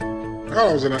Well,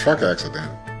 I was in a truck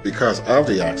accident. Because of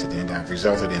the accident, I've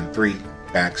resulted in 3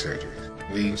 back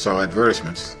surgeries. We saw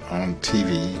advertisements on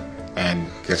TV, and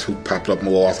guess who popped up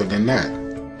more often than that?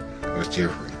 It was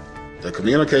Jeffrey. The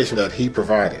communication that he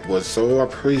provided was so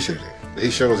appreciative.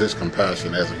 He shows his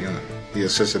compassion as a human. He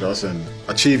assisted us in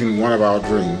achieving one of our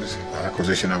dreams, the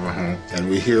acquisition of a home, and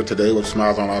we're here today with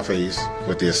smiles on our face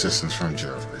with the assistance from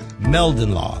Jeffrey.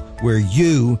 Meldon Law, where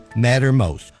you matter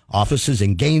most. Offices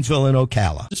in Gainesville and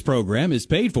Ocala. This program is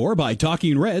paid for by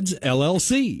Talking Reds,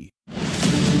 LLC.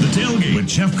 The Tailgate with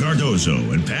Jeff Cardozo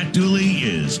and Pat Dooley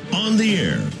is on the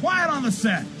air. Quiet on the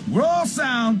set. Roll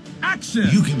sound. Action.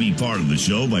 You can be part of the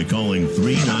show by calling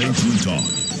 392-TALK.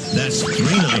 That's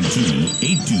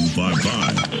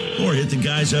 392-8255. Or hit the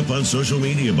guys up on social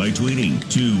media by tweeting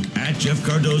to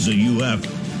 @JeffCardozoUF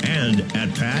and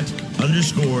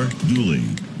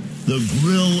 @Pat_Dooley. The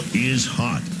grill is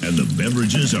hot and the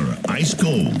beverages are ice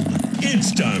cold.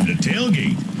 It's time to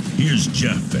tailgate. Here's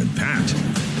Jeff and Pat.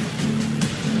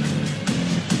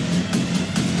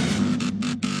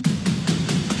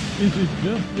 Is it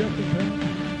just Jeff and Pat?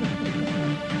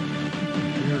 We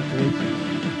hear voices.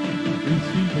 We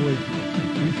see voices.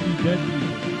 We see dead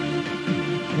people.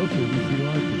 Hopefully we see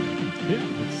live people.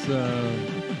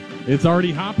 Yeah, it's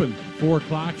already happened. 4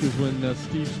 o'clock is when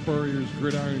Steve Spurrier's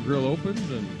Gridiron Grill opens,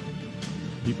 and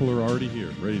people are already here,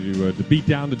 ready to beat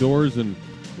down the doors and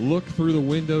look through the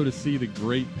window to see the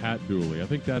great Pat Dooley. I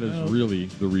think that is really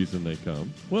the reason they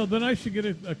come. Well, then I should get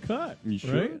a cut. You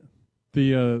should. Right?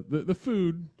 The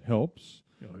food helps,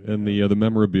 and the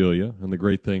memorabilia and the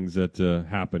great things that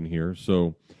happen here.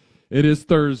 So it is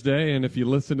Thursday, and if you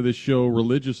listen to this show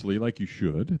religiously, like you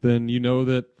should, then you know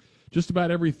that just about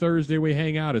every Thursday we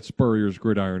hang out at Spurrier's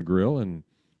Gridiron Grill, and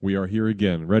we are here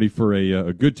again, ready for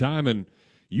a good time. And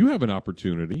you have an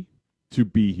opportunity to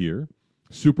be here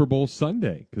Super Bowl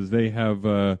Sunday because they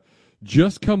have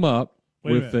just come up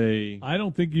with a. I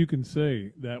don't think you can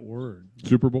say that word.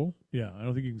 Super Bowl? Yeah, I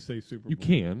don't think you can say Super Bowl. You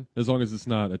can, as long as it's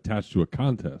not attached to a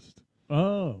contest.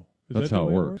 Oh. That's how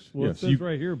it works. Well, yes, it says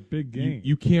right here, big game.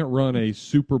 You can't run a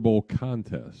Super Bowl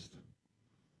contest.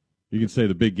 You can say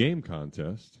the big game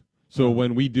contest. So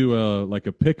when we do a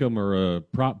pick'em or a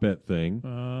prop bet thing,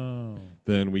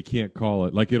 then we can't call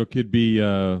it. Like it could be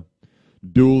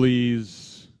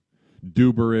Dooley's,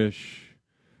 Duberish,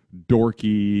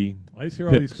 Dorky. I used to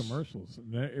hear all these commercials.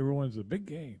 And everyone's the big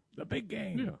game, the big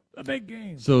game, the big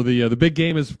game. So the big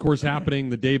game is, of course, happening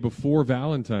the day before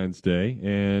Valentine's Day,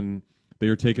 and they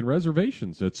are taking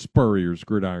reservations at Spurrier's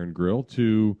Gridiron Grill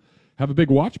to have a big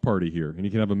watch party here. And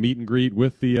you can have a meet and greet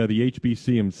with the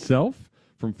HBC himself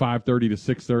from 5:30 to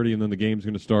 6:30, and then the game's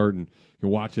going to start, and you can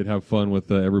watch it, have fun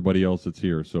with everybody else that's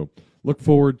here. So look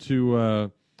forward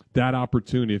to that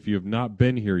opportunity. If you have not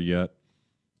been here yet,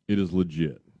 it is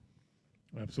legit.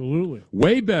 Absolutely.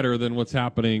 Way better than what's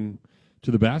happening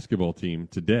to the basketball team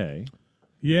today.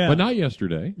 Yeah. But not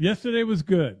yesterday. Yesterday was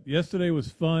good. Yesterday was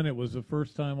fun. It was the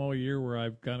first time all year where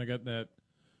I've kind of got that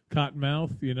cotton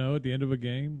mouth, at the end of a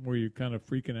game where you're kind of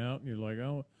freaking out and you're like,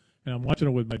 oh. And I'm watching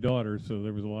it with my daughter, so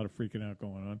there was a lot of freaking out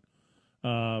going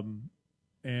on.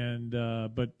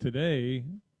 But today,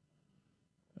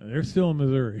 they're still in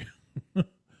Missouri.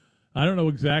 I don't know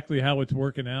exactly how it's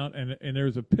working out. And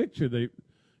there's a picture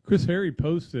Chris Harry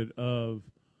posted of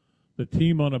the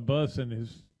team on a bus, and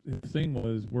his thing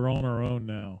was, "We're on our own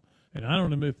now." And I don't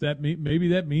know if maybe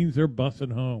that means they're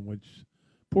bussing home. Which,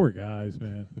 poor guys,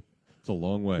 man. It's a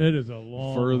long way. It is a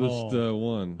long furthest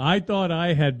one. I thought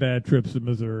I had bad trips to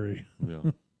Missouri. Yeah,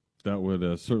 that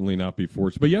would certainly not be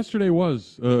forced. But yesterday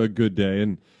was a good day,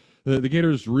 and the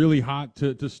Gators really hot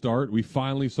to start. We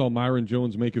finally saw Myron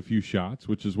Jones make a few shots,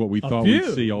 which is what we thought we'd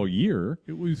see all year.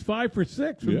 It was 5 for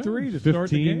 6 from 3 to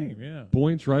start the game. Yeah,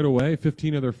 points right away.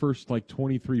 15 of their first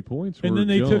 23 points. And then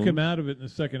they Jones. took him out of it in the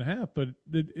second half, but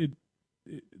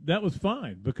that was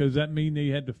fine because that mean they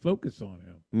had to focus on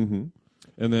him. Mm-hmm.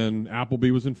 And then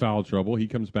Appleby was in foul trouble. He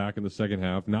comes back in the second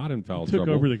half, not in foul trouble.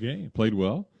 Took over the game. Played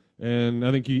well. And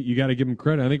I think you got to give him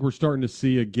credit. I think we're starting to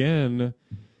see again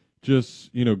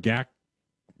just, GAC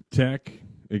Tech,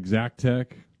 Exact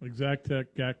Tech. Exact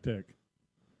Tech, GAC Tech.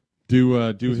 Do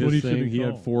his thing. He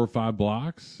had 4 or 5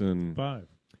 blocks. And 5.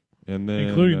 And then,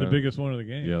 including the biggest one of the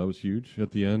game. Yeah, that was huge at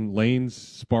the end. Lane's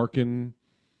sparking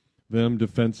them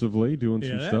defensively, doing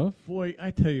some stuff. Boy,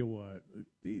 I tell you what.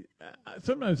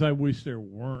 Sometimes I wish there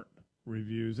weren't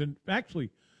reviews. And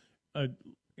actually, I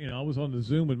was on the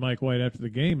Zoom with Mike White after the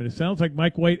game, and it sounds like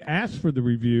Mike White asked for the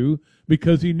review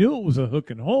because he knew it was a hook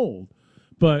and hold.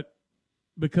 But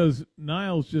because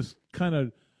Niles just kind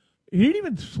of – he didn't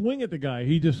even swing at the guy.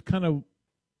 He just kind of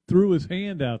threw his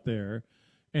hand out there,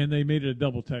 and they made it a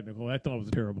double technical. I thought it was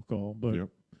a terrible call, but Yep.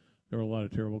 there were a lot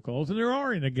of terrible calls, and there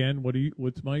are. And again, what do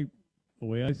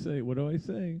I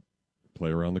say? Play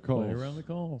around the calls. Play around the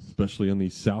calls, Especially in the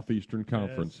Southeastern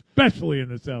Conference. especially in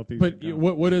the Southeast. But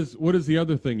what is the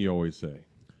other thing you always say?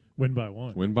 Win by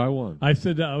one. Win by one. I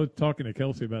said that, I was talking to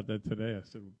Kelsey about that today. I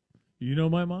said, you know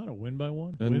my motto: win by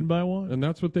one. Win by one. And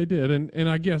that's what they did. And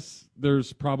I guess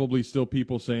there's probably still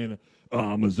people saying,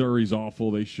 "Oh, Missouri's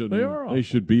awful. They shouldn't. They are awful. They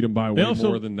should beat them by way also-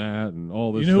 more than that." And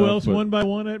all this. You know who stuff, else but- won by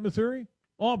one at Missouri?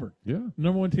 Auburn, Yeah.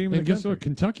 number one team in And the guess country. what?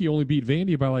 Kentucky only beat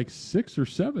Vandy by like 6 or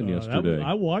 7 yesterday.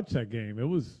 I watched that game. It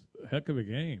was a heck of a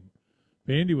game.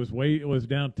 Vandy was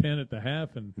down 10 at the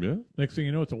half, and yeah. next thing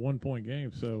you know, it's a 1-point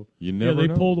game. So You never they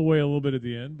know. pulled away a little bit at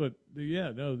the end, but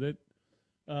that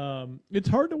it's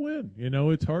hard to win.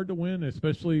 It's hard to win,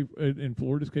 especially in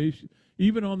Florida's case,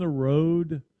 even on the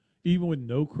road, even with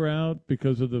no crowd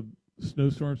because of the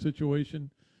snowstorm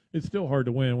situation. It's still hard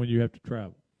to win when you have to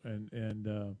travel, and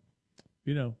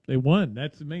they won.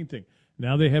 That's the main thing.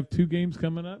 Now they have 2 games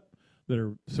coming up that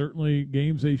are certainly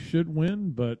games they should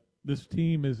win, but this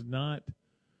team is not.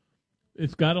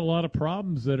 It's got a lot of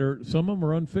problems some of them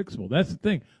are unfixable. That's the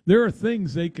thing. There are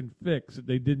things they can fix that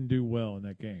they didn't do well in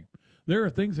that game. There are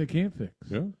things they can't fix.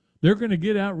 Yeah. They're going to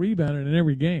get out rebounded in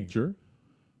every game. Sure.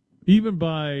 Even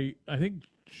by, I think,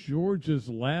 Georgia's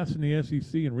last in the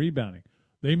SEC in rebounding.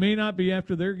 They may not be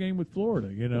after their game with Florida.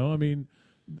 I mean,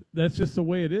 that's just the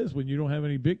way it is when you don't have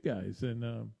any big guys.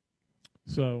 And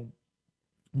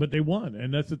but they won,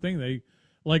 and that's the thing.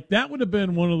 That would have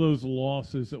been one of those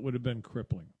losses that would have been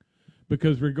crippling,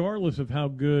 because regardless of how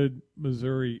good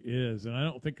Missouri is, and I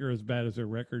don't think they're as bad as their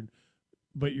record,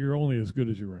 but you're only as good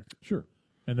as your record. Sure.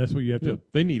 And that's what you have Yeah. to.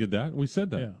 They needed that. We said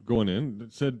that Yeah. going in.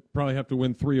 It said probably have to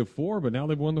win 3 of 4, but now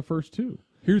they've won the first 2.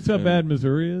 Here's how bad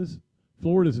Missouri is.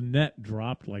 Florida's net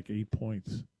dropped like 8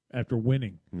 points after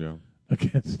winning Yeah.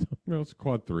 against them. Well, it's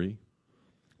quad 3.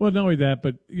 Well, not only that,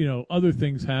 but other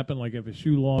things happen. Like if a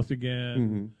shoe lost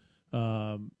again,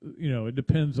 it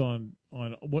depends on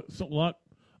a lot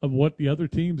of what the other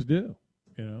teams do.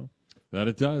 That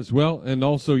it does. Well, and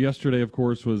also yesterday, of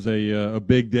course, was a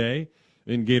big day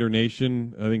in Gator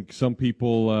Nation. I think some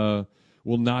people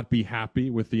will not be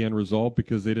happy with the end result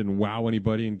because they didn't wow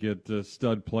anybody and get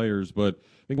stud players. But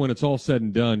I think when it's all said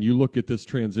and done, you look at this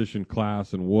transition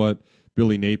class and what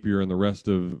Billy Napier and the rest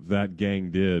of that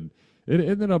gang did. It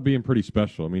ended up being pretty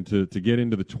special. I mean, to get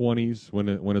into the 20s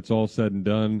when it's all said and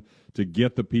done, to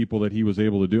get the people that he was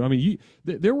able to do. I mean,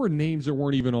 there were names that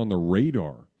weren't even on the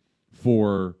radar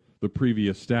for the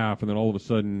previous staff, and then all of a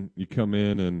sudden you come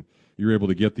in and you're able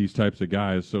to get these types of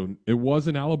guys. So it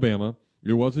wasn't Alabama,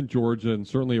 it wasn't Georgia, and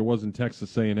certainly it wasn't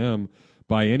Texas A&M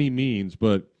by any means.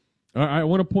 But I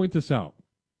want to point this out.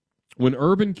 When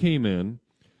Urban came in,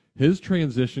 his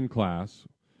transition class,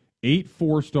 8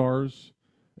 4-stars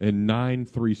and 9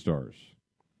 3-stars.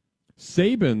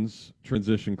 Saban's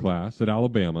transition class at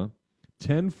Alabama,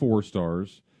 10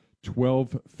 4-stars,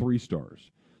 12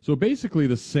 3-stars. So basically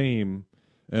the same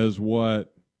as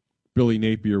what Billy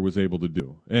Napier was able to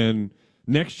do. And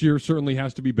next year certainly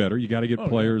has to be better. You got to get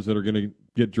players that are going to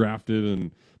get drafted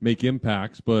and make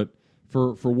impacts. But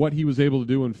for what he was able to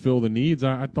do and fill the needs,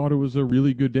 I thought it was a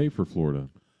really good day for Florida.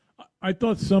 I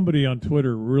thought somebody on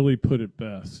Twitter really put it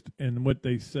best in what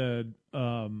they said,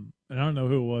 and I don't know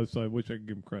who it was, so I wish I could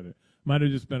give them credit. Might have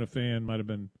just been a fan, might have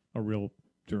been a real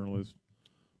journalist.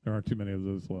 There aren't too many of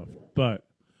those left. But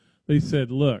they said,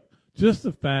 look, just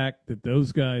the fact that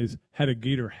those guys had a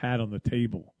Gator hat on the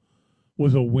table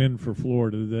was a win for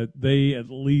Florida, that they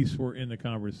at least were in the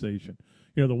conversation.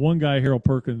 The one guy, Harold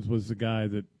Perkins, was the guy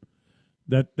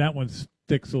that one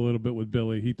sticks a little bit with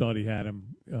Billy. He thought he had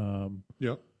him.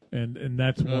 Yep. And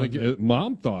that's one.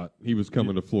 Mom thought he was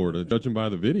coming to Florida, judging by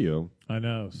the video. I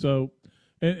know. So,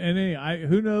 and hey,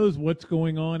 who knows what's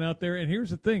going on out there? And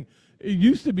here's the thing: it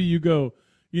used to be you go,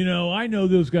 I know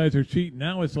those guys are cheating.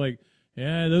 Now it's like,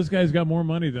 yeah, those guys got more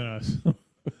money than us.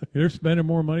 They're spending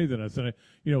more money than us. And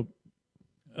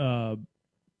Jimbo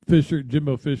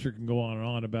Fisher can go on and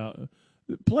on about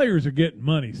players are getting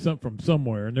money from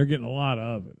somewhere, and they're getting a lot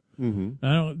of it.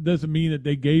 Mm-hmm. Doesn't mean that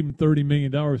they gave him $30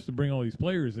 million to bring all these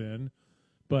players in,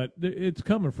 but it's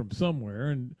coming from somewhere.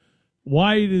 And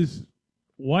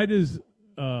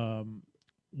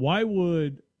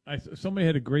somebody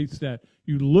had a great stat.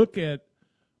 You look at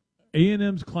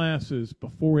A&M's classes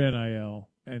before NIL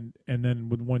and then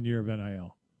with 1 year of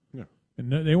NIL. Yeah.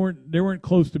 And they weren't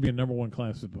close to being number one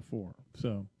classes before.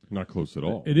 So not close at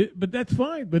all. But that's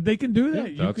fine. But they can do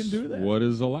that. Yeah, you can do that. What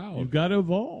is allowed? You've got to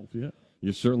evolve. Yeah.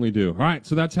 You certainly do. All right,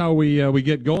 so that's how we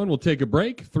get going. We'll take a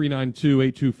break.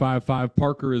 392-8255.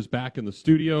 Parker is back in the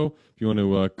studio. If you want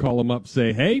to call him up,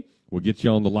 say hey. We'll get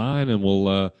you on the line, and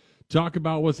we'll talk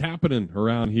about what's happening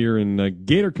around here in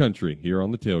Gator Country here on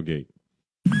the Tailgate.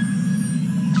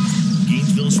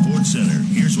 Gainesville Sports Center.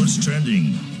 Here's what's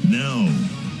trending now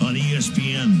on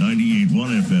ESPN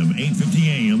 98.1 FM, 850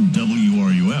 AM,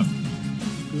 WRUF.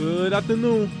 Good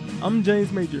afternoon. I'm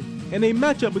James Major. In a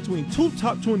matchup between two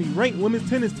top 20 ranked women's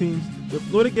tennis teams, the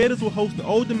Florida Gators will host the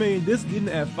Old Dominion this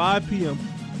evening at 5 p.m.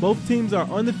 Both teams are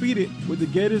undefeated, with the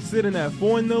Gators sitting at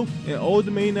 4-0 and Old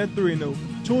Dominion at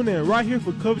 3-0. Tune in right here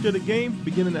for coverage of the game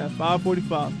beginning at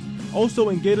 5:45. Also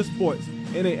in Gator sports,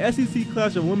 in a SEC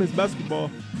clash of women's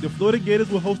basketball, the Florida Gators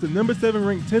will host the number 7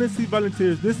 ranked Tennessee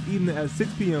Volunteers this evening at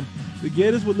 6 p.m. The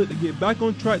Gators will look to get back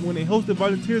on track when they host the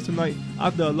Volunteers tonight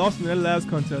after a loss in their last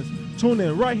contest. Tune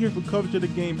in right here for coverage of the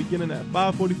game beginning at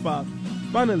 5:45.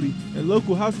 Finally, in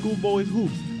local high school boys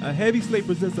hoops, a heavy slate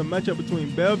presents a matchup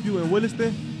between Bellevue and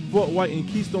Williston, Fort White and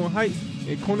Keystone Heights,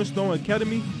 and Cornerstone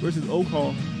Academy versus Oak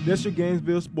Hall. That's your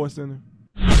Gainesville Sports Center.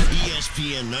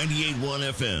 ESPN 98.1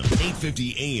 FM,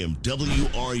 850 AM,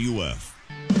 WRUF.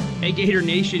 Hey Gator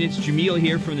Nation, it's Jameel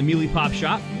here from the Muley Pop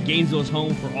Shop. Gainesville's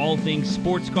home for all things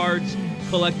sports cards,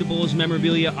 collectibles,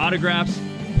 memorabilia, autographs,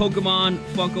 Pokemon,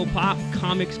 Funko Pop,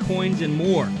 comics, coins, and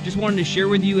more. Just wanted to share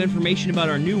with you information about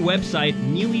our new website,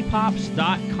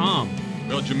 MuleyPops.com.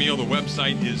 Well, Jameel, the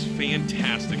website is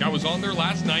fantastic. I was on there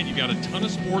last night. You got a ton of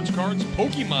sports cards,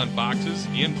 Pokemon boxes,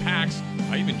 and packs.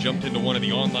 I even jumped into one of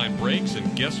the online breaks,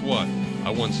 and guess what? I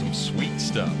won some sweet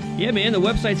stuff. Yeah, man, the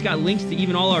website's got links to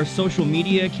even all our social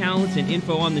media accounts and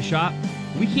info on the shop.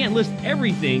 We can't list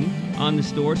everything on the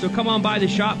store, so come on by the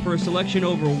shop for a selection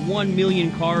over 1 million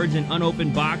cards and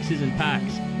unopened boxes and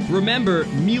packs. Remember,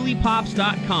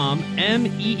 MuleyPops.com,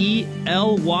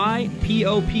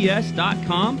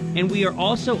 MEELYPOPS.com, and we are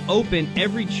also open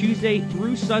every Tuesday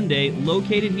through Sunday,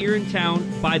 located here in town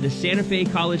by the Santa Fe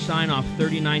College sign off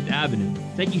 39th Avenue.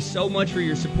 Thank you so much for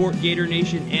your support, Gator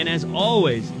Nation, and as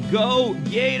always, go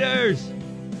Gators!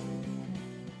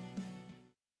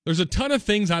 There's a ton of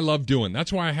things I love doing.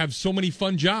 That's why I have so many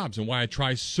fun jobs and why I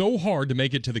try so hard to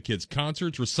make it to the kids'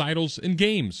 concerts, recitals, and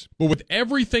games. But with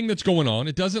everything that's going on,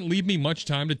 it doesn't leave me much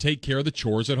time to take care of the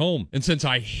chores at home. And since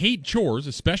I hate chores,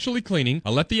 especially cleaning, I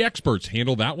let the experts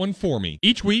handle that one for me.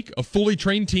 Each week, a fully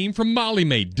trained team from Molly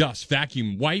Maid dusts,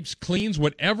 vacuum, wipes, cleans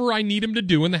whatever I need them to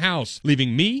do in the house,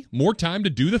 leaving me more time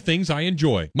to do the things I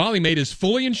enjoy. Molly Maid is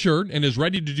fully insured and is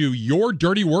ready to do your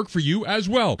dirty work for you as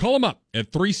well. Call them up at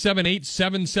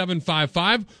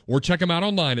 378-7755 or check them out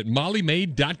online at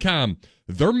mollymaid.com.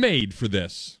 They're made for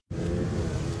this.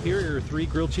 Here are your 3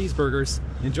 grilled cheeseburgers.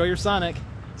 Enjoy your Sonic.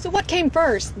 So what came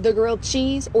first, the grilled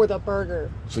cheese or the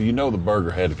burger? So you know the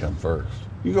burger had to come first.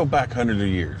 You go back hundreds of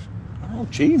years. Oh,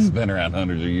 cheese has been around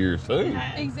hundreds of years, too.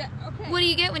 Exactly. Okay. What do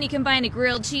you get when you combine a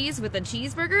grilled cheese with a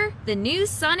cheeseburger? The new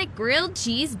Sonic Grilled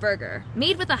Cheeseburger.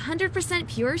 Made with 100%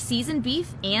 pure seasoned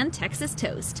beef and Texas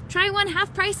toast. Try one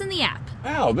half price in the app.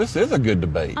 Wow, this is a good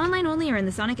debate. Online only or in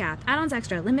the Sonic app. Add-ons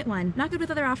extra. Limit 1. Not good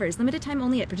with other offers. Limited time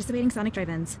only at participating Sonic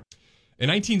drive-ins. In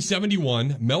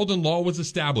 1971, Meldon Law was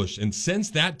established, and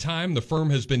since that time, the firm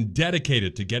has been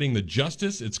dedicated to getting the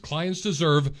justice its clients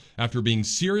deserve after being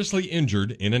seriously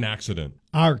injured in an accident.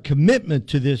 Our commitment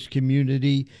to this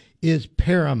community is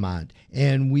paramount,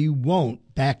 and we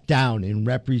won't back down in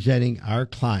representing our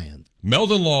clients.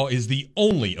 Meldon Law is the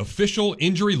only official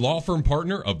injury law firm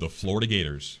partner of the Florida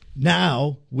Gators.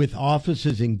 Now, with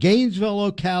offices in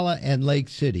Gainesville, Ocala, and Lake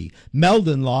City,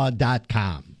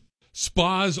 meldonlaw.com.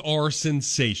 Spas are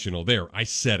sensational. There, I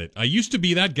said it. I used to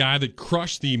be that guy that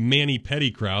crushed the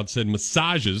mani-pedi crowd, said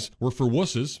massages were for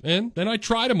wusses, and then I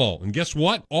tried them all. And guess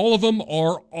what? All of them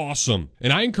are awesome.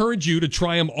 And I encourage you to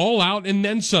try them all out and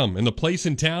then some in the place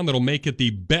in town that'll make it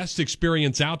the best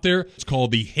experience out there. It's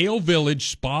called the Hale Village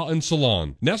Spa and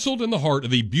Salon. Nestled in the heart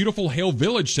of the beautiful Hale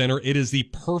Village Center, it is the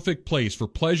perfect place for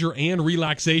pleasure and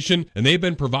relaxation, and they've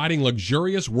been providing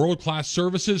luxurious world-class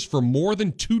services for more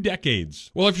than 2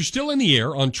 decades. Well, if you're still in the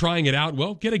air on trying it out,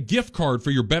 well, get a gift card for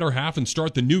your better half and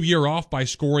start the new year off by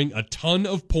scoring a ton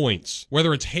of points.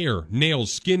 Whether it's hair,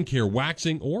 nails, skincare,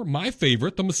 waxing, or my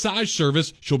favorite, the massage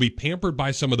service, she'll be pampered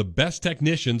by some of the best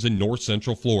technicians in North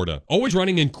Central Florida. Always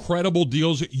running incredible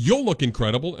deals. You'll look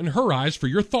incredible in her eyes for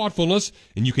your thoughtfulness,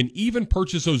 and you can even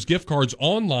purchase those gift cards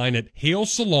online at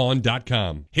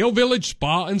halesalon.com. Hale Village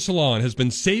Spa and Salon has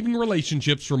been saving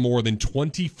relationships for more than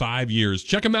 25 years.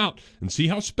 Check them out and see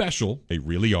how special they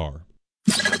really are.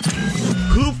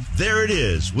 Hoop There it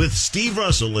is with Steve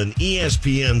Russell and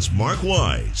ESPN's Mark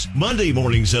Wise. Monday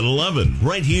mornings at 11,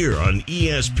 right here on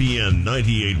ESPN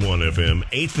 98.1 FM,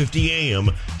 850 AM,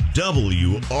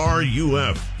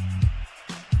 WRUF.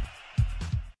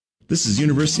 This is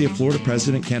University of Florida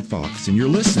President Kent Fox, and you're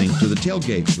listening to The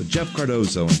Tailgate with Jeff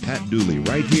Cardozo and Pat Dooley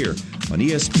right here on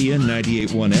ESPN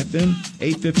 98.1 FM,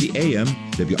 850 AM,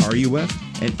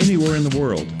 WRUF, and anywhere in the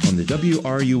world on the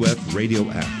WRUF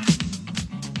radio app.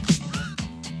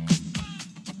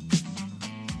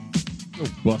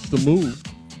 Bust a move.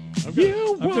 I'm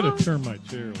going to turn my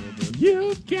chair a little bit.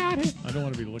 You got it. I don't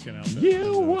want to be looking out there.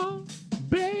 You won't,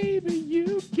 baby,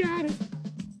 you got it.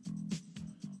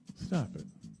 Stop it.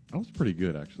 That was pretty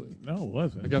good, actually. No, it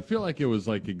wasn't. Like, I feel like it was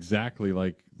like exactly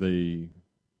like the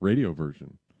radio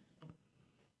version.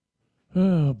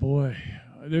 Oh boy,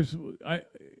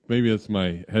 Maybe it's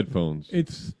my headphones.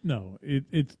 It's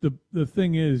the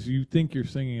thing is, you think you're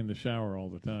singing in the shower all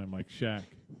the time, like Shaq,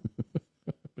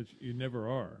 but you never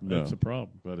are. No, that's the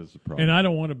problem. That is the problem. And I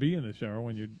don't want to be in the shower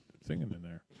when you're singing in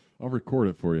there. I'll record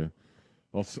it for you.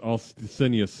 I'll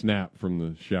send you a snap from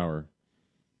the shower.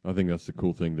 I think that's the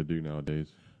cool thing to do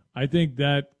nowadays. I think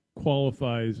that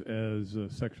qualifies as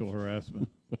sexual harassment.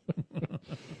 All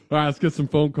right, let's get some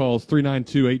phone calls.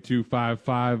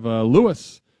 392-8255.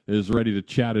 Lewis is ready to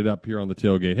chat it up here on the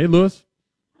tailgate. Hey, Lewis.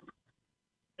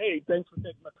 Hey, thanks for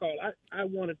taking my call. I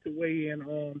wanted to weigh in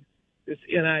on this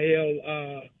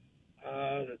NIL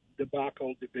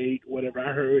debacle debate, whatever.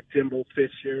 I heard Jimbo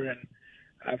Fisher, and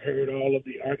I've heard all of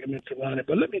the arguments around it.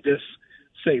 But let me just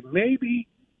say, maybe,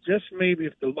 just maybe,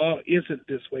 if the law isn't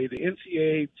this way, the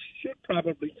NCAA should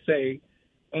probably say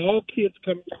all kids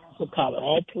coming into college,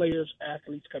 all players,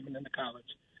 athletes coming into college,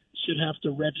 should have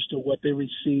to register what they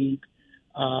receive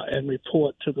and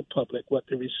report to the public what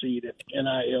they receive in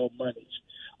NIL monies.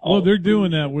 Well, they're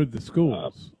doing that with the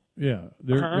schools. Yeah,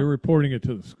 they're reporting it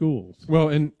to the schools. Well,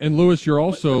 and Lewis, you're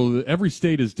also, every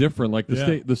state is different. Like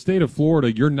the state of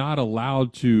Florida, you're not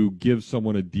allowed to give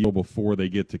someone a deal before they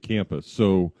get to campus.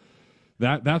 So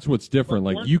that's what's different.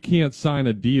 Like, you can't sign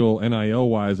a deal NIL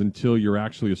wise until you're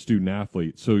actually a student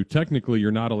athlete. So technically,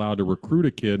 you're not allowed to recruit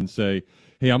a kid and say,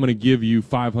 "Hey, I'm going to give you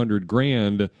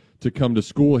 $500,000 to come to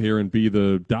school here and be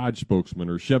the Dodge spokesman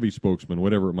or Chevy spokesman,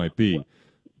 whatever it might be."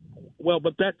 Well,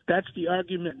 but that's the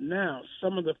argument now.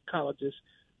 Some of the colleges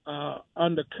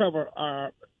undercover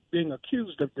are being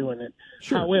accused of doing it.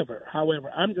 Sure. However,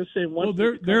 I'm just saying. Well,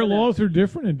 their laws are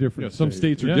different in different. Some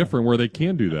states are different where they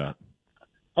can do that.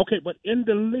 Okay, but in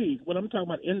the league, what I'm talking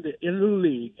about in the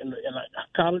league, in like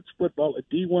college football at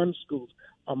D1 schools,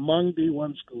 among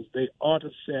D1 schools, they ought to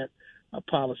set a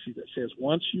policy that says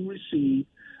once you receive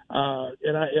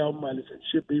NIL monies, it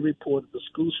should be reported. The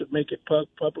school should make it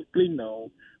publicly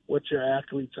known what your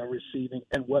athletes are receiving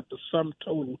and what the sum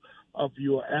total of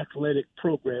your athletic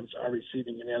programs are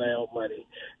receiving in NIL money.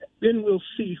 Then we'll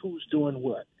see who's doing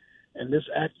what. And this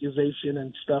accusation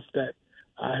and stuff that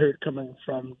I heard coming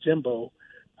from Jimbo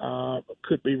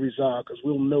could be resolved because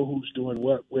we'll know who's doing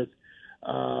what with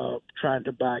trying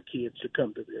to buy kids to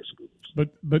come to their schools.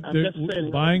 But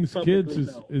buying kids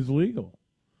is legal.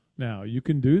 Now, you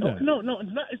can do that. No,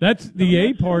 it's not. That's the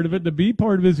A part of it. The B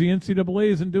part of it is the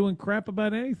NCAA isn't doing crap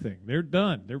about anything. They're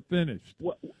done. They're finished.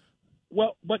 Well,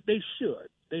 but they should.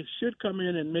 They should come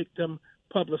in and make them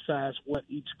publicize what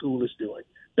each school is doing.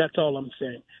 That's all I'm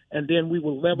saying. And then we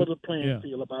will level the playing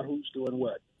field about who's doing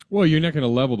what. Well, you're not going to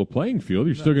level the playing field.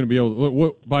 You're still going to be able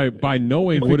to, by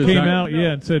knowing what is came that, out,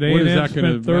 and said A&M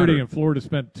spent 30 and Florida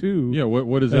spent 2. Yeah,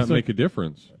 what does that make a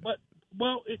difference? But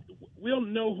we'll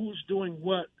know who's doing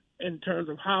what in terms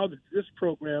of how this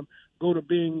program go to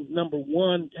being number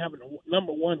one, having a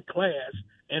number one class,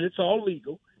 and it's all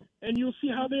legal, and you'll see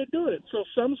how they're doing it. So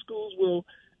some schools will,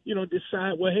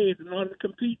 decide, well, hey, in order to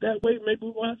compete that way, maybe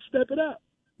we'll have to step it up.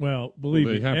 Well, believe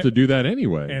me, they have to do that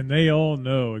anyway, and they all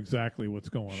know exactly what's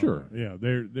going on. Sure, yeah,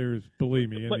 there's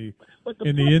believe me,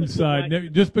 in the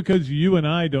inside, just because you and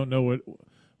I don't know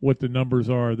what the numbers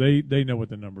are, they know what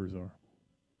the numbers are.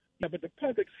 Yeah, but the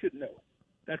public should know.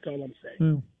 That's all I'm saying.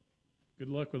 Well, good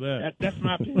luck with that. That's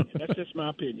my opinion. That's just my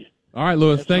opinion. All right,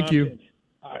 Lewis, thank you. Opinion.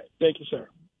 All right, thank you, sir.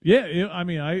 Yeah, I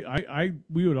mean,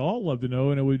 we would all love to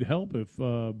know, and it would help if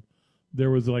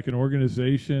there was like an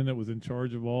organization that was in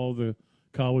charge of all the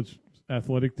college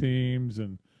athletic teams,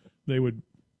 and they would,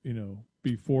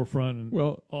 be forefront and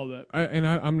all that.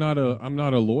 I'm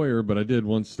not a lawyer, but I did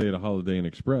once stay at a Holiday Inn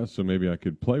Express, so maybe I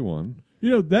could play one.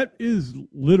 That is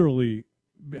literally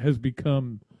has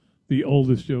become the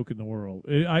oldest joke in the world.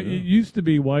 It used to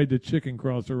be why did chicken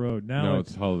cross the road? Now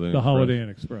it's Holiday Inn the Express. Holiday Inn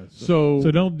Express.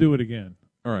 So don't do it again.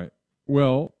 All right.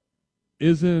 Well,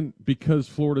 isn't because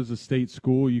Florida's a state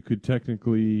school, you could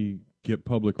technically get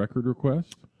public record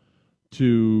requests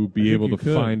to be able to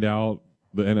find out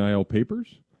the NIL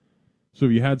papers? So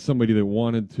if you had somebody that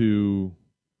wanted to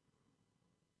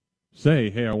say,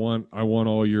 "Hey, I want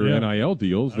all your NIL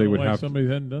deals," they would have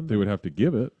they would have to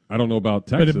give it. I don't know about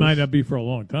Texas, but it might not be for a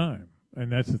long time,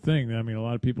 and that's the thing. I mean, a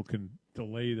lot of people can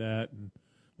delay that, and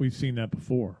we've seen that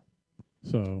before.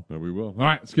 So we will. All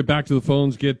right, let's get back to the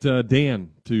phones. Get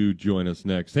Dan to join us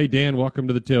next. Hey, Dan, welcome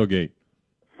to the tailgate.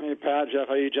 Hey, Pat, Jeff,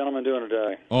 how you gentlemen doing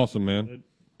today? Awesome, man.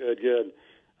 Good.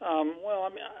 Well, I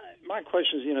mean, my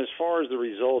question is, as far as the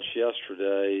results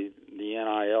yesterday, the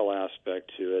NIL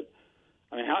aspect to it,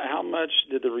 I mean, how much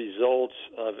did the results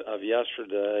of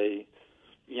yesterday,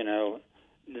 did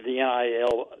the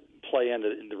NIL play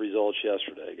into the results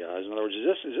yesterday, guys? In other words,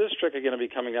 is this strictly going to be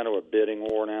coming down to a bidding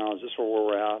war now? Is this where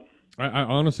we're at? I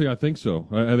honestly, I think so.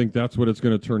 I think that's what it's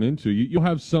going to turn into. You'll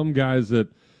have some guys that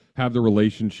have the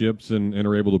relationships and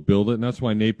are able to build it, and that's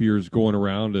why Napier's going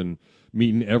around and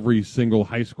meeting every single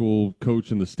high school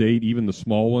coach in the state, even the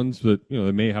small ones that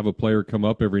they may have a player come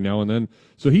up every now and then.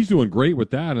 So he's doing great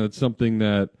with that, and it's something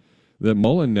that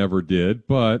Mullen never did.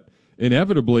 But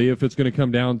inevitably, if it's going to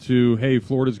come down to, hey,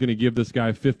 Florida's going to give this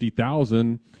guy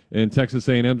 $50,000 and Texas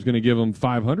A&M's going to give him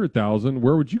 $500,000,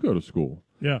 where would you go to school?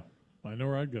 Yeah, I know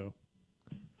where I'd go.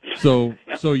 So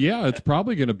yeah, it's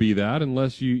probably going to be that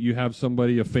unless you have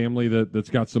somebody, a family that's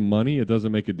got some money. It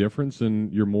doesn't make a difference,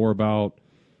 and you're more about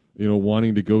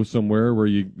wanting to go somewhere where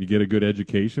you get a good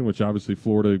education, which obviously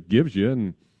Florida gives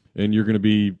you, and you're going to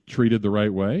be treated the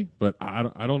right way. But I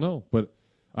don't know. But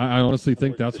I honestly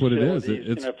think that's what it is.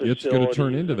 It's going to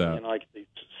turn into that. And like the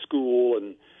school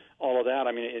and all of that.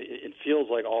 I mean, it feels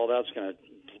like all that's going to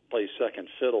play second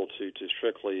fiddle to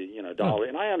strictly dollar.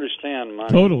 And I understand money.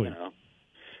 Totally.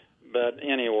 But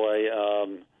anyway,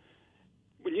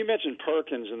 when you mentioned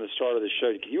Perkins in the start of the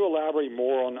show, can you elaborate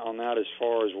more on that as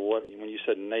far as when you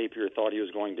said Napier thought he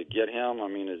was going to get him? I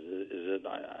mean, is it?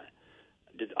 I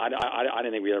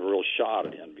didn't think we had a real shot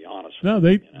at him, to be honest. No,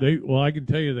 they. Well, I can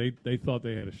tell you, they thought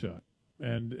they had a shot,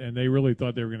 and they really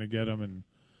thought they were going to get him, and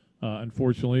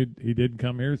unfortunately, he didn't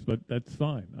come here, but that's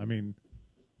fine. I mean,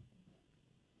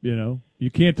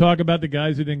 you can't talk about the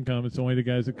guys that didn't come. It's only the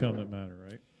guys that come that matter,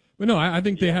 right? But no, I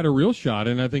think they had a real shot,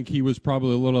 and I think he was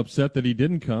probably a little upset that he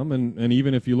didn't come. And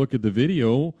even if you look at the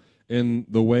video and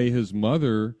the way his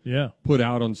mother put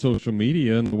out on social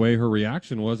media and the way her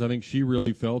reaction was, I think she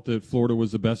really felt that Florida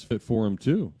was the best fit for him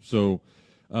too. So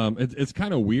it's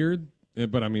kind of weird,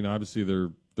 but I mean, obviously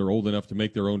they're old enough to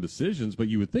make their own decisions. But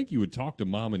you would think you would talk to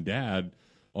mom and dad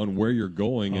on where you're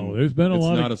going, and there's been a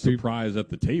lot. It's not a surprise at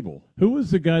the table. Who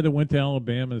was the guy that went to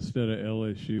Alabama instead of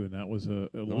LSU, and that was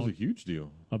a huge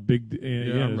deal, a big. I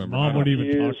his remember. mom wouldn't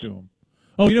even talk to him.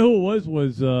 Oh, you know who it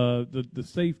was the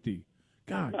safety.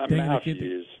 God dang it, I can't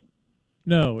think.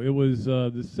 No, it was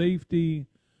the safety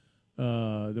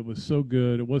that was so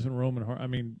good. It wasn't Roman Harbor. I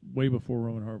mean, way before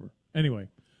Roman Harbor. Anyway,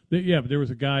 but there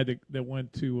was a guy that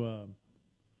went to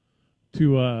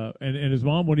and his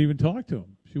mom wouldn't even talk to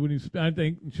him. She wouldn't. I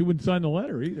think she wouldn't sign the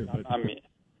letter either. But. I mean,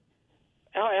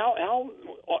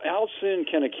 how soon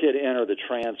can a kid enter the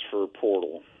transfer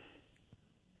portal?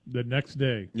 The next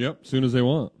day. Yep, as soon as they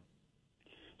want.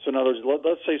 So in other words,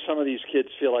 let's say some of these kids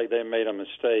feel like they made a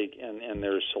mistake in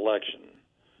their selection.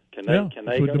 Can they? Can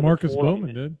they? That's what DeMarcus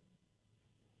Bowman did.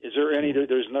 Is there any?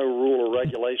 There's no rule or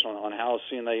regulation on how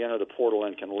soon they enter the portal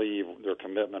and can leave their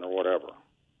commitment or whatever.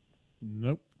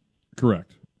 Nope.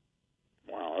 Correct.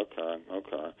 Wow.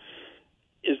 Okay.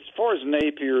 As far as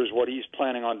Napier's, what he's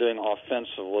planning on doing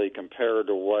offensively compared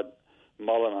to what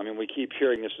Mullen, I mean, we keep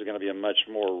hearing this is going to be a much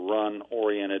more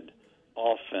run-oriented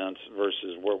offense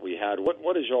versus what we had.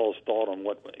 What is y'all's thought on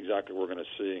what exactly we're going to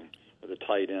see with the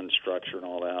tight end structure and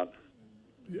all that?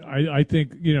 I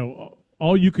think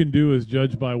all you can do is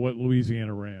judge by what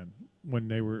Louisiana ran when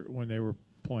they were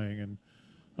playing,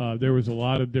 and there was a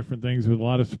lot of different things. There was a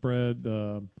lot of spread.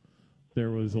 There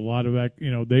was a lot of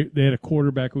they had a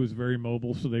quarterback who was very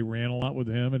mobile, so they ran a lot with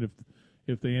him. And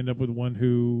if they end up with one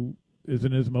who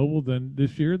isn't as mobile then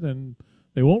this year, then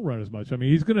they won't run as much. I mean,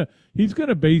 he's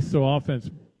gonna base the offense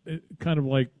kind of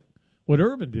like what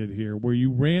Urban did here, where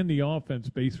you ran the offense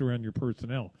based around your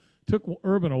personnel. It took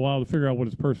Urban a while to figure out what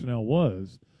his personnel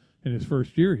was in his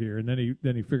first year here, and then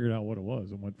he figured out what it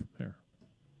was and went from there.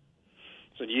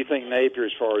 So do you think Napier,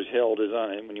 as far as held his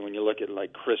own, when you look at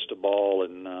like Cristobal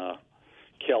and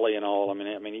Kelly and all, I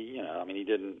mean, he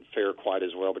didn't fare quite as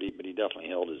well, but he definitely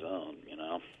held his own,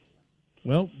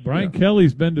 Well, Brian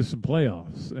Kelly's been to some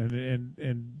playoffs,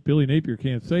 and Billy Napier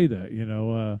can't say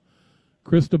that.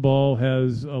 Cristobal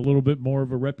has a little bit more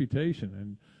of a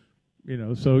reputation,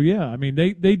 So yeah, I mean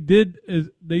they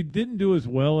didn't do as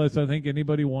well as I think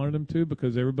anybody wanted them to,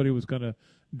 because everybody was kind of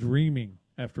dreaming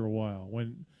after a while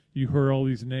when you heard all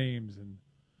these names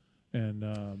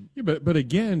but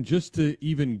again, just to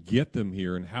even get them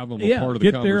here and have them a part of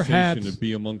the conversation and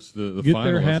be amongst the get finalists.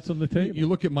 Their hats on the table. You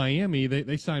look at Miami;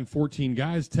 they signed 14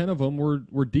 guys. 10 of them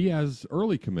were Diaz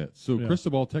early commits. So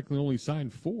Cristobal technically only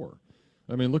signed 4.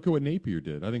 I mean, look at what Napier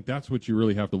did. I think that's what you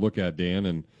really have to look at, Dan,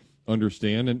 and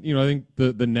understand. And I think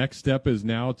the next step is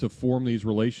now to form these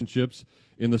relationships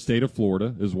in the state of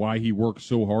Florida. Is why he worked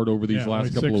so hard over these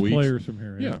last couple of weeks. 6 players from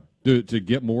here. To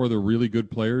get more of the really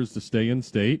good players to stay in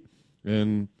state.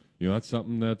 And, that's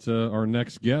something that our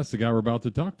next guest, the guy we're about to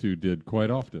talk to, did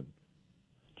quite often.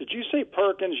 Did you say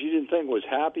Perkins you didn't think was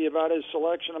happy about his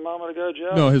selection a moment ago,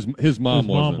 Joe? No, his mom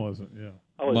wasn't. Mom wasn't, yeah.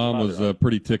 Oh, mom was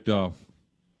pretty ticked off.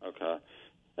 Okay.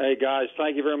 Hey, guys,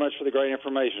 thank you very much for the great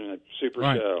information. Super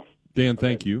show. Dan,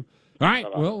 thank you. All right,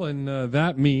 bye-bye. Well, and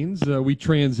that means we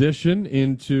transition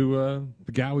into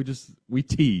the guy we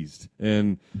teased,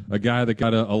 and a guy that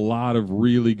got a lot of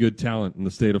really good talent in the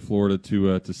state of Florida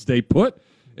to stay put,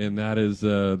 and that is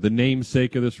the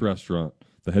namesake of this restaurant,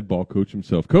 the head ball coach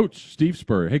himself, Coach Steve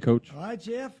Spurrier. Hey, Coach. All right,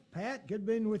 Jeff, Pat, good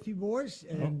being with you boys,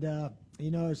 and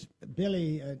as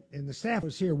Billy and the staff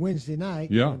was here Wednesday night,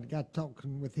 and got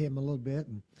talking with him a little bit,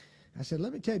 and I said,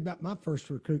 let me tell you about my first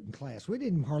recruiting class. We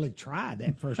didn't hardly try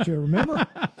that first year, remember?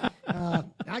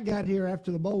 I got here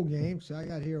after the bowl game, so I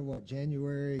got here,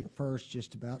 January 1st,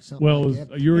 just about, something like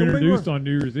that. You were introduced on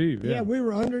New Year's Eve. Yeah, we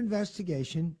were under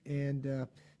investigation, and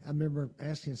I remember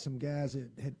asking some guys that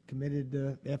had committed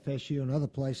to FSU and other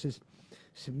places, I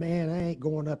said, man, I ain't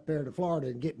going up there to Florida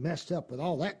and get messed up with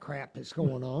all that crap that's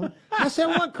going on. I said,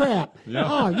 what crap? Yeah.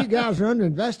 Oh, you guys are under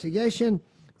investigation.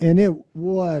 And it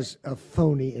was a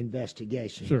phony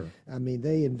investigation. Sure. I mean,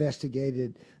 they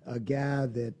investigated a guy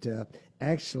that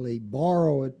actually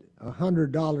borrowed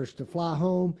 $100 to fly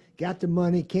home, got the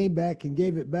money, came back and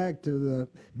gave it back to the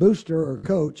booster or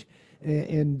coach.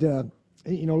 And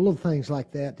little things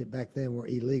like that back then were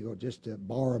illegal, just to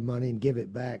borrow money and give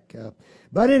it back.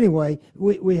 But anyway,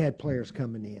 we had players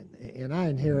coming in. And I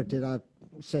inherited, I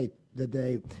say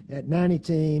today, that 90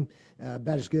 team,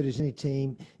 about as good as any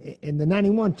team, in the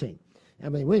 91 team. I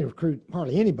mean, we didn't recruit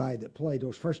hardly anybody that played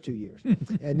those first 2 years.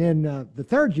 And then the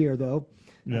third year, though,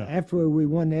 after we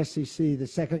won the SEC the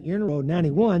second year in a row,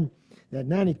 91, that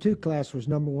 92 class was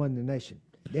number 1 in the nation.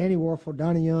 Danny Warfel,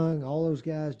 Donnie Young, all those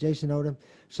guys, Jason Odom.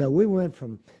 So we went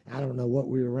from, I don't know what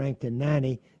we were ranked in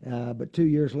 90, but 2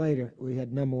 years later, we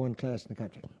had number 1 class in the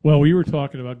country. Well, we were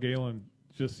talking about Galen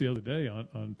just the other day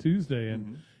on Tuesday,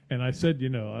 and I said,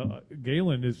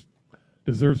 Galen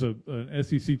deserves an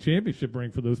SEC championship ring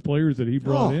for those players that he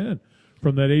brought in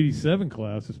from that 87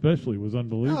 class, especially, was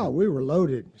unbelievable. Oh, we were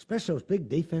loaded, especially those big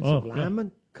defensive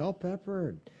linemen, Culpepper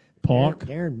and Paulk,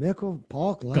 Darren Mickle,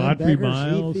 Paulk, Godfrey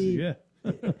linebackers,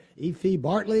 Miles, Efe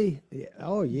Bartley.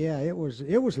 Oh yeah, it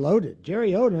was loaded.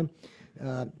 Jerry Odom,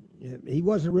 he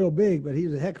wasn't real big, but he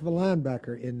was a heck of a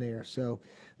linebacker in there. So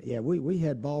yeah, we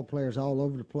had ball players all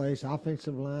over the place,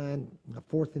 offensive line,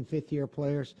 4th and 5th year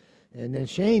players. And then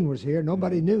Shane was here.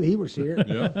 Nobody knew he was here.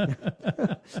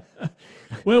 Yeah.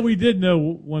 Well, we did know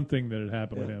one thing that had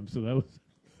happened with him, so that was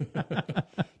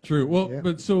true. Well,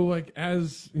 but so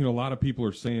as a lot of people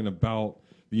are saying about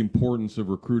the importance of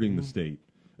recruiting the state,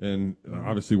 and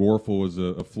obviously Warfel was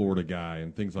a Florida guy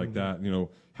and things like that.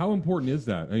 How important is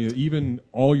that? I mean, even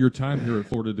all your time here at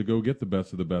Florida to go get the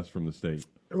best of the best from the state.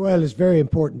 Well, it's very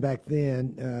important back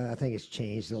then. I think it's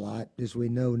changed a lot. As we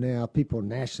know now, people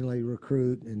nationally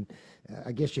recruit, and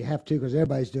I guess you have to because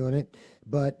everybody's doing it.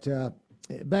 But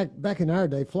back in our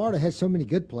day, Florida had so many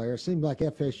good players. It seemed like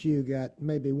FSU got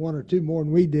maybe 1 or 2 more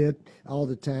than we did all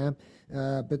the time.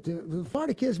 But the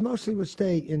Florida kids mostly would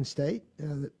stay in state,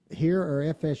 here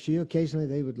or FSU. Occasionally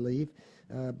they would leave.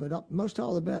 But most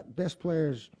all the best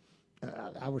players,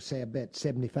 I would say I bet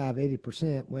 75,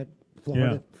 80% went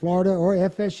Florida or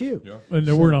FSU. Yeah. And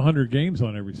there weren't 100 games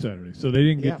on every Saturday, so they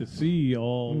didn't get to see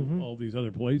all these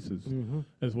other places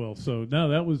as well. So no,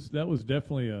 that was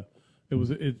definitely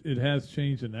it has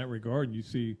changed in that regard. And you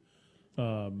see,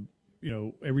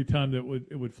 every time that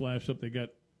it would flash up,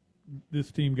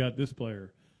 this team got this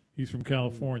player. He's from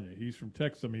California. He's from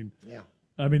Texas.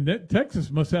 I mean,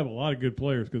 Texas must have a lot of good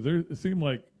players because it seemed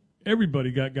like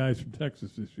everybody got guys from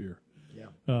Texas this year.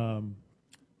 Yeah.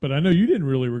 But I know you didn't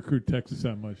really recruit Texas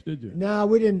that much, did you? No,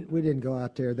 we didn't go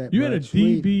out there that much. You had a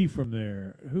DB from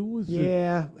there. Who was it?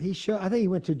 Yeah, I think he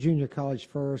went to junior college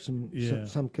first and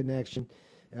some connection.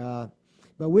 But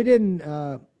we didn't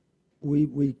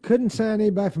we couldn't sign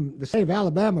anybody from the state of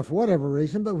Alabama for whatever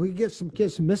reason, but we could get some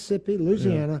kids from Mississippi,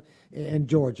 Louisiana, and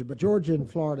Georgia. But Georgia and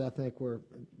Florida, I think, were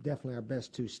definitely our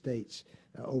best two states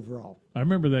overall. I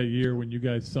remember that year when you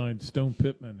guys signed Stone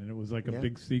Pittman, and it was like a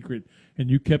big secret, and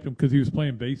you kept him because he was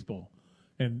playing baseball.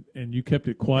 And you kept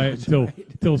it quiet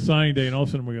until signing day, and all of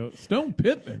a sudden we go, Stone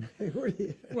Pittman.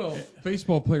 Well,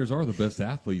 baseball players are the best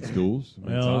athletes, Schools.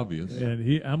 It's obvious.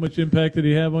 And how much impact did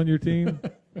he have on your team?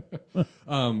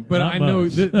 But I know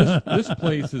this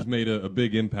place has made a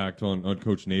big impact on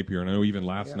Coach Napier, and I know even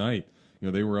last night,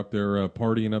 they were up there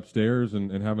partying upstairs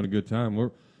and having a good time.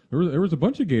 There was a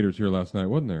bunch of Gators here last night,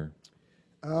 wasn't there?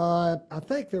 I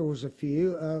think there was a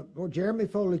few. Jeremy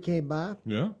Foley came by.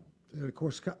 Yeah. Of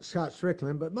course, Scott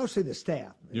Strickland, but mostly the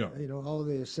staff. Yeah. All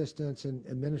the assistants and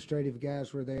administrative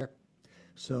guys were there.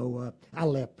 So I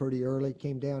left pretty early,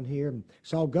 came down here and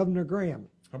saw Governor Graham.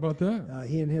 How about that?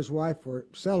 He and his wife were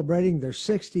celebrating their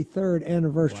 63rd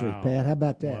anniversary, Wow. Pat. How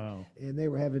about that? Wow. And they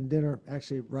were having dinner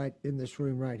actually right in this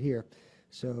room right here.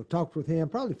 So talked with him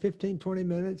probably 15, 20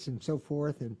 minutes and so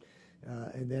forth, and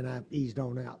then I eased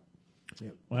on out.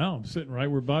 Yep. Wow, I'm sitting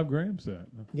right where Bob Graham's at.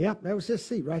 Yeah, that was his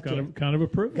seat right there. Kind of a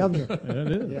privilege. Governor. Yeah,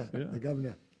 it is. Yeah, Yeah. the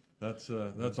governor. That's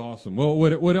awesome. Well,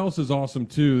 what else is awesome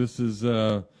too? This is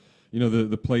the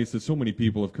place that so many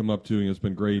people have come up to, and it's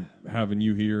been great having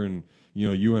you here, and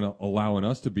you and allowing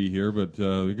us to be here. But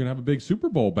you're gonna have a big Super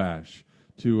Bowl bash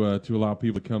to allow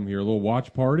people to come here, a little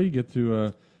watch party, get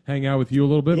to hang out with you a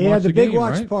little bit. And watch the big game,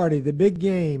 watch right? party, the big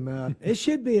game. It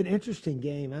should be an interesting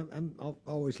game. I'm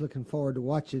always looking forward to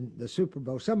watching the Super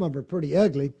Bowl. Some of them are pretty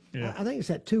ugly. Yeah. I think it's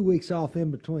that 2 weeks off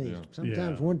in between. Yeah.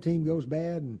 Sometimes one team goes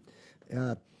bad and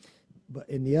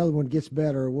the other one gets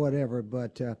better or whatever.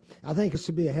 But I think it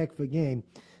should be a heck of a game.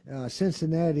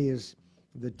 Cincinnati is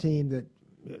the team that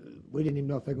we didn't even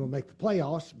know if they're going to make the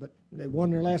playoffs, but they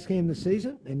won their last game of the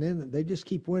season, and then they just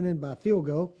keep winning by field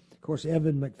goal. Of course,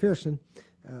 Evan McPherson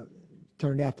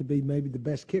turned out to be maybe the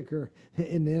best kicker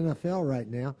in the NFL right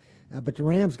now. But the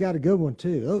Rams got a good one,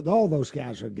 too. All those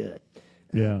guys are good.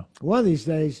 Yeah. One of these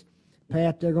days,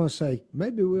 Pat, they're going to say,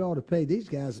 maybe we ought to pay these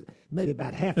guys maybe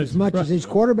about half as much as these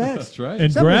quarterbacks. That's right.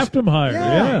 And draft them higher.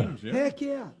 Yeah. Heck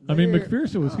yeah. I mean,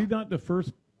 McPherson, was he not the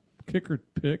first kicker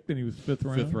picked, and he was fifth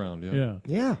round? Fifth round, yeah. Yeah.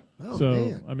 Yeah. Oh, So,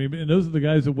 man. I mean, and those are the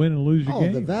guys that win and lose your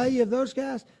game. The value of those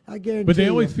guys, I guarantee But they you.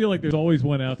 always feel like there's always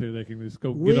one out there that can just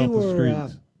go We get off the were,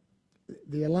 streets.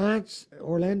 The Alliance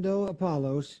Orlando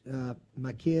Apollos,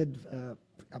 my kid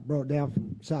I brought down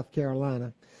from South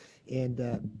Carolina,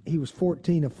 and he was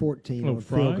 14 of 14 on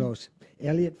Fry? field goals.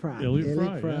 Elliott Fry.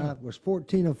 Elliott Fry, yeah. was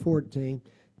 14 of 14.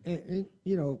 And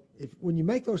when you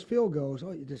make those field goals,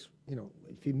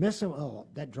 if you miss them,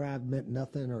 that drive meant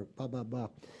nothing or blah, blah, blah.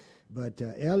 But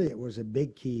Elliott was a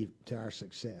big key to our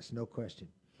success, no question.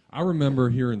 I remember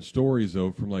hearing stories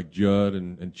though from like Judd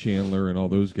and Chandler and all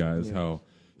those guys how.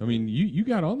 I mean, you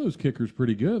got on those kickers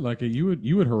pretty good. Like you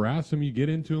would harass them, you get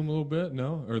into them a little bit,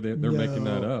 no? Or they're making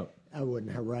that up? I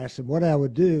wouldn't harass them. What I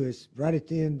would do is right at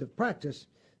the end of practice,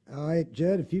 all right,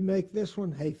 Judd, if you make this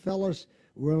one, hey, fellas,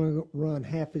 we're going to run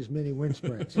half as many wind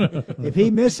sprints. If he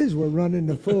misses, we're running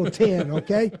the full 10,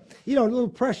 okay? A little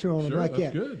pressure on them like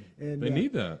that's that. good. And, They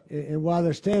need that. And while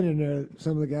they're standing there,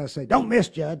 some of the guys say, don't miss,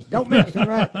 Judd. Don't miss, all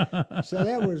right? So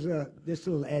that was just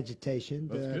a little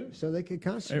agitation so they could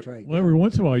concentrate. Well, every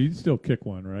once in a while, you'd still kick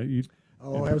one, right?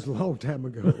 Oh, that was a long time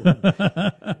ago.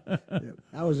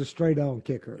 I was a straight-on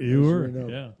kicker. You as were, we know.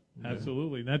 yeah,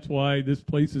 absolutely. And that's why this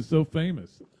place is so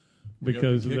famous,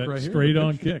 because of kick that right here,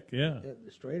 straight-on kick, yeah.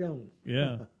 Straight on.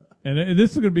 Yeah. And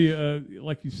this is going to be,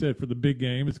 like you said, for the big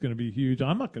game, it's going to be huge.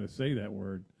 I'm not going to say that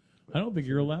word. I don't think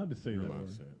you're allowed to say that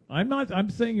word. I'm not. I'm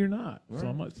saying you're not, so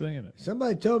I'm not saying it.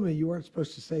 Somebody told me you weren't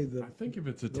supposed to say the. I think if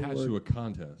it's attached to a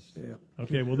contest. Yeah.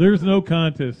 Okay, well, there's no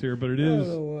contest here, but it is.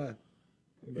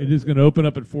 It is going to open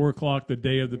up at 4:00 the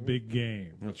day of the big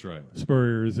game. That's right.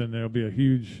 Spurriers, and there'll be a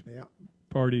huge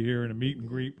party here and a meet and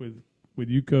greet with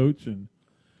you, Coach. And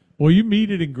well, you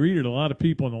meted and greeted a lot of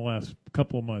people in the last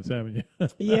couple of months, haven't you?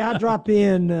 Yeah, I drop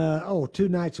in 2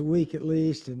 nights a week at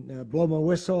least and blow my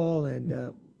whistle.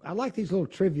 And I like these little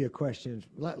trivia questions.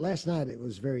 Last night it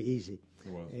was very easy.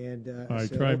 It was. And All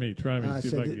right, try me. See if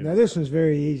I can get now it. this one's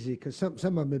very easy because some of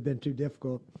them have been too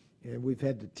difficult, and we've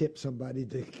had to tip somebody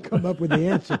to come up with the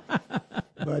answer.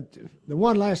 But the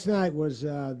one last night was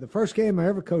the first game I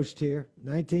ever coached here,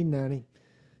 1990,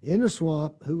 in the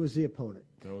swamp. Who was the opponent?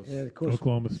 That was And of course,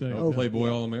 Oklahoma State. Playboy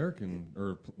All-American,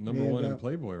 or number one in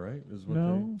Playboy, right? Is what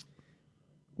No.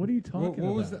 What are you talking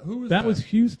about? Was that? Who was that? Was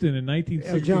Houston in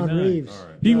 1969. John Reeves. All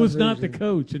right. He John was not Reeves the and-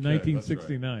 coach in Okay,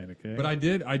 1969. that's Okay, But I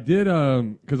did,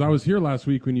 because I was here last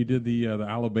week when you did the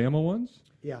Alabama ones.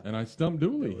 Yeah. And I stumped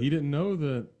Dooley. He didn't know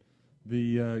that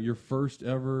your first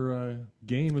ever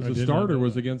game as I a did not starter know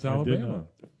was that. against I did Alabama. not.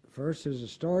 First as a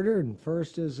starter and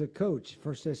first as a coach.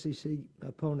 First SEC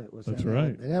opponent was That's that.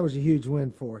 right. And that was a huge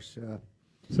win for us.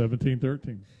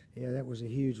 17-13. Yeah, that was a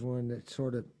huge one that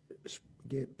sort of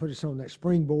put us on that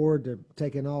springboard to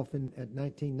taking off at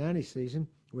 1990 season,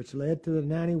 which led to the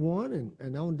 91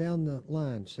 and on down the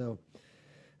line. So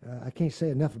I can't say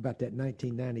enough about that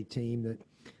 1990 team that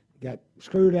got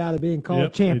screwed out of being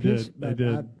called champions. They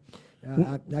did.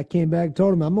 I came back and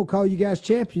told them, I'm going to call you guys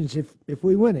champions if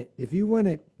we win it. If you win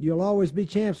it, you'll always be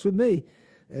champs with me.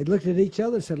 They looked at each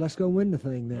other and said, let's go win the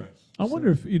thing then. I wonder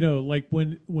if, like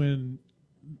when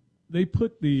they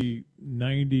put the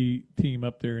 90 team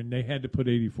up there and they had to put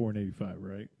 84 and 85,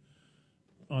 right?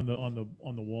 On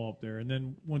the wall up there. And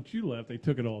then once you left, they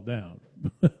took it all down.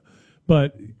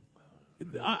 But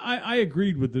I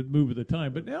agreed with the move at the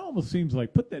time, but it almost seems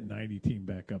like put that 90 team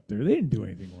back up there. They didn't do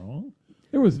anything wrong.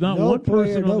 There was not No one player,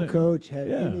 person no on that. coach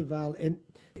had any violence. And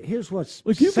here's what's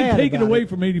Look, you can sad take it about away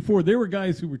from 84. There were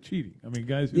guys who were cheating. I mean,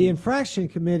 guys who The infraction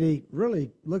committee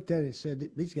really looked at it and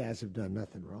said, these guys have done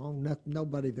nothing wrong.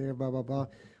 Nobody there, blah, blah, blah.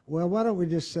 Well, why don't we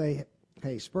just say,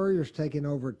 hey, Spurrier's taking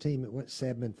over a team that went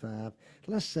 7-5.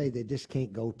 Let's say they just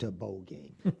can't go to a bowl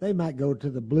game. They might go to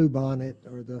the Blue Bonnet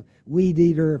or the Weed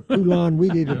Eater, Ulan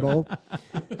Weed Eater Bowl.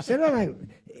 So,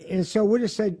 and so we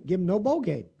just said, give them no bowl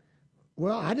game.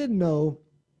 Well, I didn't know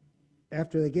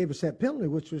after they gave us that penalty,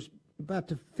 which was about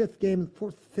the fifth game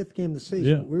of the season.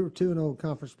 Yeah. We were 2-0 in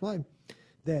conference play.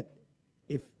 That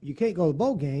if you can't go to the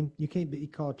bowl game, you can't be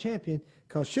called champion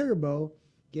because Sugar Bowl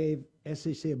gave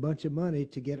SEC a bunch of money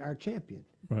to get our champion.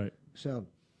 Right. So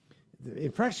the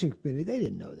infraction committee, they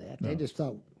didn't know that. No. They just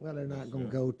thought, well, they're not going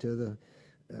to go to the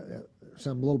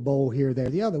some little bowl here, there,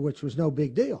 the other, which was no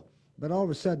big deal. But all of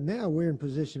a sudden now we're in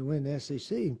position to win the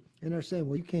SEC, and they're saying,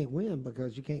 well, you can't win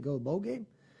because you can't go to the bowl game.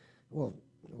 Well,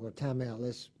 timeout.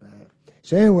 Let's.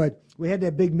 So anyway, we had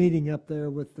that big meeting up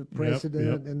there with the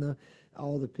president and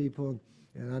all the people,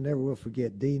 and I never will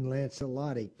forget Dean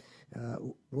Lancelotti.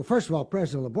 Well, first of all,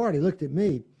 President Lombardi looked at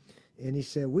me, and he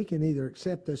said, "We can either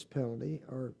accept this penalty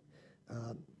or,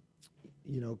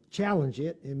 challenge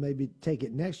it and maybe take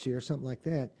it next year, something like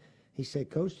that." He said,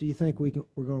 "Coach, do you think we're going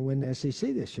to win the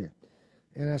SEC this year?"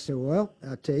 And I said, "Well,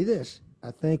 I'll tell you this.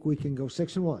 I think we can go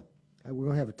 6-1. We're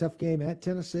going to have a tough game at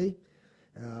Tennessee.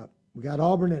 We got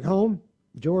Auburn at home.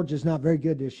 Georgia's not very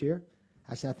good this year."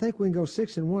 I said, "I think we can go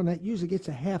 6-1. That usually gets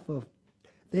a half of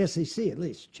the SEC at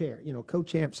least, chair,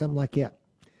 co-champ, something like that."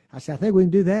 I said, "I think we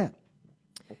can do that."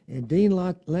 And Dean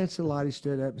Lancelotti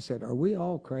stood up and said, "Are we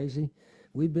all crazy?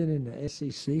 We've been in the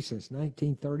SEC since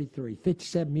 1933,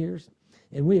 57 years,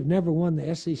 and we have never won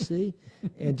the SEC.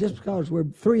 And just because we're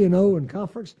 3-0 in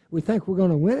conference, we think we're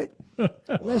going to win it?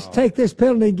 Let's take this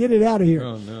penalty and get it out of here."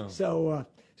 Oh, no.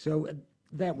 So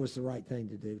that was the right thing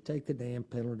to do. Take the damn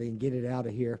penalty and get it out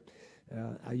of here.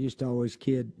 I used to always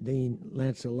kid Dean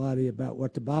Lancelotti about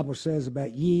what the Bible says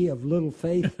about ye of little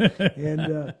faith.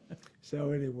 And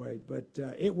so anyway, but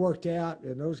it worked out,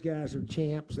 and those guys are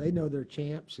champs. They know they're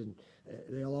champs, and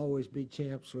they'll always be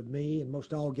champs with me and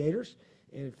most all Gators.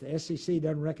 And if the SEC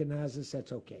doesn't recognize us,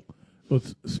 that's okay. Well,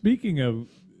 speaking of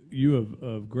you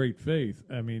of great faith,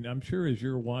 I mean, I'm sure as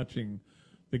you're watching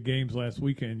the games last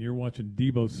weekend, you're watching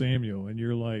Deebo Samuel, and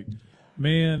you're like,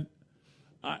 man,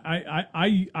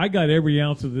 I got every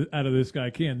ounce out of this guy I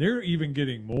can. They're even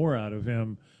getting more out of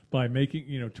him by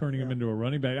making, turning him into a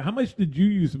running back. How much did you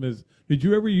use him as? Did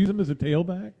you ever use him as a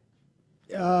tailback?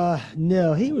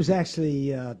 No, he was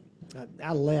actually.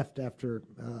 I left after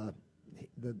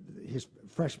his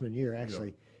freshman year,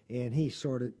 actually. Yeah. And he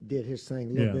sort of did his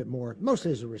thing a little bit more,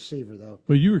 mostly as a receiver, though.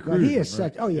 But you recruited he is him,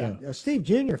 right? such. Oh yeah, Steve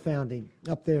Jr. found him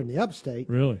up there in the upstate.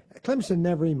 Really? Clemson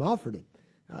never even offered him.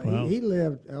 Wow. He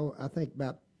lived, I think,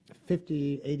 about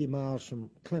 50, 80 miles from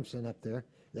Clemson up there.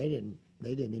 They didn't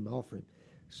even offer him.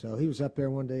 So he was up there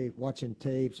one day watching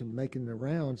tapes and making the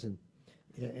rounds, and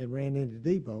ran into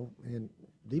Deebo. And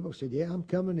Deebo said, "Yeah, I'm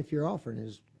coming if you're offering."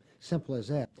 As simple as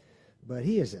that. But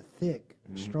he is a thick,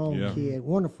 strong kid,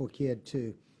 wonderful kid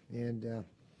too. And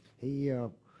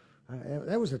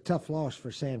that was a tough loss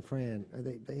for San Fran.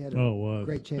 They had a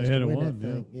great chance to win that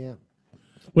thing. Yeah.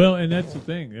 Well, and that's the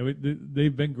thing.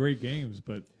 They've been great games,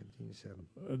 but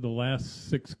the last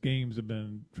 6 games have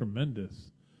been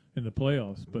tremendous in the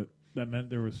playoffs. But that meant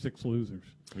there were 6 losers.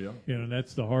 Yeah. And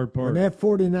that's the hard part. When that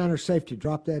 49er safety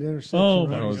dropped that interception. Oh,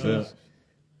 right, my gosh.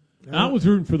 I was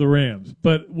rooting for the Rams,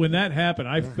 but when that happened,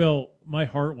 I felt my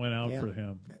heart went out for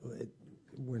him.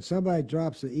 When somebody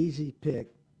drops an easy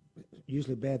pick,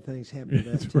 usually bad things happen to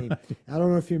that That's team. right. I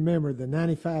don't know if you remember the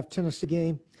 95 Tennessee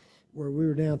game where we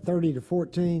were down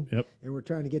 30-14, and we're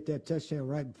trying to get that touchdown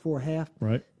right before half.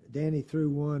 Right. Danny threw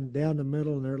one down the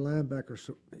middle, and their linebacker,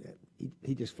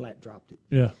 he just flat dropped it.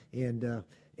 Yeah. And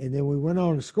then we went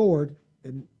on and scored,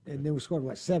 and then we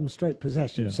scored, 7 straight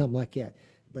possessions, something like that.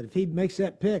 But if he makes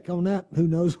that pick on that, who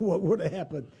knows what would have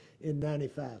happened in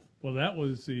 95. Well, that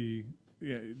was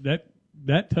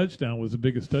that touchdown was the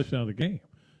biggest touchdown of the game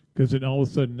because it all of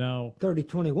a sudden now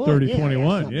 30-21.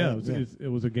 30-21. It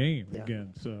was a game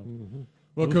again. So. Mm-hmm.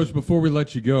 Well, Coach, before we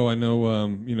let you go, I know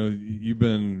you've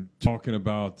been talking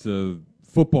about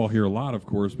football here a lot, of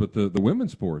course, but the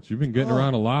women's sports. You've been getting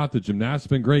around a lot. The gymnastics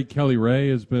been great. Kelly Ray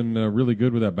has been really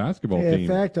good with that basketball team. In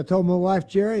fact, I told my wife,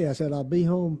 Jerry, I said, I'll be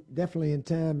home definitely in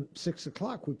time, 6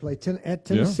 o'clock. We play at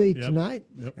Tennessee tonight.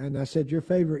 Yep. And I said, your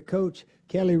favorite coach,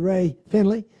 Kelly Ray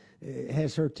Finley,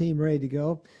 has her team ready to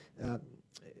go.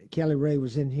 Kelly Ray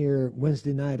was in here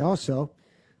Wednesday night also.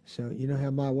 So you know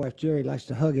how my wife Jerry likes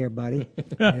to hug everybody.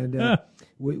 And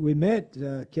we met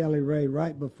Kelly Ray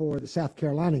right before the South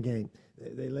Carolina game.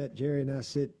 They let Jerry and I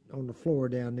sit on the floor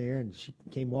down there, and she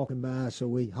came walking by, so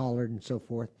we hollered and so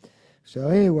forth. So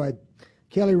anyway,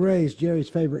 Kelly Ray is Jerry's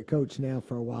favorite coach now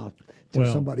for a while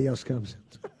until somebody else comes.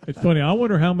 It's funny. I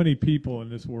wonder how many people in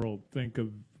this world think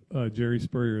of Jerry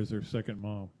Spurrier as their second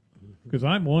mom. Because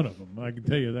I'm one of them. I can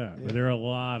tell you that. But there are a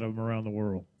lot of them around the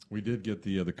world. We did get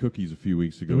the cookies a few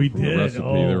weeks ago. We from did. The recipe.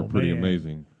 They were pretty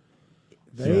amazing.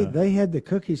 They had the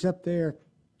cookies up there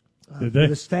for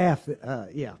the staff.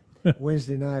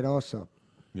 Wednesday night also.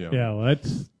 Yeah. Well,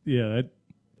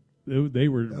 they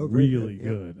were really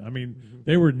good. I mean,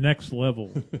 they were next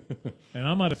level. And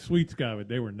I'm not a sweets guy, but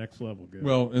they were next level good.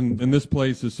 Well, and this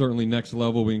place is certainly next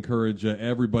level. We encourage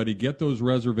everybody, get those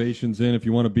reservations in if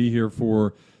you want to be here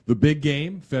for the big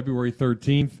game, February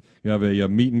 13th. You have a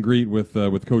meet and greet with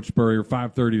Coach Spurrier,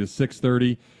 5:30 to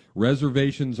 6:30.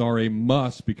 Reservations are a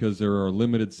must because there are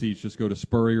limited seats. Just go to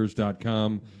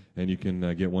spurriers.com and you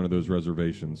can get one of those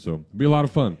reservations. So it'll be a lot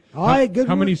of fun. All right, good.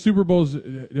 How many Super Bowls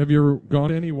have you gone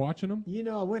to? Any watching them? You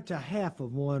know, I went to half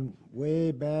of one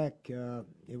way back.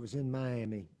 It was in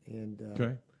Miami. And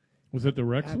okay. Was it the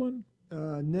Rex one?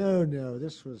 No.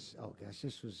 This was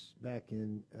back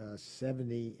in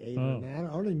 78 or 9. I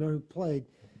don't even know who played,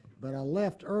 but I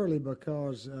left early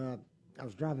because I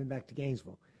was driving back to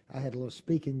Gainesville. I had a little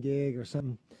speaking gig or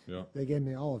something. Yeah. They gave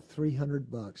me all of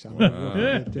 $300.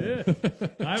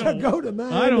 To go to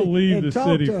Miami. I don't leave and the talk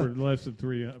city to, for less than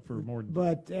for more than.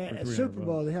 But at Super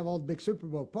Bowl, they have all the big Super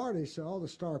Bowl parties, so all the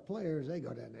star players they go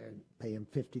down there and pay them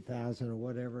 $50,000 or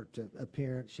whatever to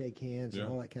appearance, shake hands, and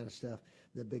all that kind of stuff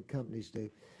that big companies do.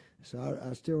 So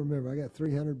I still remember I got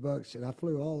 $300, and I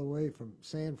flew all the way from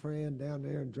San Fran down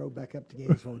there and drove back up to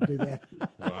Gainesville to do that.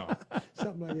 Wow.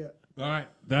 Something like that. All right.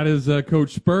 That is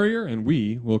Coach Spurrier, and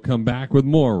we will come back with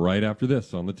more right after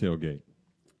this on The Tailgate.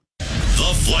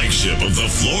 The flagship of the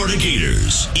Florida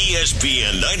Gators,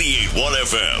 ESPN 98.1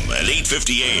 FM at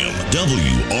 8:50 AM,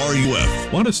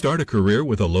 WRUF. Want to start a career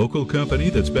with a local company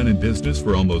that's been in business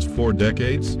for almost 4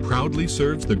 decades, proudly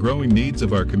serves the growing needs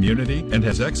of our community, and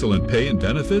has excellent pay and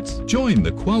benefits? Join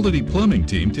the Quality Plumbing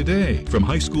team today. From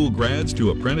high school grads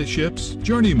to apprenticeships,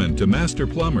 journeymen to master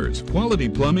plumbers, Quality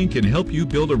Plumbing can help you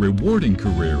build a rewarding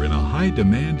career in a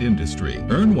high-demand industry.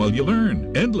 Earn while you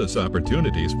learn. Endless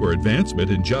opportunities for advancement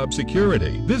and job security.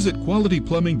 Visit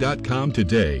qualityplumbing.com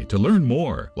today to learn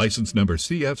more. License number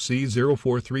CFC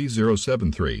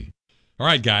 043073. All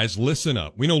right, guys, listen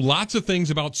up. We know lots of things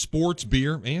about sports,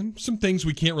 beer, and some things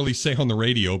we can't really say on the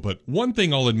radio, but one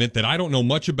thing I'll admit that I don't know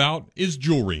much about is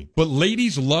jewelry. But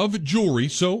ladies love jewelry,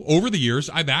 so over the years,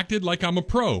 I've acted like I'm a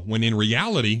pro, when in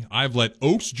reality, I've let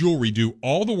Oaks Jewelry do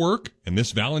all the work, and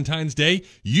this Valentine's Day,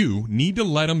 you need to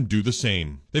let them do the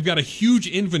same. They've got a huge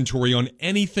inventory on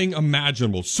anything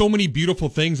imaginable, so many beautiful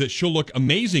things that she'll look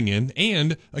amazing in,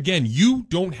 and, again, you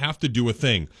don't have to do a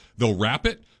thing. They'll wrap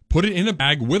it, put it in a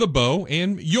bag with a bow,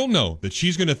 and you'll know that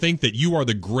she's going to think that you are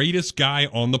the greatest guy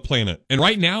on the planet. And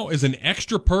right now, as an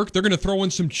extra perk, they're going to throw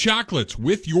in some chocolates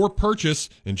with your purchase,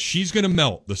 and she's going to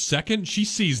melt the second she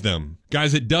sees them.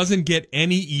 Guys, it doesn't get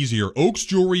any easier. Oaks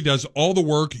Jewelry does all the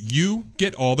work. You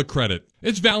get all the credit.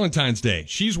 It's Valentine's Day.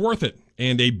 She's worth it.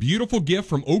 And a beautiful gift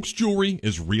from Oaks Jewelry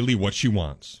is really what she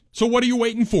wants. So what are you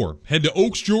waiting for? Head to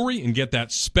Oaks Jewelry and get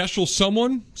that special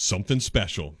someone something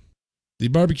special. The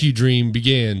barbecue dream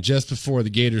began just before the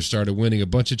Gators started winning a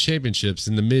bunch of championships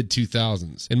in the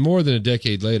mid-2000s. And more than a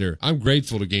decade later, I'm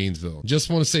grateful to Gainesville. Just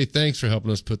want to say thanks for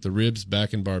helping us put the ribs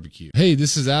back in barbecue. Hey,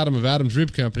 this is Adam of Adam's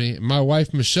Rib Company, and my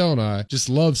wife Michelle and I just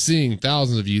love seeing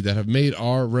thousands of you that have made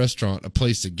our restaurant a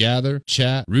place to gather,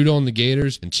 chat, root on the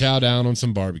Gators, and chow down on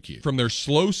some barbecue. From their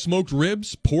slow smoked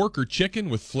ribs, pork, or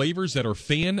chicken with flavors that are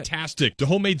fantastic, to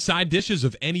homemade side dishes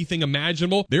of anything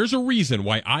imaginable, there's a reason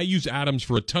why I use Adams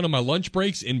for a ton of my lunch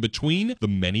breaks in between the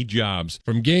many jobs.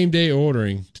 From game day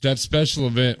ordering to that special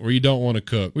event where you don't want to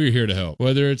cook, we're here to help.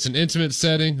 Whether it's an intimate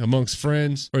setting amongst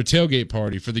friends or a tailgate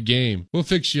party for the game, we'll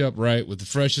fix you up right with the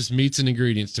freshest meats and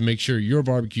ingredients to make sure your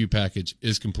barbecue package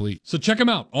is complete. So check them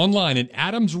out online at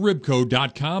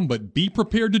adamsribco.com, but be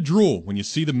prepared to drool when you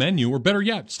see the menu, or better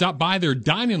yet, stop by their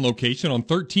dine-in location on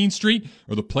 13th Street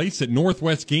or the place that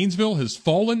Northwest Gainesville has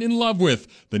fallen in love with,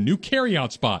 the new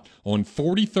carryout spot on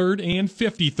 43rd and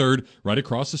 53rd, right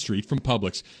across the street from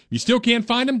Publix. If you still can't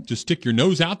find them, just stick your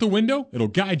nose out the window. It'll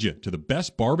guide you to the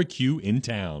best barbecue in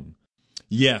town.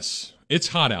 Yes, it's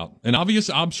hot out, an obvious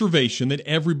observation that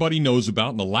everybody knows about,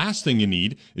 and the last thing you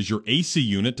need is your AC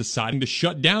unit deciding to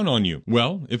shut down on you.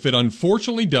 Well, if it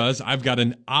unfortunately does, I've got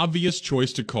an obvious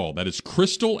choice to call. That is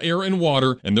Crystal Air and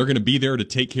Water, and they're going to be there to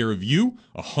take care of you,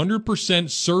 100%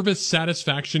 service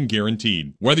satisfaction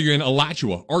guaranteed. Whether you're in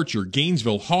Alachua, Archer,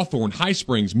 Gainesville, Hawthorne, High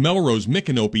Springs, Melrose,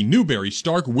 Micanopy, Newberry,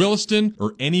 Stark, Williston,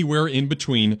 or anywhere in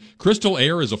between, Crystal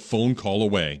Air is a phone call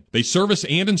away. They service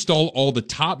and install all the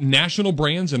top national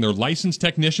brands, and their licensed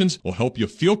technicians will help you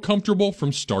feel comfortable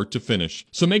from start to finish.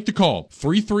 So make the call,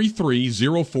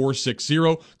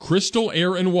 333-0460, Crystal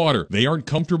Air and Water. They aren't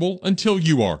comfortable until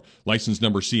you are. License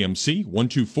number CMC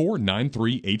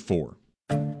 1249384.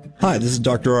 Hi, this is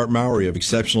Dr. Art Mowry of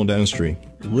Exceptional Dentistry.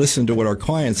 Listen to what our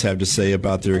clients have to say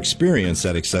about their experience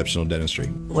at Exceptional Dentistry.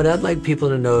 What I'd like people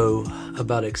to know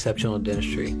about Exceptional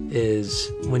Dentistry is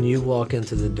when you walk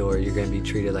into the door, you're going to be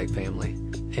treated like family.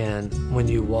 And when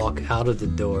you walk out of the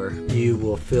door, you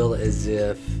will feel as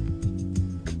if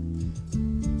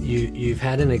you've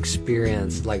had an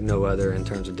experience like no other in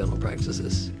terms of dental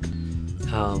practices.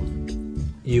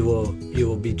 You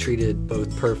will be treated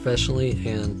both professionally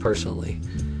and personally.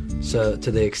 So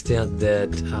to the extent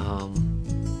that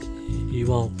you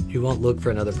won't look for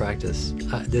another practice.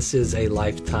 This is a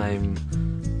lifetime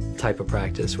type of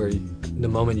practice where the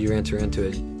moment you enter into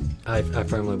it, I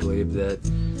firmly believe that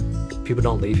people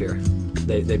don't leave here.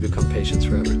 They become patients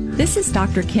forever. This is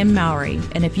Dr. Kim Mowry,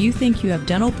 and if you think you have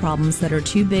dental problems that are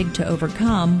too big to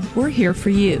overcome, we're here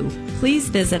for you. Please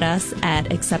visit us at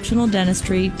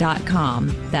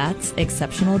exceptionaldentistry.com. That's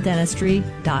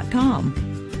exceptionaldentistry.com.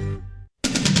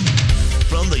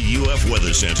 From the UF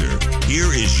Weather Center,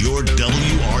 here is your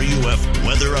WRUF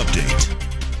weather update.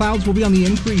 Clouds will be on the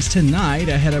increase tonight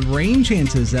ahead of rain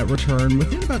chances that return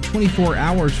within about 24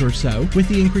 hours or so. With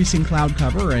the increasing cloud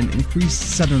cover and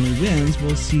increased southerly winds,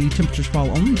 we'll see temperatures fall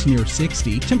only to near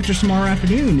 60. Temperatures tomorrow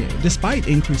afternoon, despite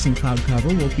increasing cloud cover,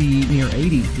 will be near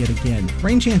 80 yet again.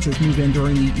 Rain chances move in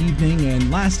during the evening and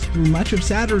last through much of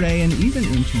Saturday and even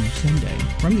into Sunday.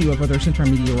 From the UF Weather Center,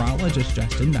 meteorologist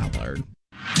Justin Ballard.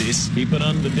 This, keep it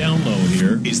on the down low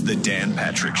here, is the Dan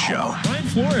Patrick Show. Brian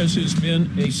Flores has been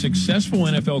a successful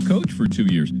NFL coach for 2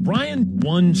 years. Brian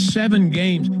won 7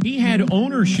 games. He had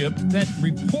ownership that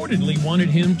reportedly wanted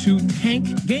him to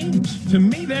tank games. To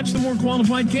me, that's the more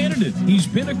qualified candidate. He's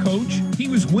been a coach. He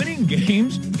was winning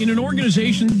games in an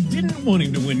organization that didn't want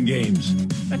him to win games.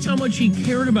 That's how much he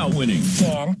cared about winning.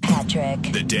 Dan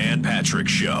Patrick. The Dan Patrick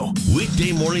Show.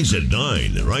 Weekday mornings at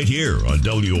 9, right here on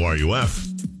WRUF.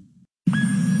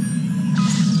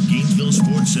 Gainesville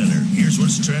Sports Center. Here's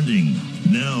what's trending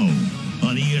now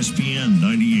on ESPN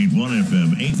 98.1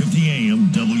 FM, 850 AM,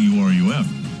 WRUF.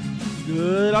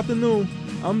 Good afternoon.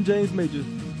 I'm James Major.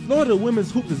 Florida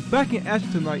women's hoops is back in action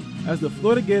tonight as the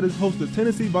Florida Gators host the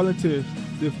Tennessee Volunteers.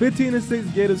 The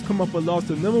 15-6 Gators come off a loss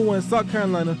to number 1 South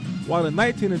Carolina, while the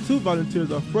 19-2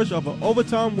 Volunteers are fresh off an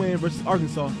overtime win versus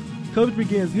Arkansas. Coverage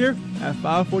begins here at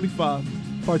 5:45.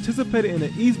 Participating in the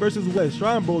East versus West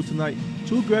Shrine Bowl tonight,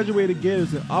 2 graduated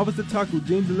Gators in offensive tackle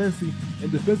James Delancey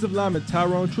and defensive lineman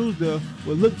Tyrone Truesdale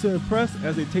will look to impress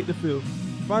as they take the field.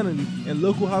 Finally, in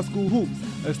local high school hoops,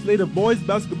 a slate of boys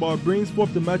basketball brings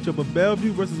forth the matchup of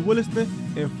Bellevue versus Williston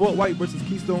and Fort White versus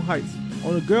Keystone Heights.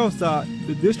 On the girls' side,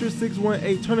 the District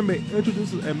 618 tournament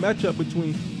introduces a matchup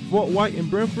between Fort White and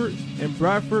Brentford and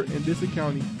Bradford and District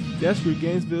County. That's your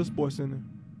Gainesville Sports Center.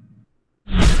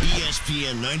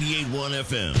 ESPN 98.1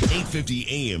 FM, 850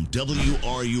 AM,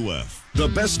 WRUF. The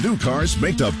best new cars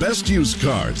make the best used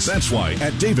cars. That's why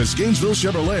at Davis Gainesville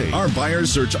Chevrolet, our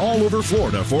buyers search all over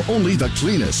Florida for only the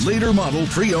cleanest, later model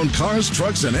pre-owned cars,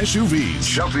 trucks, and SUVs.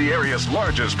 Shop the area's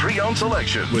largest pre-owned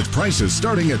selection with prices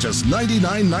starting at just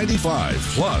 $99.95.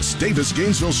 Plus, Davis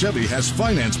Gainesville Chevy has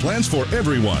finance plans for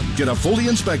everyone. Get a fully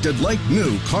inspected like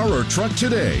new car or truck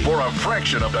today for a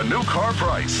fraction of the new car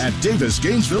price at Davis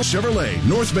Gainesville Chevrolet,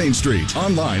 North Main Street.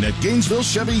 Online at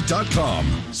GainesvilleChevy.com.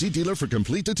 See dealer for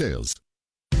complete details.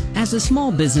 As a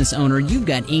small business owner, you've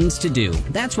got ings to do.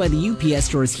 That's why the UPS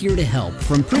Store is here to help.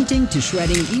 From printing to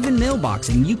shredding, even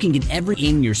mailboxing, you can get every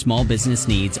ing your small business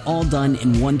needs all done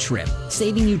in one trip,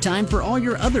 saving you time for all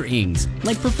your other ings,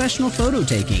 like professional photo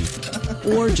taking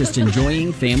or just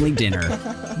enjoying family dinner.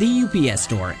 The UPS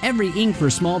Store, every ing for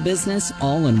small business,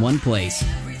 all in one place.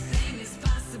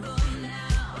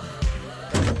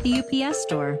 The UPS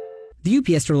Store. The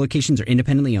UPS Store locations are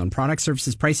independently owned. Product,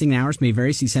 services, pricing, and hours may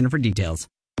vary. See Center for details.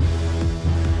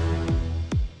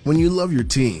 When you love your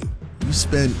team, you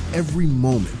spend every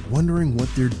moment wondering what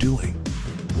they're doing.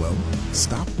 Well,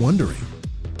 stop wondering.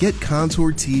 Get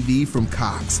Contour TV from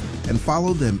Cox and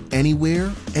follow them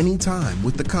anywhere, anytime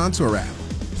with the Contour app.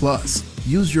 Plus,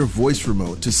 use your voice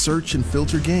remote to search and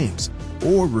filter games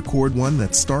or record one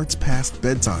that starts past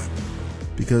bedtime.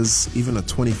 Because even a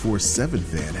 24/7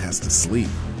 fan has to sleep,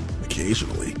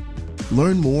 occasionally.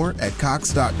 Learn more at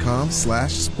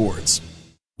cox.com/sports.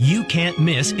 You can't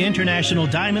miss International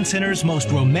Diamond Center's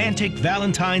most romantic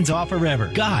Valentine's offer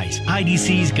ever. Guys,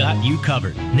 IDC's got you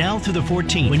covered. Now through the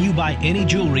 14th, when you buy any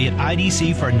jewelry at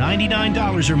IDC for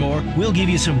 $99 or more, we'll give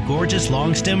you some gorgeous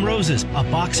long stem roses, a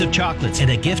box of chocolates,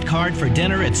 and a gift card for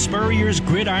dinner at Spurrier's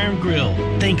Gridiron Grill.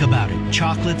 Think about it.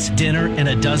 Chocolates, dinner, and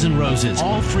a dozen roses.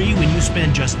 All free when you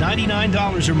spend just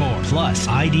 $99 or more. Plus,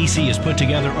 IDC has put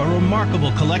together a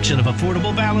remarkable collection of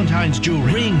affordable Valentine's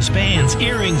jewelry. Rings, bands,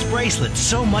 earrings, bracelets,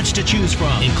 so much to choose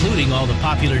from, including all the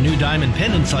popular new diamond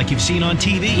pendants like you've seen on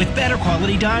TV, with better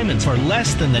quality diamonds for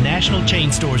less than the national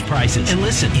chain stores prices. And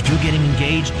listen, if you're getting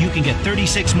engaged, you can get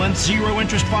 36 months zero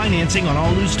interest financing on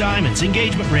all loose diamonds,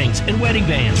 engagement rings, and wedding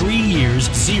bands. 3 years,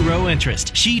 zero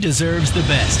interest. She deserves the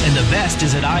best, and the best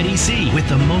is at IDC with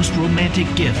the most romantic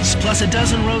gifts, plus a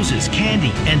dozen roses,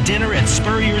 candy, and dinner at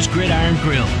Spurrier's Gridiron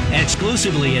Grill,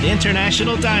 exclusively at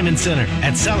International Diamond Center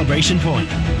at Celebration Point.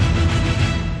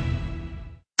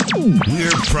 We're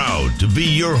proud to be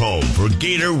your home for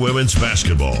Gator women's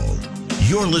basketball.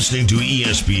 You're listening to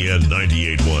ESPN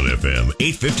 98.1 FM,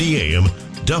 850 AM,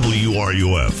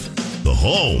 WRUF, the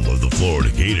home of the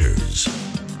Florida Gators.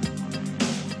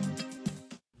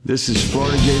 This is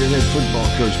Florida Gator head football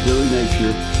coach Billy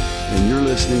Napier, and you're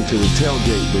listening to The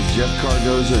Tailgate with Jeff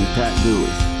Cardozo and Pat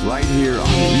Dooley, right here on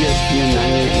ESPN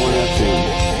 98.1 FM,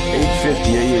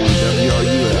 850 AM,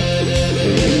 WRUF,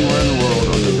 and anywhere in the world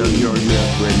on the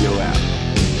WRUF radio app.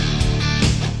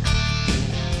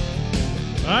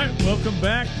 All right, welcome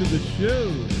back to the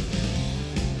show.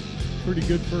 Pretty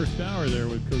good first hour there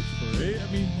with Coach Murray.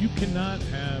 I mean, you cannot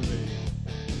have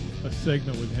a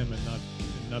segment with him and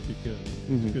not be good.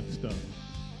 It's good stuff.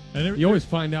 And you always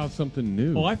find out something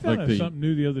new. Oh, I found out something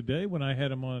new the other day when I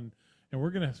had him on, and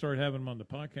we're going to start having him on the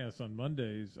podcast on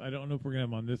Mondays. I don't know if we're going to have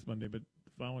him on this Monday, but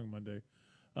the following Monday.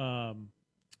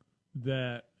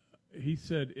 That he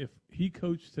said if he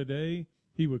coached today,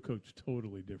 he would coach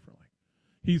totally differently.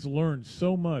 He's learned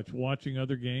so much watching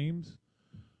other games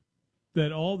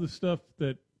that all the stuff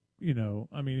that, you know,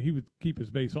 I mean, he would keep his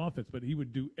base offense, but he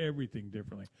would do everything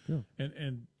differently. Yeah.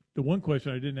 And the one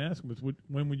question I didn't ask him was,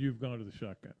 when would you have gone to the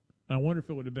shotgun? I wonder if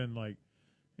it would have been like,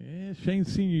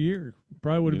 Shane's senior year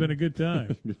probably would have been a good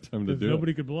time. Good time to do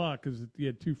nobody could block because he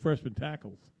had 2 freshman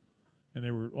tackles. And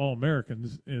they were all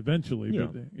Americans eventually. Yeah.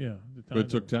 But But it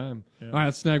took time. Yeah. All right,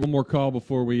 let's snag one more call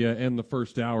before we end the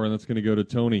first hour, and that's going to go to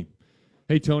Tony.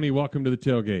 Hey, Tony, welcome to the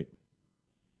Tailgate.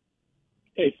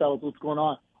 Hey, fellas, what's going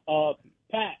on?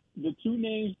 Pat, the 2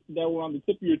 names that were on the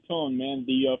tip of your tongue, man,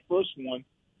 the first one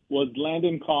was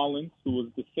Landon Collins, who was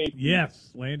the safety.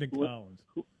 Yes, Landon Collins.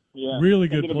 Yeah, really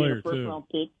good ended up being player, a first-round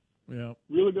pick. Yeah.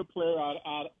 Really good player out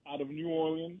of New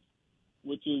Orleans,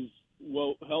 which is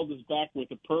held us back with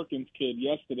the Perkins kid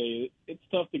yesterday. It's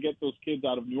tough to get those kids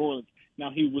out of New Orleans. Now,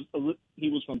 he was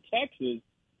from Texas,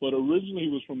 but originally he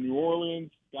was from New Orleans,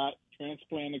 got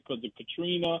transplanted because of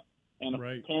Katrina, and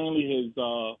apparently his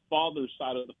father's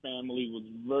side of the family was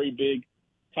very big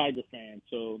Tiger fan.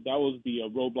 So that was the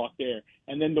roadblock there.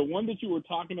 And then the one that you were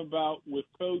talking about with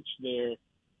Coach there,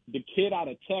 the kid out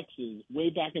of Texas,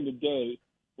 way back in the day,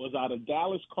 was out of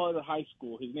Dallas Carter High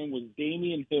School. His name was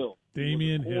Damian Hill.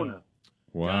 Damian Hill.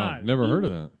 Wow, God, never heard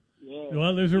of that. Yeah.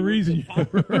 Well, there's a reason you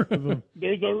never heard of him.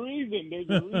 There's a reason,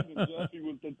 Jeff. He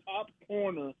was the top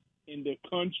corner in the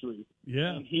country.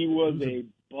 Yeah. And he was a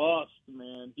bust,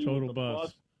 man. He Total was a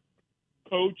bust.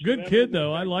 Coach. Good kid,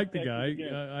 though. I like the guy.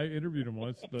 I interviewed him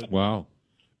once. But Wow.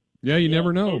 Yeah, you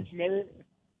never know. Coach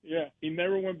he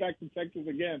never went back to Texas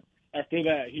again. After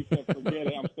that, he said, "Forget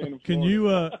it. I'm staying in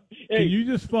Florida." Can you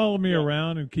just follow me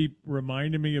around and keep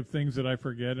reminding me of things that I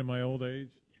forget in my old age?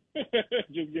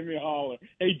 Just give me a holler.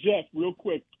 Hey, Jeff, real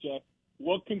quick, Jeff,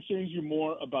 what concerns you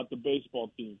more about the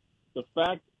baseball team? The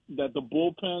fact that the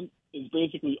bullpen is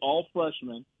basically all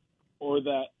freshmen, or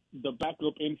that the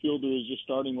backup infielder is your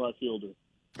starting right fielder?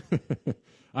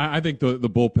 I think the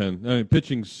bullpen. I mean,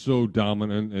 pitching's so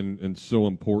dominant and so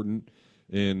important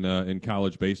in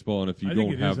college baseball, and if you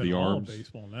don't have the arms,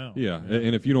 baseball now. Yeah,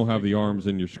 and if you don't have the arms,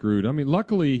 then you're screwed. I mean,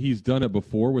 luckily he's done it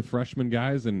before with freshman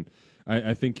guys, and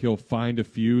I think he'll find a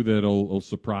few that'll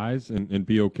surprise and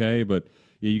be okay. But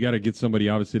yeah, you got to get somebody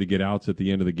obviously to get outs at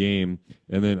the end of the game,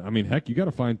 and then I mean, heck, you got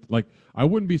to find I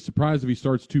wouldn't be surprised if he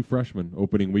starts 2 freshmen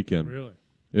opening weekend. Really.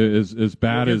 As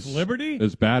bad as Liberty?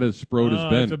 As bad as Sprode has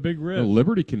been. It's a big risk.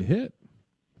 Liberty can hit.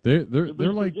 They're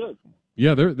like good.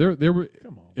 Yeah, they're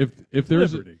Come on.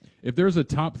 if there's a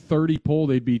top 30 poll,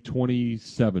 they'd be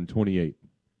 27, 28.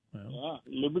 Yeah,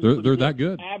 Liberty They're that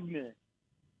good. Abner.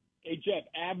 Hey, Jeff,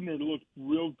 Abner looked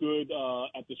real good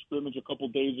at the scrimmage a couple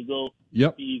days ago.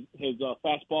 Yep. His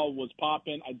fastball was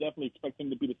popping. I definitely expect him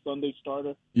to be the Sunday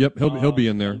starter. Yep, he'll be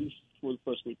in there. At least for the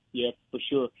first week. Yeah, for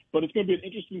sure. But it's going to be an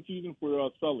interesting season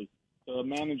for Sully to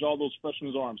manage all those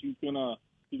freshmen arms. He's gonna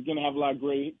have a lot of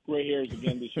gray hairs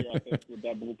again this year, I think, with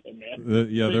that bullpen, man.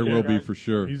 There will be for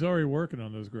sure. He's already working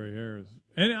on those gray hairs.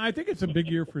 And I think it's a big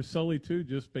year for Sully, too,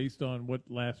 just based on what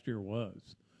last year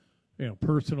was. You know,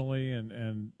 personally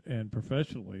and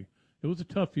professionally. It was a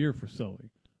tough year for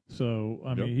Sully. So,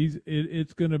 I mean,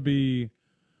 it's going to be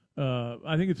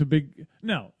I think it's a big –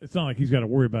 now, it's not like he's got to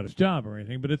worry about his job or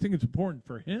anything, but I think it's important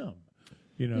for him,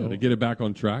 you know. To get it back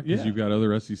on track because you've got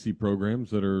other SEC programs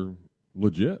that are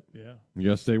legit. Yeah. You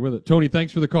got to stay with it. Tony,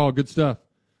 thanks for the call. Good stuff.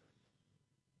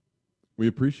 We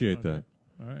appreciate that.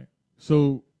 All right.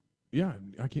 So, yeah,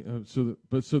 I can't so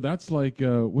that's like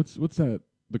what's that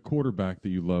the quarterback that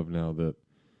you love now that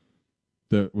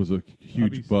was a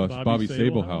huge bust, Bobby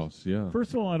Sablehouse. Yeah.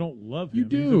 First of all, I don't love him. You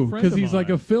do because he's like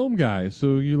a film guy.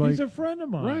 So you like he's a friend of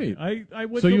mine. Right. I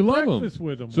went so to you love breakfast him.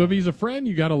 with him. So if he's a friend,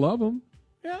 you got to love him.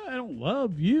 Yeah, I don't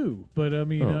love you, but I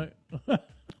mean,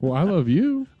 well, I love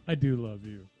you. I do love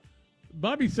you.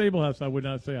 Bobby Sablehouse, I would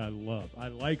not say I love. I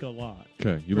like a lot.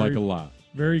 Okay, you like a lot.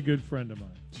 Very good friend of mine.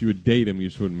 So you would date him, you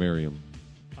just wouldn't marry him.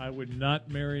 I would not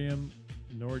marry him,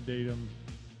 nor date him.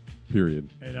 Period.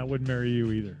 And I wouldn't marry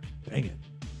you either. Dang it.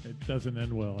 It doesn't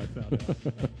end well, I found out.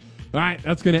 All right,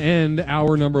 that's going to end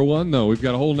hour number 1, though. We've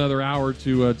got a whole nother hour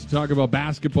to talk about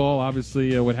basketball,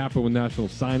 obviously what happened with National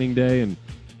Signing Day, and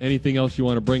anything else you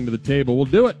want to bring to the table. We'll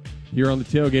do it here on the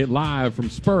Tailgate live from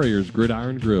Spurrier's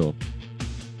Gridiron Grill.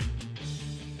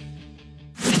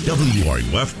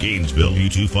 WRUF Gainesville,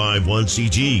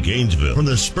 U251CG Gainesville, from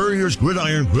the Spurrier's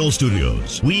Gridiron Grill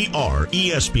Studios. We are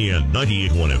ESPN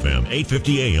 98.1 FM,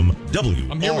 850 AM,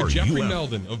 WRUF. I'm here with Jeffrey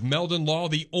Meldon of Meldon Law,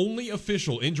 the only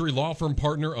official injury law firm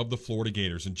partner of the Florida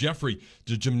Gators. And Jeffrey,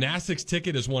 the gymnastics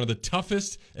ticket is one of the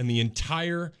toughest in the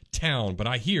entire town, but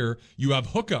I hear you have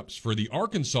hookups for the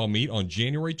Arkansas meet on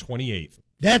January 28th.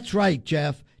 That's right,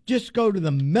 Jeff. Just go to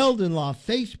the Meldon Law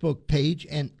Facebook page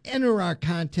and enter our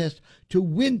contest to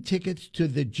win tickets to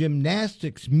the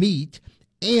gymnastics meet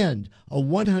and a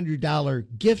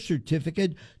 $100 gift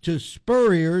certificate to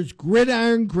Spurrier's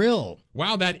Gridiron Grill.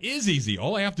 Wow, that is easy.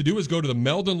 All I have to do is go to the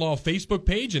Meldon Law Facebook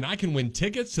page and I can win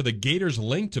tickets to the Gators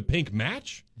link to Pink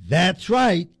Match? That's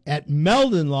right. At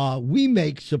Meldon Law, we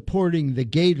make supporting the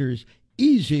Gators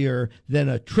easier than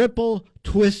a triple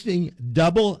twisting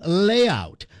double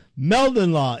layout.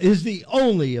 Meldon Law is the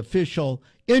only official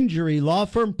injury law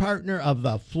firm partner of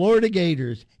the Florida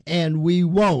Gators, and we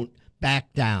won't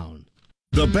back down.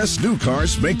 The best new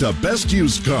cars make the best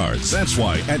used cars. That's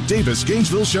why at Davis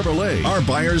Gainesville Chevrolet, our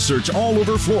buyers search all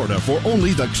over Florida for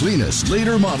only the cleanest,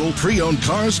 later model pre-owned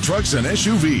cars, trucks, and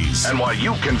SUVs. And why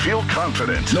you can feel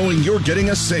confident knowing you're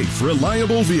getting a safe,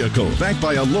 reliable vehicle backed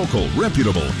by a local,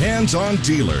 reputable, hands-on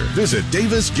dealer. Visit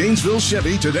Davis Gainesville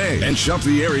Chevy today and shop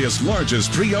the area's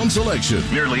largest pre-owned selection.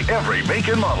 Nearly every make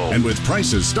and model. And with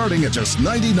prices starting at just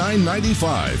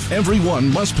 $99.95. Everyone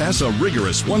must pass a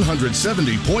rigorous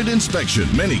 170-point inspection.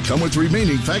 addition, many come with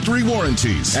remaining factory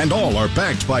warranties, and all are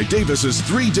backed by Davis's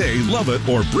 3-day love it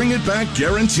or bring it back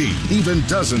guarantee. Even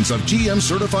dozens of GM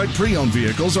certified pre-owned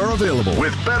vehicles are available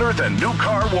with better than new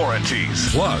car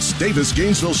warranties. Plus, Davis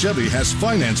Gainesville Chevy has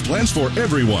finance plans for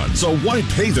everyone. So why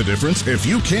pay the difference if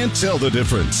you can't tell the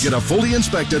difference? Get a fully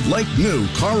inspected like new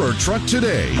car or truck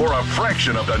today for a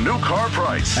fraction of the new car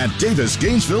price at Davis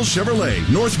Gainesville Chevrolet,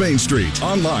 North Main Street.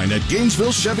 Online at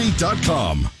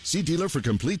GainesvilleChevy.com. See dealer for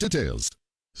complete details.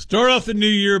 Start off the new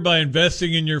year by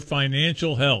investing in your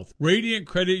financial health. Radiant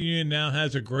Credit Union now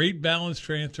has a great balance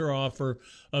transfer offer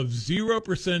of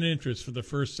 0% interest for the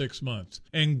first 6 months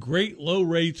and great low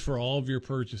rates for all of your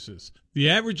purchases. The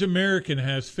average American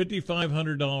has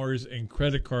 $5,500 in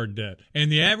credit card debt,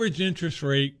 and the average interest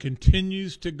rate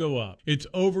continues to go up. It's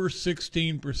over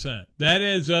 16%. That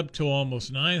adds up to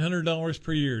almost $900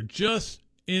 per year just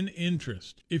in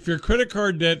interest. If your credit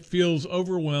card debt feels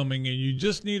overwhelming and you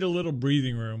just need a little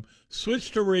breathing room,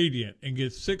 switch to Radiant and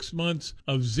get 6 months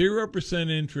of 0%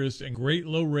 interest and great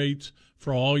low rates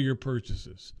for all your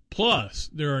purchases. Plus,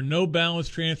 there are no balance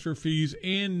transfer fees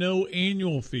and no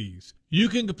annual fees. You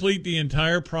can complete the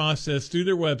entire process through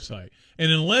their website,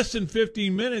 and in less than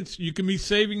 15 minutes, you can be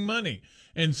saving money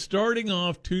and starting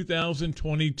off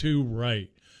 2022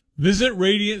 right. Visit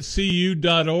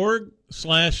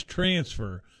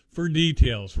radiantcu.org/transfer for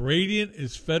details. Radiant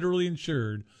is federally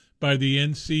insured by the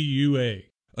NCUA.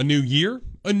 A new year,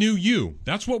 a new you.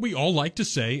 That's what we all like to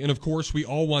say, and of course we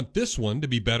all want this one to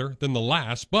be better than the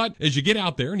last. But as you get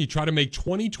out there and you try to make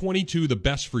 2022 the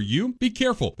best for you, be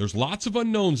careful. There's lots of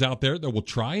unknowns out there that will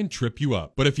try and trip you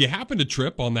up. But if you happen to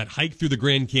trip on that hike through the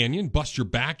Grand Canyon, bust your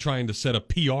back trying to set a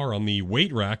PR on the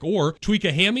weight rack, or tweak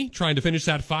a hammy trying to finish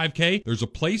that 5K, there's a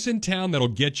place in town that'll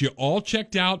get you all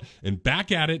checked out and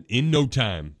back at it in no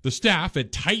time. The staff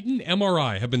at Titan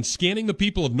MRI have been scanning the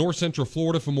people of North Central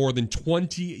Florida for more than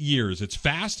 20 years. It's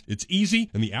fast, it's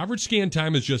easy, and the average scan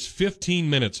time is just 15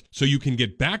 minutes, so you can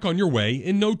get back on your way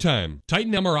in no time.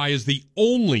 Titan MRI is the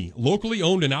only locally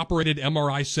owned and operated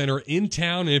MRI center in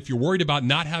town, and if you're worried about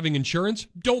not having insurance,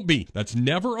 don't be. That's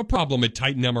never a problem at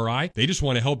Titan MRI. They just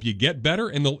want to help you get better,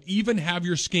 and they'll even have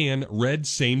your scan read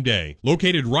same day.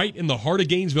 Located right in the heart of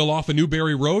Gainesville off of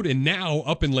Newberry Road, and now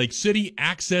up in Lake City,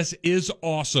 access is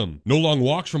awesome. No long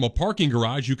walks from a parking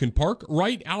garage. You can park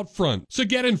right out front. So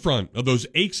get in front of those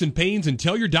aches and pains and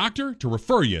tell your doctor to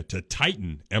refer you to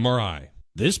Titan MRI.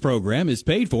 This program is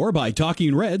paid for by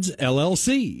Talking Reds,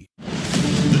 LLC.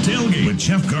 The Tailgate with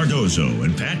Jeff Cardozo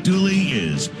and Pat Dooley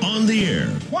is on the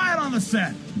air. Quiet on the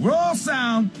set. Roll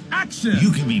sound. Action.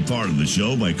 You can be part of the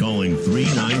show by calling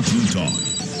 392-TALK.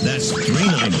 That's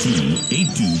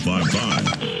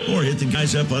 392-8255. Or hit the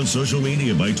guys up on social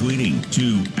media by tweeting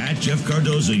to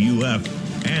 @JeffCardozoUF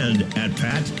and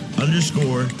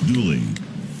 @Pat_Dooley.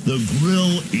 The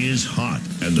grill is hot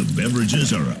and the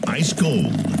beverages are ice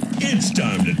cold. It's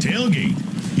time to tailgate.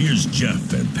 Here's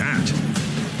Jeff and Pat.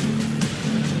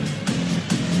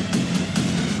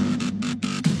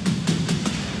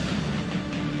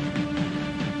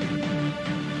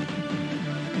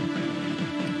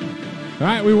 All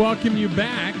right, we welcome you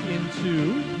back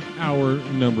into hour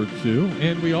number 2,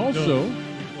 and we also,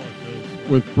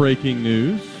 with breaking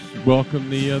news, welcome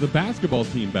the basketball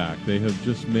team back. They have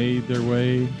just made their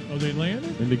way. Oh, they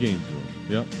landed into Gainesville.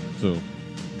 Yep. So,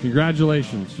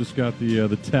 congratulations! Just got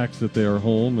the text that they are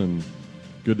home and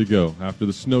good to go after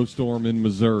the snowstorm in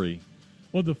Missouri.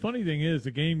 Well, the funny thing is,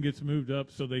 the game gets moved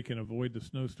up so they can avoid the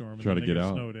snowstorm and Try to they get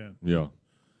out. snowed in. Yeah.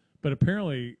 But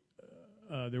apparently,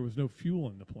 there was no fuel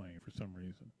in the plane for some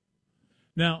reason.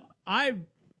 Now, I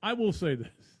will say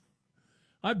this: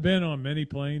 I've been on many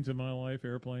planes in my life,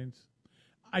 airplanes.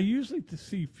 I usually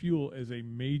see fuel as a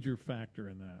major factor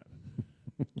in that.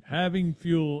 Having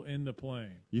fuel in the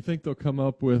plane. You think they'll come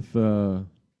up with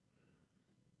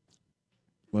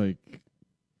like?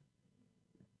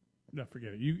 No,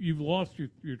 forget it. You've lost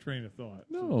your train of thought.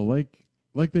 No, like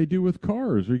they do with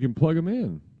cars, where you can plug them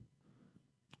in.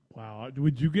 Wow,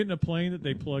 would you get in a plane that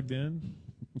they plugged in?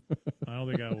 I don't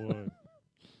think I would.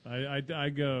 I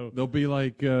go. There'll be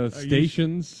like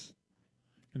stations,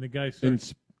 and the guy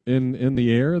starts in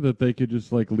the air that they could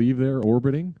just like leave there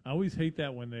orbiting. I always hate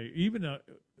that when they even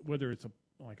whether it's a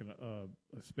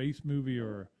space movie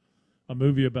or a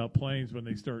movie about planes, when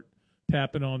they start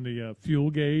tapping on the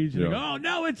fuel gauge and they go, "Oh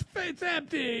no, it's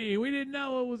empty. We didn't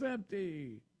know it was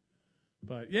empty."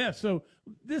 But yeah, so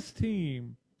this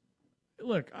team,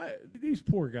 look, these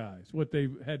poor guys, what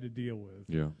they've had to deal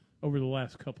with over the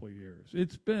last couple of years,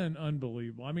 it's been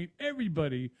unbelievable. I mean,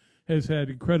 everybody has had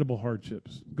incredible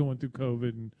hardships going through COVID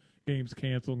and games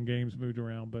canceled and games moved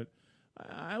around. But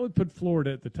I would put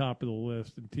Florida at the top of the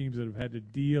list and teams that have had to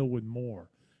deal with more,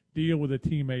 deal with a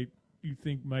teammate you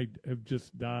think might have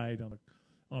just died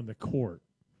on the court,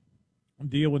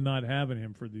 deal with not having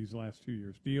him for these last 2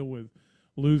 years, deal with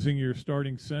losing your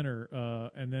starting center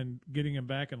and then getting him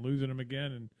back and losing him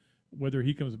again, and whether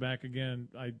he comes back again,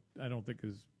 I don't think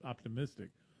is optimistic.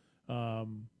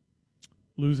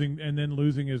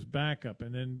 Losing his backup,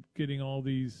 and then getting all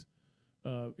these,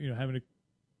 having to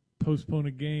postpone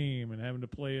a game and having to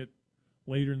play it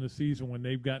later in the season when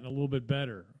they've gotten a little bit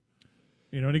better.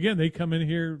 And again, they come in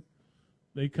here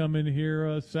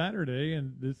Saturday,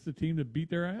 and this is the team that beat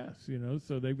their ass.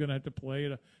 So they're going to have to play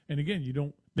it. And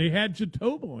again, they had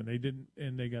Chitobo and they didn't,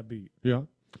 and they got beat. Yeah.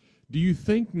 Do you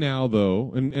think now,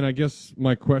 though, and I guess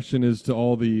my question is to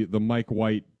all the Mike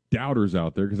White doubters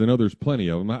out there, because I know there's plenty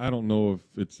of them. I don't know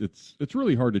if it's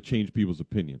really hard to change people's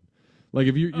opinion. Like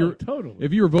if you're totally.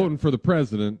 If you're voting for the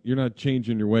president, you're not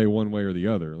changing your way one way or the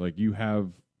other. Like you have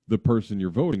the person you're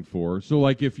voting for. So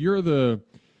like if you're the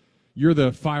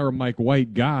fire Mike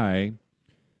White guy,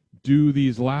 do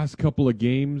these last couple of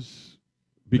games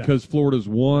because Florida's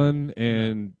won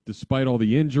and despite all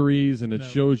the injuries and it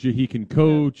shows you he can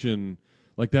coach and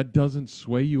like that doesn't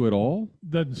sway you at all?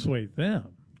 Doesn't sway them.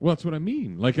 Well, that's what I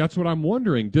mean. Like, that's what I'm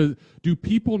wondering. Do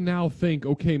people now think,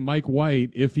 okay, Mike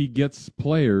White, if he gets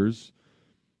players,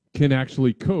 can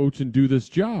actually coach and do this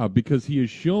job? Because he has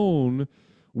shown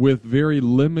with very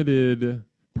limited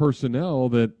personnel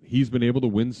that he's been able to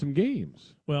win some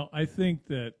games. Well, I think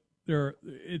that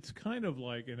it's kind of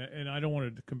like, and I don't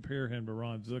want to compare him to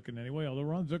Ron Zook in any way, although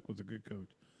Ron Zook was a good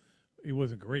coach. He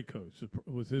wasn't a great coach. It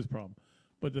was his problem.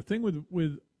 But the thing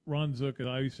with Ron Zook, that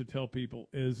I used to tell people,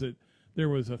 is that there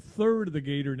was a third of the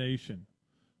Gator Nation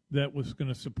that was going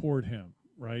to support him,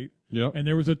 right? Yep. And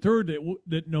there was a third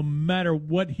that no matter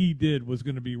what he did was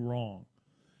going to be wrong.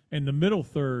 And the middle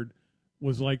third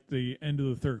was like the end of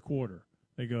the third quarter.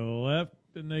 They go left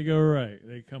and they go right.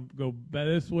 They go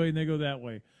this way and they go that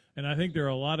way. And I think there are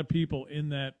a lot of people in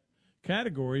that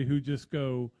category who just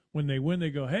go, when they win,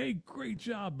 they go, hey, great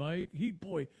job, Mike.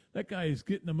 That guy is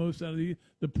getting the most out of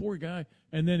the poor guy.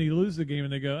 And then he loses the game,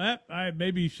 and they go,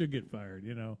 maybe he should get fired,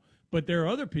 But there are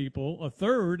other people, a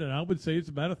third, and I would say it's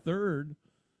about a third,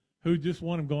 who just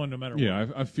want him going no matter what. Yeah,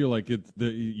 I feel like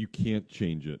you can't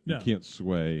change it. No. You can't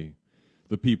sway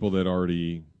the people that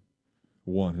already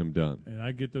want him done. And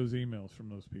I get those emails from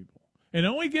those people. And I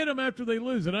only get them after they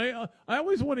lose. And I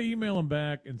always want to email them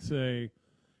back and say,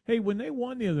 hey, when they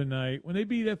won the other night, when they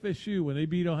beat FSU, when they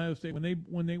beat Ohio State, when they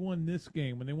won this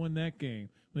game, when they won that game,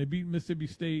 when they beat Mississippi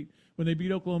State, when they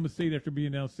beat Oklahoma State after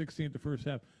being down 16 at the first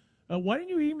half, why didn't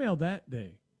you email that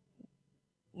day?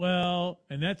 Well,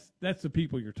 and that's the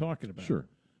people you're talking about. Sure.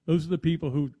 Those are the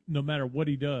people who, no matter what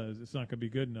he does, it's not going to be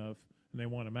good enough, and they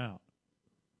want him out.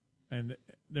 And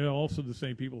they're also the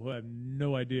same people who have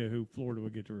no idea who Florida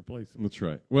would get to replace him. That's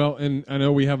right. Well, and I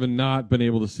know we haven't not been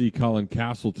able to see Colin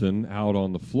Castleton out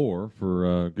on the floor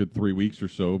for a good 3 weeks or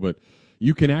so, but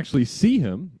you can actually see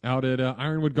him out at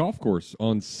Ironwood Golf Course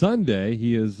on Sunday.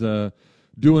 He is doing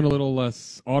a little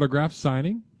autograph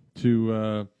signing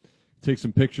to take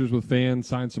some pictures with fans,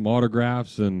 sign some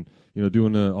autographs, and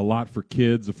doing a lot for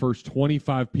kids. The first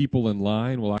 25 people in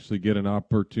line will actually get an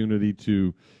opportunity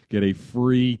to get a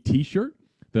free T-shirt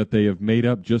that they have made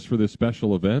up just for this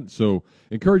special event. So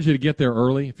encourage you to get there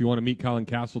early if you want to meet Colin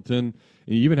Castleton,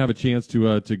 and you even have a chance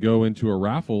to go into a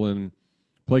raffle and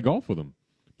play golf with him.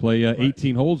 Play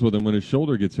 18 holes with him when his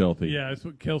shoulder gets healthy. Yeah, that's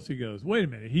what Kelsey goes, wait a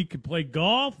minute, he can play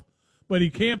golf, but he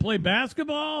can't play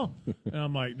basketball? And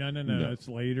I'm like, no, it's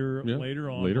later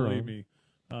on, believe me.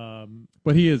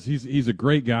 But he's a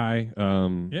great guy.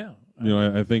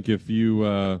 I think if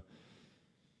you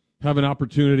have an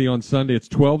opportunity on Sunday, it's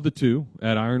 12 to 2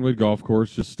 at Ironwood Golf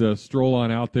Course. Just stroll on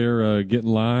out there, get in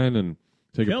line, and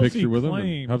take a picture with him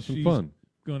and have some fun.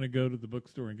 Going to go to the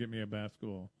bookstore and get me a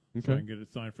basketball so I can get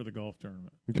it signed for the golf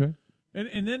tournament. Okay.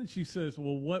 And then she says,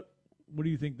 well, what do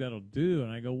you think that'll do?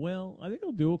 And I go, well, I think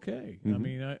it'll do okay. Mm-hmm. I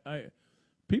mean, I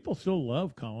people still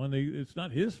love Colin. It's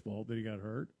not his fault that he got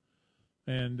hurt.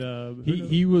 And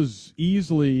he was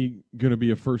easily going to be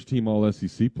a first-team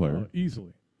All-SEC player.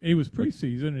 Easily. He was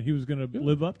preseason, and he was going to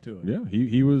live up to it. Yeah,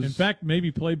 he was. In fact,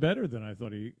 maybe play better than I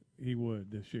thought he would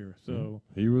this year. So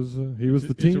he was the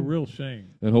team. It's a real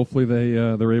shame. And hopefully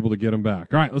they're able to get him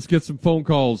back. All right, let's get some phone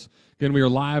calls. Again, we are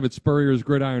live at Spurrier's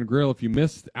Gridiron Grill. If you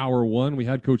missed hour one, we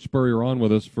had Coach Spurrier on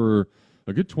with us for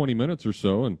a good 20 minutes or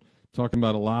so and talking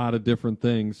about a lot of different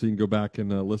things. So you can go back and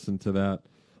listen to that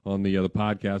on the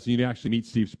podcast. You can actually meet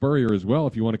Steve Spurrier as well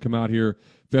if you want to come out here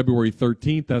February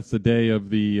 13th. That's the day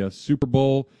of the Super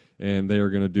Bowl, and they are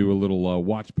going to do a little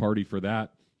watch party for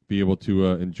that. be able to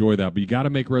enjoy that. But you got to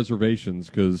make reservations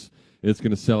because it's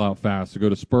going to sell out fast. So go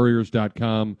to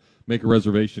Spurriers.com, make a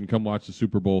reservation, come watch the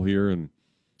Super Bowl here, and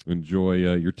enjoy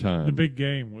your time. The big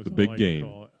game was the big like game. To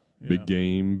call it. Yeah. Big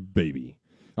game, baby.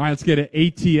 All right, let's get an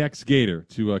ATX Gator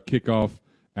to kick off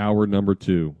hour number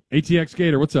 2. ATX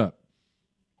Gator, what's up?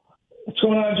 What's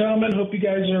going on, gentlemen? Hope you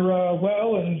guys are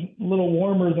well and a little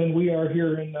warmer than we are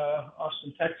here in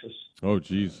Austin, Texas. Oh,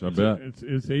 geez, I bet.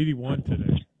 It's 81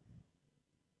 today.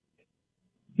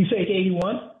 You say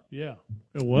 81? Yeah,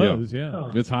 it was, yeah.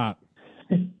 Oh. It's hot.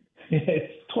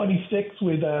 It's 26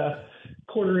 with a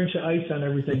quarter-inch of ice on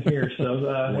everything here, so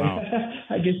wow.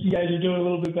 I guess you guys are doing a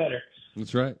little bit better.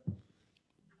 That's right.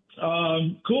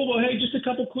 Cool. Well, hey, just a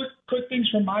couple quick things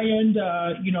from my end.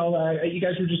 You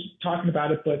guys were just talking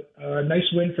about it, but a nice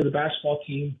win for the basketball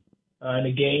team in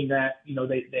a game that,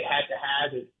 they had to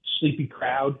have a sleepy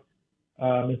crowd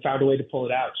and found a way to pull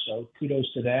it out. So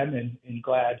kudos to them and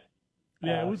glad.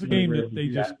 Yeah, it was a game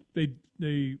that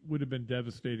they would have been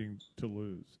devastating to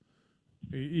lose.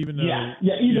 Even though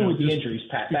even with the injuries,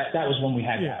 Pat, that was one we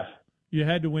had to have. You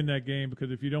had to win that game because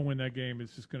if you don't win that game,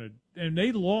 it's just going to. And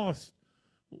they lost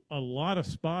a lot of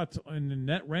spots in the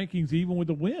net rankings, even with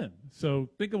the win. So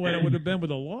think of what it would have been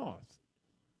with a loss.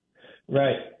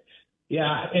 Right.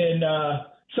 Yeah, and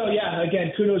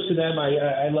again, kudos to them.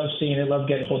 I love seeing it, love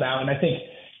getting pulled out, and I think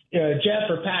Jeff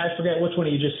or Pat, I forget which one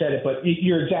of you just said it, but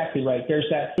you're exactly right. There's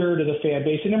that third of the fan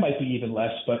base, and it might be even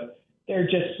less, but they're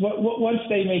just once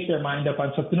they make their mind up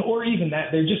on something, or even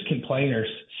that, they're just complainers.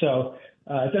 So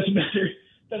it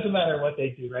doesn't matter what they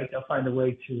do, right? They'll find a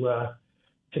way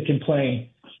to complain.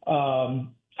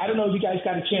 I don't know if you guys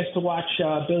got a chance to watch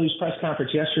Billy's press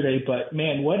conference yesterday, but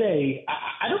man,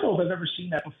 I don't know if I've ever seen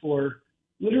that before.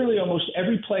 Literally almost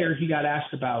every player he got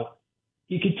asked about,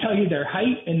 he could tell you their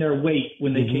height and their weight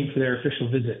when they came for their official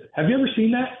visit. Have you ever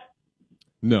seen that?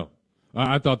 No.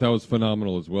 I thought that was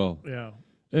phenomenal as well. Yeah.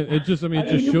 It just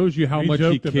shows you how much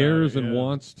he cares and yeah.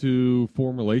 wants to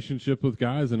form relationship with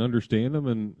guys and understand them,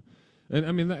 and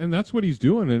I mean, and that's what he's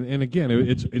doing. And again,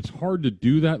 it's hard to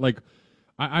do that. Like,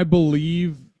 I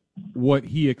believe what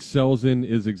he excels in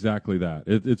is exactly that.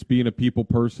 It's being a people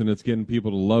person. It's getting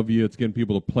people to love you. It's getting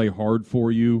people to play hard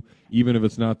for you, even if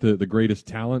it's not the greatest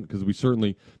talent. Because we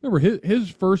certainly remember his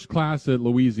first class at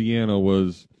Louisiana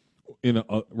was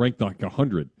ranked like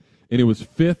 100, and it was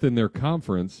 5th in their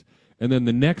conference. And then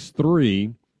the next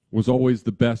 3 was always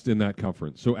the best in that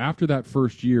conference. So after that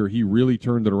first year, he really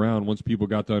turned it around. Once people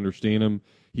got to understand him,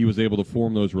 he was able to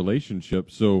form those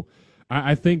relationships. So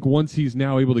I think once he's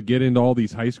now able to get into all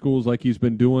these high schools like he's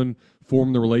been doing,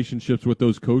 form the relationships with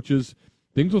those coaches,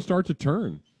 things will start to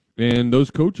turn. And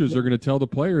those coaches are going to tell the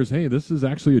players, hey, this is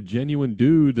actually a genuine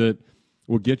dude that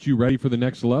will get you ready for the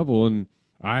next level. And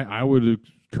I would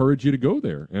encourage you to go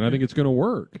there, and I think it's going to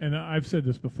work. And I've said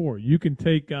this before. You can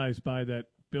take guys by that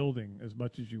building as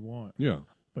much as you want. Yeah.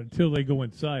 But until they go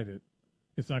inside it,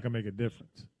 it's not going to make a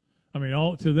difference. I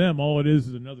mean, to them, all it is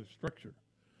another structure.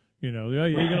 You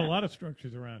got a lot of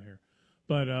structures around here.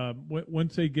 But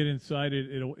once they get inside it,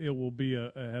 it will be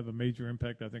have a major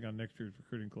impact, I think, on next year's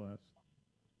recruiting class.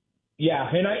 Yeah,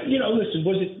 and listen,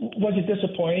 was it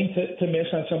disappointing to miss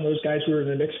on some of those guys we were in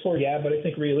the mix for? Yeah, but I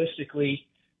think realistically,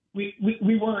 we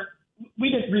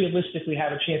didn't realistically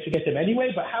have a chance to get them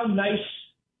anyway. But how nice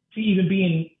to even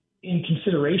be in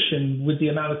consideration with the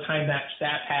amount of time that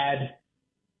staff had,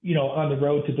 on the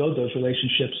road to build those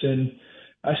relationships. And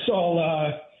I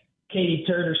saw Katie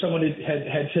Turner, someone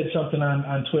had said something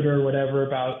on Twitter or whatever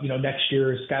about next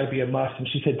year it's got to be a must, and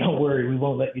she said, "Don't worry, we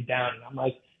won't let you down." And I'm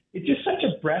like, it's just such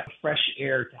a breath of fresh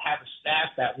air to have a staff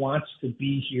that wants to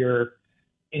be here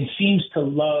and seems to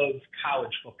love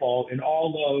college football and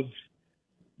all of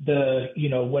the,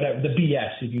 whatever, the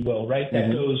BS, if you will, right,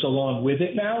 that goes along with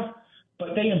it now. But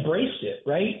they embraced it,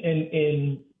 right?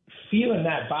 And feeling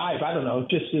that vibe, I don't know,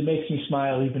 it makes me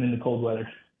smile even in the cold weather.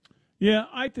 Yeah,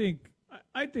 I think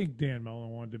Dan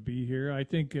Mullen wanted to be here. I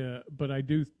think, but I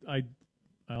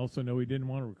also know he didn't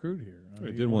want to recruit here.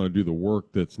 He didn't want to do the work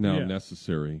that's now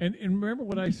necessary. And remember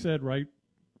what I said, right,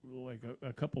 like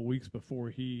a couple weeks before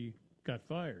he got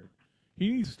fired.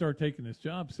 He needs to start taking this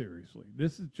job seriously.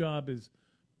 This job is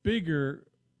bigger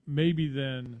maybe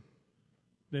than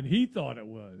he thought it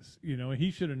was. He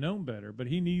should have known better, but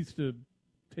he needs to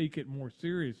take it more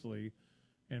seriously,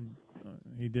 and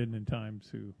he didn't in time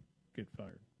to get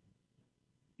fired.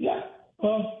 Yeah.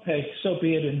 Well, hey, so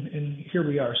be it, and here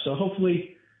we are. So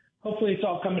hopefully it's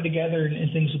all coming together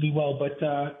and things will be well. But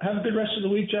have a good rest of the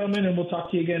week, gentlemen, and we'll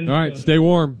talk to you again. All right, stay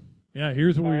warm. Yeah,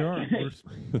 here's where we are.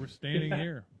 We're standing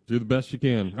here. Do the best you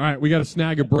can. All right, we got to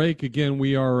snag a break. Again,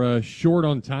 we are short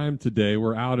on time today.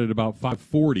 We're out at about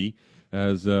 5:40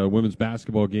 as women's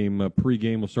basketball game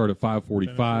pregame will start at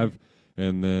 5:45,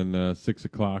 and then 6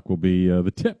 o'clock will be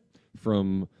the tip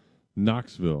from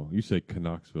Knoxville. You say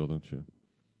Knoxville, don't you?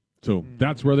 So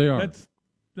that's where they are.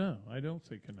 No, I don't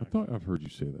say Knoxville. I thought I've heard you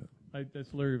say that.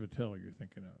 That's Larry Vitello you're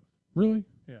thinking of. Really?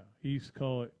 Yeah, he used to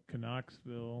call it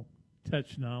Knoxville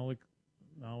Technology.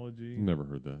 Never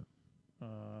heard that.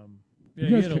 Yeah,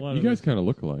 you guys kind of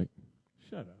look alike.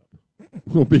 Shut up.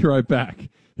 We'll be right back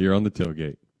here on the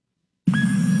Tailgate.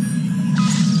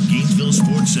 Gainesville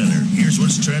Sports Center. Here's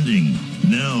what's trending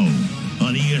now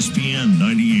on ESPN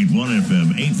 98.1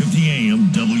 FM, 850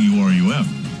 AM, WRUF.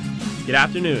 Good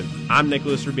afternoon. I'm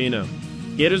Nicholas Rubino.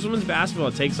 Gators women's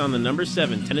basketball takes on the number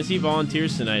 7 Tennessee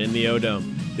Volunteers tonight in the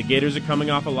O-Dome. The Gators are coming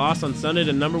off a loss on Sunday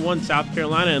to number 1 South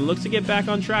Carolina and looks to get back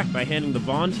on track by handing the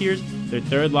Volunteers their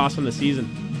 3rd loss on the season.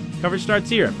 Coverage starts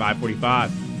here at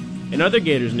 5:45. In other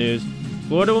Gators news,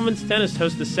 Florida women's tennis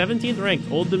hosts the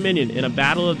 17th-ranked Old Dominion in a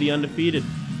battle of the undefeated.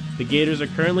 The Gators are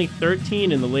currently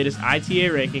 13 in the latest ITA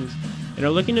rankings and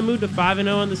are looking to move to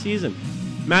 5-0 on the season.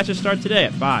 Matches start today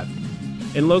at 5.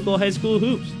 In local high school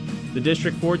hoops, the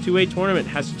District 4-2A tournament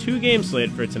has 2 games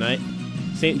slated for tonight.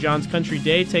 St. John's Country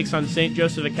Day takes on St.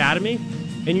 Joseph Academy,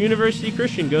 and University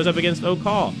Christian goes up against Oak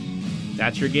Hall.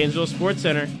 That's your Gainesville Sports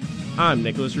Center. I'm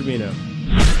Nicholas Rubino.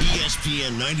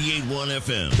 ESPN 98.1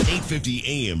 FM, 850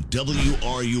 AM,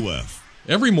 WRUF.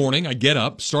 Every morning I get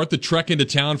up, start the trek into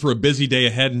town for a busy day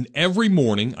ahead, and every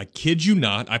morning, I kid you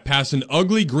not, I pass an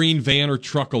ugly green van or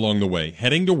truck along the way,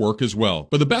 heading to work as well.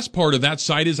 But the best part of that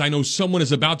sight is I know someone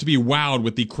is about to be wowed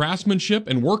with the craftsmanship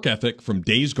and work ethic from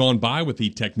days gone by with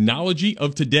the technology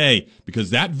of today,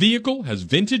 because that vehicle has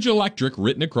Vintage Electric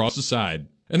written across the side.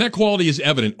 And that quality is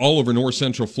evident all over North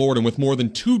Central Florida, and with more than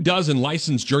 24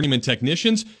 licensed journeyman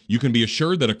technicians, you can be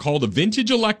assured that a call to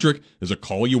Vintage Electric is a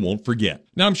call you won't forget.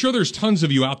 Now, I'm sure there's tons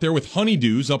of you out there with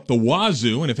honeydews up the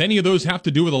wazoo, and if any of those have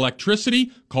to do with electricity,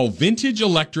 call Vintage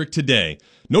Electric today.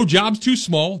 No job's too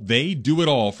small. They do it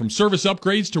all, from service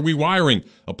upgrades to rewiring,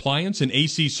 appliance and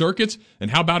AC circuits,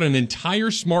 and how about an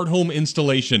entire smart home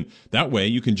installation? That way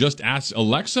you can just ask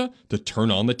Alexa to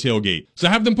turn on the tailgate. So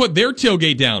have them put their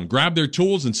tailgate down, grab their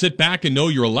tools, and sit back and know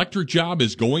your electric job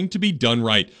is going to be done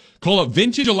right. Call up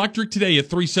Vintage Electric today at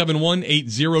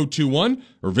 371-8021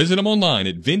 or visit them online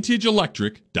at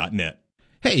vintageelectric.net.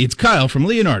 Hey, it's Kyle from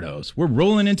Leonardo's. We're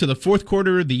rolling into the 4th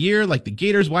quarter of the year like the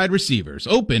Gators wide receivers,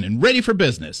 open and ready for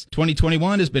business.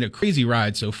 2021 has been a crazy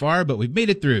ride so far, but we've made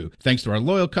it through, thanks to our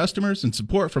loyal customers and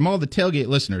support from all the Tailgate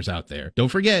listeners out there. Don't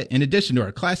forget, in addition to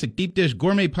our classic deep dish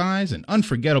gourmet pies and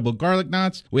unforgettable garlic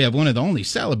knots, we have one of the only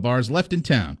salad bars left in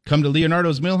town. Come to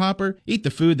Leonardo's Mill Hopper, eat the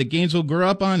food that Gainesville grew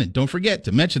up on, and don't forget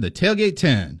to mention the Tailgate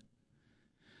 10.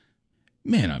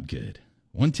 Man, I'm good.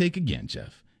 One take again,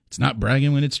 Jeff. It's not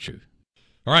bragging when it's true.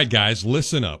 All right, guys,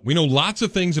 listen up. We know lots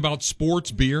of things about sports,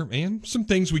 beer, and some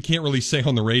things we can't really say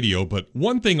on the radio, but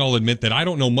one thing I'll admit that I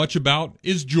don't know much about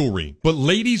is jewelry. But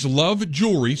ladies love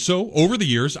jewelry, so over the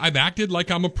years, I've acted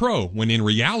like I'm a pro, when in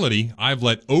reality, I've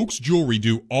let Oaks Jewelry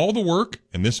do all the work,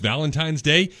 and this Valentine's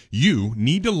Day, you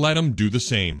need to let them do the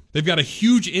same. They've got a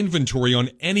huge inventory on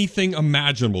anything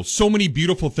imaginable, so many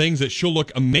beautiful things that she'll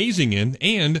look amazing in,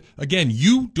 and again,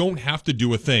 you don't have to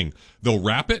do a thing. They'll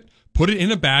wrap it, put it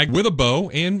in a bag with a bow,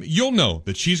 and you'll know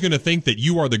that she's going to think that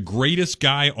you are the greatest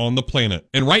guy on the planet.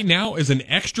 And right now, as an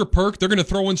extra perk, they're going to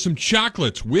throw in some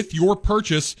chocolates with your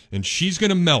purchase, and she's going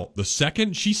to melt the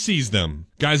second she sees them.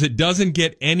 Guys, it doesn't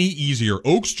get any easier.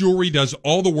 Oaks Jewelry does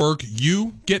all the work.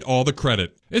 You get all the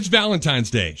credit. It's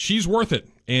Valentine's Day. She's worth it.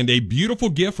 And a beautiful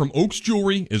gift from Oaks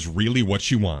Jewelry is really what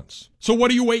she wants. So what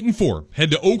are you waiting for?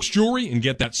 Head to Oaks Jewelry and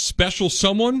get that special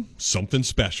someone something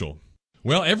special.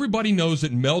 Well, everybody knows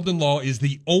that Meldon Law is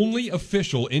the only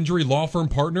official injury law firm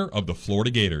partner of the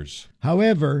Florida Gators.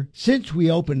 However, since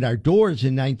we opened our doors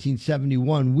in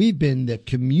 1971, we've been the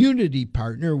community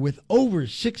partner with over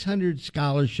 600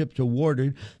 scholarships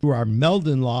awarded through our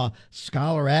Meldon Law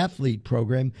Scholar Athlete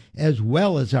program, as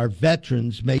well as our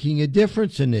Veterans Making a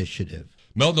Difference initiative.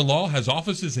 Meldon Law has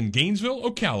offices in Gainesville,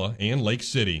 Ocala, and Lake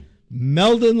City.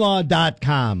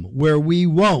 MeldonLaw.com, where we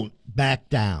won't back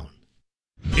down.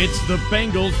 It's the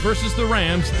Bengals versus the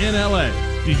Rams in L.A.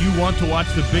 Do you want to watch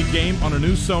the big game on a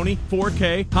new Sony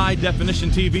 4K high-definition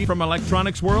TV from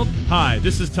Electronics World? Hi,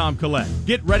 this is Tom Collette.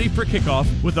 Get ready for kickoff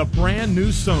with a brand new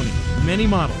Sony. Many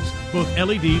models, both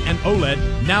LED and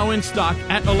OLED, now in stock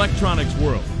at Electronics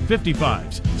World.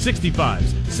 55s, 65s,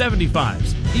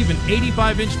 75s, even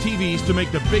 85-inch TVs to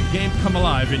make the big game come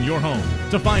alive in your home.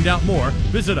 To find out more,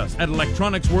 visit us at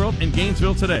Electronics World in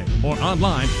Gainesville today or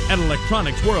online at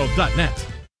electronicsworld.net.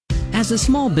 As a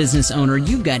small business owner,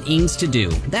 you've got ings to do.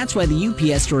 That's why the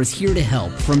UPS Store is here to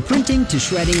help. From printing to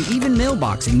shredding, even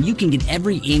mailboxing, you can get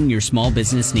every ing your small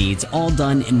business needs all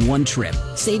done in one trip,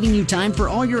 saving you time for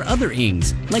all your other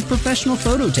ings, like professional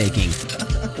photo taking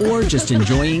or just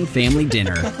enjoying family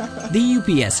dinner.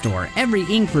 The UPS Store, every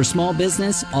ing for small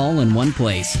business, all in one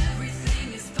place.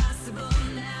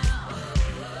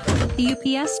 The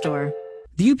UPS Store.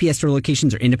 The UPS Store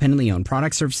locations are independently owned.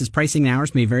 Product, services, pricing, and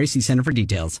hours may vary. See Center for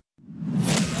details.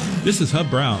 This is Hub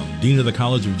Brown, Dean of the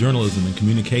College of Journalism and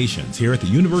Communications here at the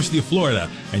University of Florida,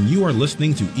 and you are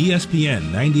listening to ESPN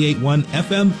 98.1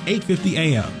 FM, 850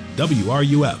 AM,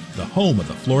 WRUF, the home of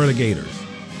the Florida Gators.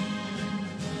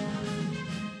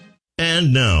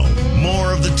 And now,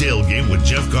 more of the Tailgate with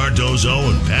Jeff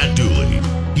Cardozo and Pat Dooley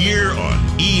here on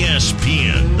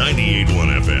ESPN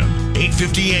 98.1 FM,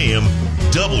 850 AM,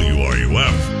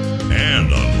 WRUF,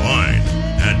 and online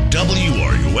at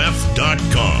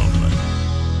WRUF.com.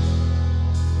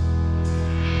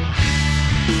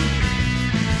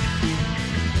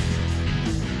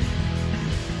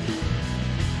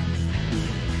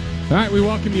 All right, we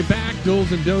welcome you back.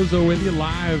 Doles and Dozo with you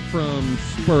live from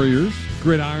Spurrier's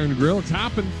Gridiron Grill. It's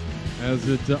happened, as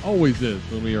it always is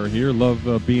when we are here. Love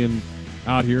being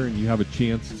out here, and you have a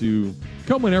chance to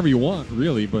come whenever you want,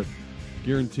 really, but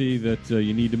guarantee that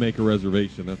you need to make a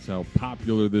reservation. That's how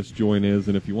popular this joint is.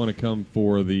 And if you want to come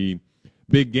for the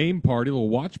big game party, a little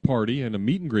watch party, and a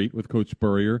meet and greet with Coach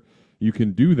Spurrier, you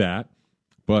can do that,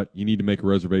 but you need to make a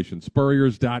reservation.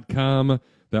 Spurriers.com.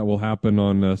 That will happen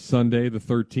on Sunday the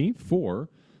 13th for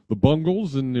the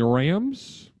Bungles and the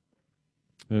Rams.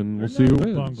 And we'll see who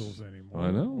wins. Bungles anymore.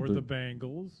 I know. Or the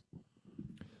Bengals.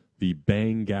 The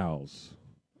Bengals.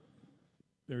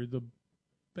 They're the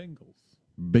Bengals.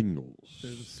 Bengals.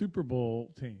 They're the Super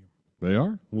Bowl team. They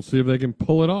are. We'll see if they can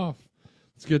pull it off.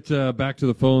 Let's get back to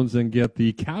the phones and get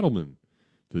the Cattleman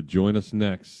to join us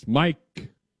next. Mike,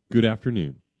 good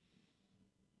afternoon.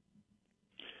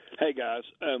 Hey, guys.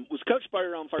 Was Coach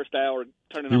Spurrier on first hour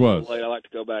turning He on was. the late? I like to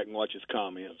go back and watch his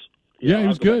comments. Yeah, he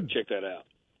was I'll go back good. and check that out.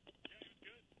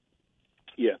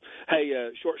 Yeah. Hey,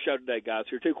 short show today, guys.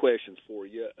 Here are two questions for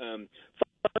you.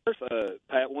 First,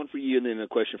 Pat, one for you and then a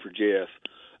question for Jeff.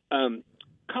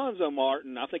 Conzo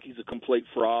Martin, I think he's a complete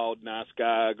fraud, nice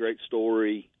guy, great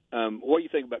story. What do you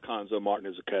think about Conzo Martin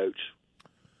as a coach?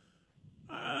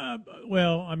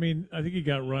 Well, I mean, I think he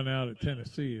got run out at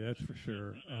Tennessee, that's for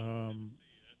sure.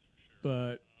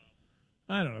 But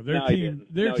I don't know.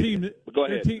 Their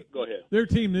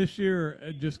team this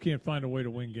year just can't find a way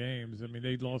to win games. I mean,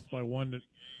 they lost by 1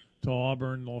 to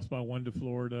Auburn, lost by 1 to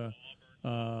Florida,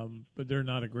 but they're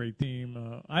not a great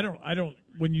team. I don't.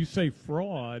 When you say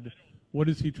fraud, what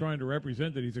is he trying to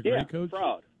represent? That he's a great coach?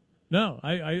 Fraud. No,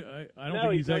 I don't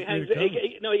think he's that great a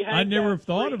coach. I never have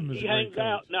thought of him as a great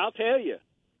coach. No, I'll tell you.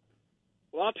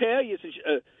 Well, I'll tell you. Since,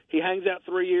 he hangs out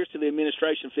 3 years till the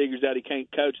administration figures out he can't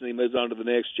coach, and he moves on to the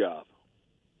next job.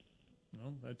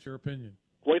 Well, that's your opinion.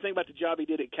 What do you think about the job he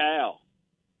did at Cal?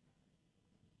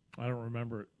 I don't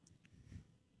remember it.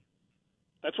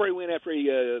 That's where he went after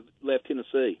he left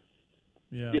Tennessee.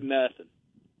 Yeah. Did nothing.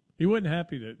 He wasn't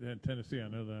happy at Tennessee, I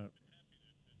know that.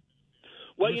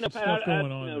 Well, There's some Pat, stuff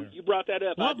going on there. you brought that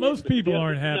up. Well, most people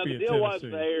aren't happy the at deal Tennessee.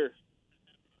 was there.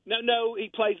 No, he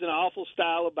plays an awful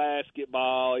style of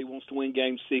basketball. He wants to win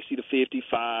games 60 to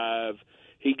 55.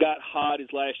 He got hot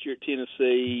his last year at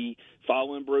Tennessee,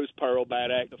 following Bruce Pearl, bad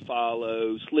act to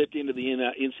follow, slipped into the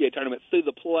NCAA tournament through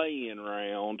the play-in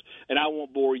round, and I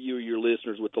won't bore you or your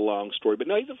listeners with the long story. But,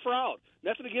 no, he's a fraud.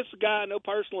 Nothing against the guy, no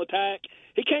personal attack.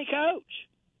 He can't coach.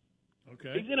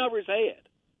 Okay. He's in over his head.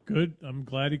 Good. I'm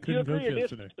glad he couldn't Do you coach agree or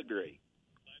yesterday. disagree?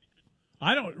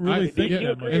 I don't really think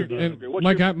that much about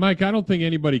And Mike, I don't think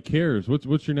anybody cares.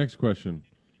 What's your next question?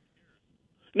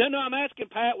 No, I'm asking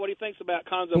Pat what he thinks about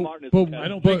Conzo Martin as a coach. I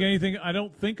don't think anything. I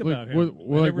don't think about him.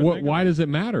 Why does it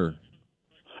matter?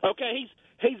 Okay,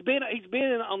 he's been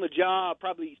on the job.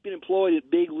 Probably he's been employed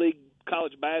at big league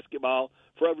college basketball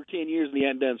for over 10 years, and he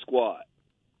hadn't done squat.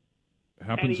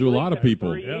 Happens to a lot of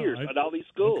people. 3 years at all these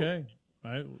schools. Okay,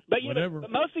 but whatever. But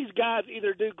most of these guys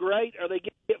either do great or they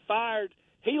get fired.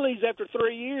 He leaves after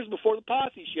 3 years before the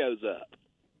posse shows up.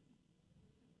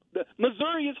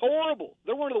 Missouri is horrible.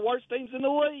 They're one of the worst teams in the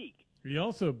league. He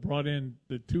also brought in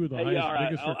the two of the Hey, highest, all right.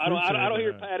 biggest recruits. I don't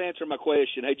hear Pat answer my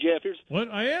question. Hey, Jeff, here's what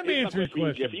I am here's my answering question.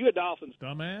 question. Jeff, are you a Dolphins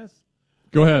dumbass?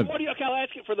 Go ahead. I'll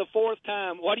ask it for the fourth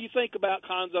time. What do you think about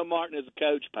Conzo Martin as a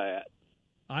coach, Pat?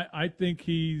 I think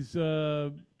he's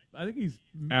Average.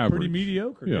 pretty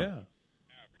mediocre. Yeah.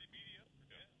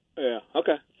 Yeah.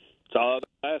 Okay. That's all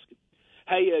I was asking.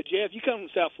 Hey, Jeff, you come from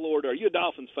South Florida. Are you a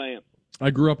Dolphins fan?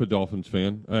 I grew up a Dolphins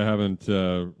fan. I haven't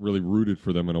really rooted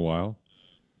for them in a while.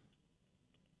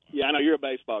 Yeah, I know you're a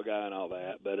baseball guy and all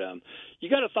that, but you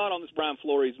got a thought on this Brian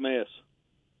Flores mess?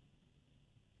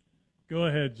 Go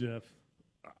ahead, Jeff.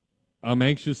 I'm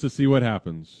anxious to see what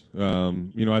happens.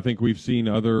 I think we've seen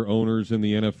other owners in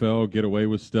the NFL get away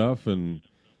with stuff and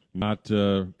not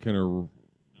kind of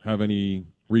have any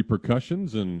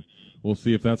repercussions, and we'll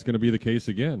see if that's going to be the case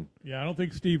again. Yeah, I don't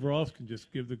think Steve Ross can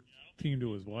just give the team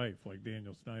to his wife like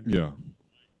Daniel Snyder. Yeah.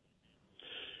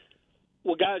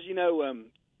 Well, guys, a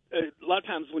lot of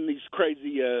times when these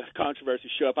crazy controversies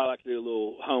show up, I like to do a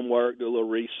little homework, do a little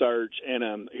research,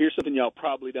 and here's something y'all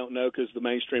probably don't know because the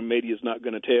mainstream media is not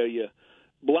going to tell you.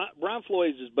 Brian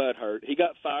Flores is butthurt. He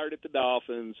got fired at the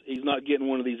Dolphins. He's not getting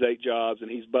one of these 8 jobs, and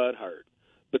he's butthurt.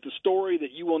 But the story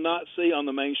that you will not see on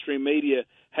the mainstream media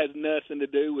has nothing to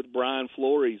do with Brian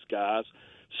Flores, guys.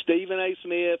 Stephen A.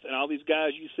 Smith and all these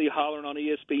guys you see hollering on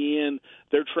ESPN,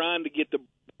 they're trying to get the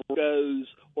Broncos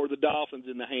or the Dolphins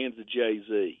in the hands of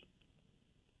Jay-Z.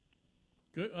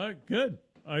 Good.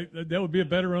 That would be a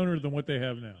better owner than what they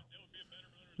have now.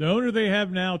 The owner they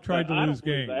have now tried to lose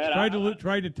games, tried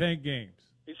to tank games.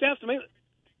 It sounds to me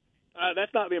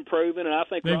that's not been proven, and I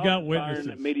think they've got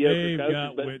witnesses. Mediocre coaches,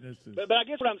 got witnesses. But I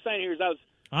guess what I'm saying here is I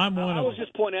was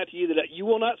just pointing out to you that you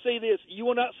will not see this. You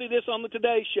will not see this on the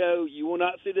Today Show. You will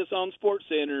not see this on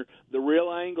SportsCenter. The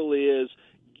real angle is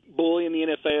bullying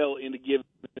the NFL into giving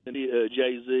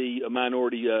Jay-Z a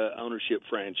minority ownership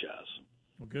franchise.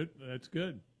 Well, good. That's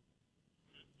good.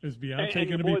 Is Beyonce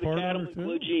going to be part of it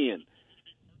too?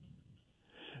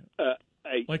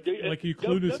 Like you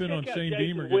clued us in on Shane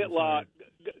Beamer. Whitlock.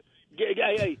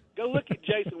 Go look at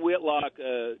Jason Whitlock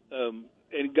and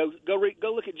go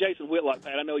look at Jason Whitlock,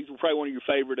 Pat. I know he's probably one of your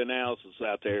favorite analysts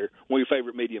out there, one of your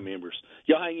favorite media members.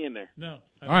 Y'all hang in there. No.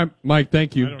 All right, Mike,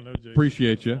 thank you. I don't know Jason.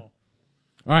 Appreciate you. All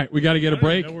right, we got to get a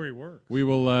break. I don't know where he works. We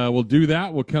will we'll do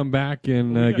that. We'll come back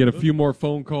and get a few more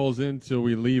phone calls in till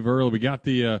we leave early. We got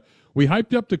we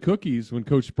hyped up the cookies when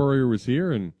Coach Spurrier was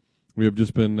here, and we have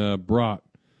just been brought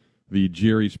the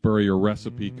Jerry Spurrier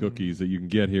recipe cookies that you can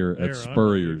get here at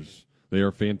Spurrier's. They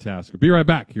are fantastic. Be right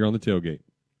back here on the Tailgate.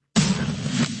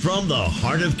 From the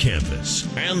heart of campus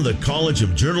and the College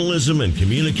of Journalism and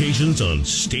Communications on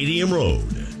Stadium Road,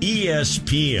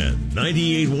 ESPN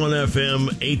 98.1 FM,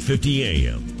 850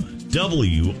 AM,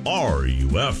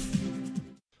 WRUF.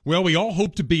 Well, we all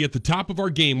hope to be at the top of our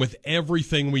game with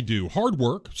everything we do. Hard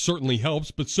work certainly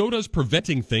helps, but so does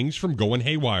preventing things from going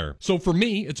haywire. So for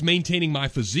me, it's maintaining my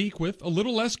physique with a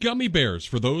little less gummy bears.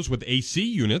 For those with AC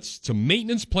units, it's a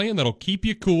maintenance plan that'll keep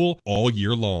you cool all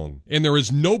year long. And there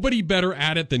is nobody better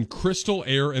at it than Crystal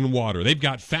Air and Water. They've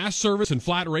got fast service and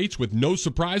flat rates with no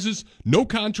surprises, no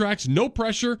contracts, no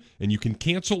pressure, and you can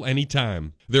cancel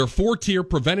anytime. Their 4-tier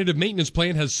preventative maintenance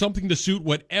plan has something to suit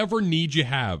whatever need you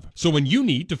have. So when you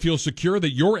need to feel secure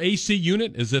that your AC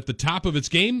unit is at the top of its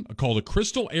game, a call to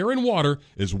Crystal Air and Water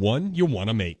is one you want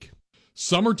to make.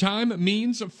 Summertime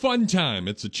means fun time.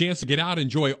 It's a chance to get out and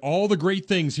enjoy all the great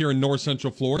things here in North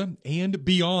Central Florida and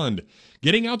beyond.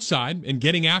 Getting outside and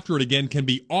getting after it again can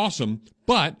be awesome,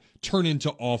 but turn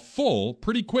into awful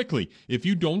pretty quickly if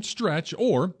you don't stretch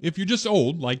or if you're just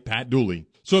old like Pat Dooley.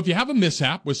 So if you have a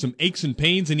mishap with some aches and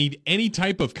pains and need any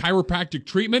type of chiropractic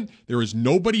treatment, there is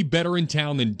nobody better in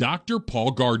town than Dr. Paul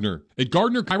Gardner. At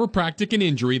Gardner Chiropractic and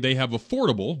Injury, they have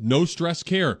affordable, no-stress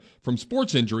care. From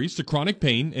sports injuries to chronic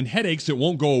pain and headaches that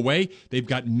won't go away, they've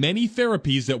got many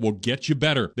therapies that will get you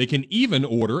better. They can even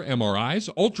order MRIs,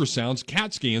 ultrasounds,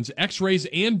 CAT scans, x-rays,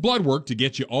 and blood work to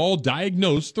get you all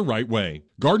diagnosed the right way.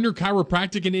 Gardner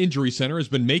Chiropractic and Injury Center has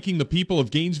been making the people of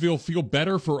Gainesville feel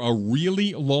better for a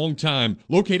really long time.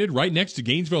 Located right next to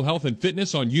Gainesville Health and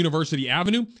Fitness on University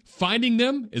Avenue, finding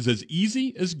them is as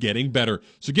easy as getting better.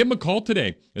 So give them a call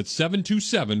today at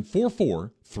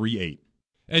 727-4438.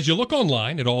 As you look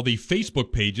online at all the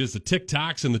Facebook pages, the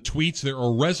TikToks, and the tweets, there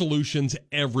are resolutions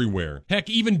everywhere. Heck,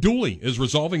 even Dooley is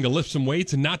resolving to lift some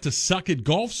weights and not to suck at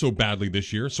golf so badly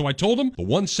this year. So I told him the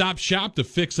one-stop shop to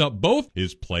fix up both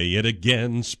is Play It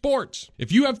Again Sports.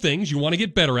 If you have things you want to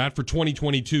get better at for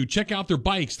 2022, check out their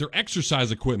bikes, their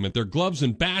exercise equipment, their gloves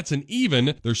and bats, and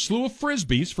even their slew of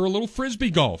Frisbees for a little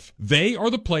Frisbee golf. They are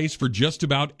the place for just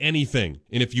about anything.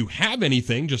 And if you have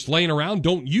anything just laying around,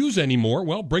 don't use anymore,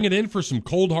 well, bring it in for some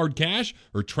cold cold hard cash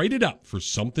or trade it up for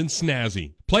something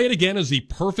snazzy. Play It Again is the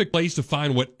perfect place to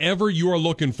find whatever you are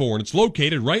looking for, and it's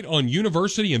located right on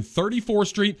University and 34th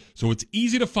Street, so it's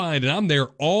easy to find, and I'm there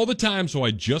all the time, so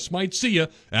I just might see you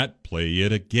at Play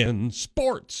It Again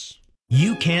Sports.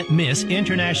 You can't miss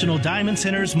International Diamond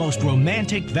Center's most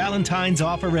romantic Valentine's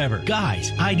offer ever.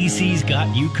 Guys, IDC's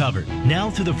got you covered. Now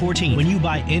through the 14th, when you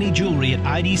buy any jewelry at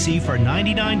IDC for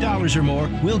 $99 or more,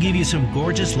 we'll give you some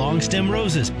gorgeous long stem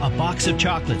roses, a box of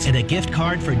chocolates, and a gift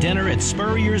card for dinner at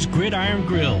Spurrier's Gridiron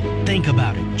Grill. Think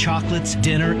about it. Chocolates,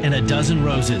 dinner, and a dozen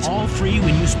roses. All free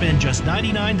when you spend just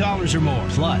 $99 or more.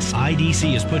 Plus,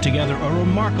 IDC has put together a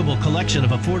remarkable collection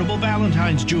of affordable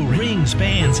Valentine's jewelry. Rings,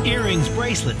 bands, earrings,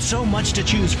 bracelets, so much to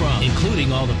choose from,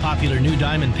 including all the popular new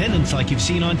diamond pendants like you've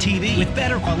seen on TV, with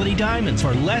better quality diamonds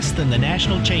for less than the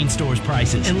national chain stores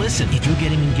prices. And listen, if you're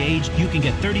getting engaged, you can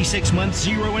get 36 months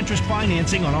zero interest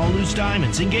financing on all loose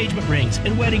diamonds, engagement rings,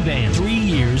 and wedding bands. 3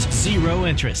 years, zero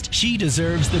interest. She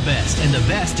deserves the best, and the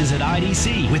best is at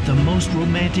IDC, with the most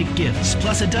romantic gifts,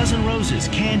 plus a dozen roses,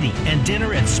 candy, and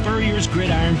dinner at Spurrier's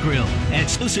Gridiron Grill,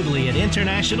 exclusively at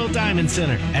International Diamond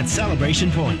Center at Celebration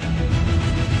Point.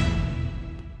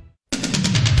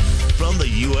 From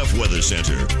the UF Weather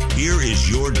Center, here is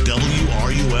your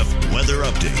WRUF weather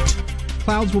update.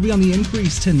 Clouds will be on the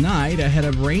increase tonight ahead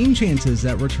of rain chances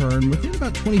that return within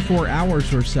about 24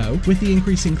 hours or so. With the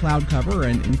increasing cloud cover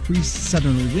and increased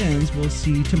southerly winds, we'll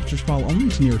see temperatures fall only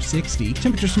to near 60.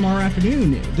 Temperatures tomorrow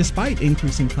afternoon, despite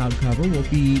increasing cloud cover, will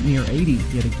be near 80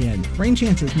 yet again. Rain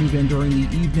chances move in during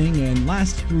the evening and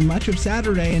last through much of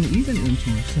Saturday and even into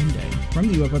Sunday. From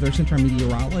the UF Weather Center,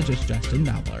 meteorologist Justin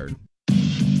Ballard.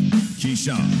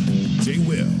 Keyshawn, J.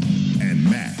 Will, and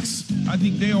Max. I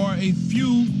think there are a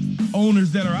few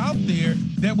owners that are out there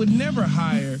that would never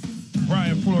hire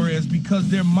Brian Flores because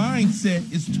their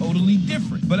mindset is totally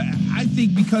different. But I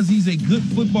think because he's a good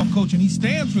football coach and he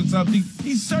stands for something,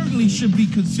 he certainly should be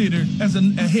considered as a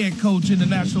head coach in the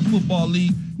National Football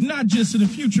League, not just in the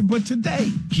future, but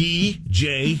today. Key,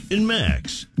 Jay, and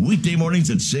Max. Weekday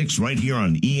mornings at 6 right here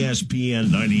on ESPN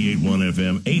 98.1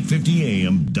 FM, 850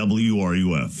 AM,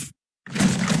 WRUF.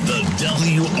 The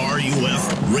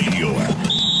WRUF radio app.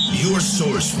 Your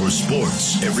source for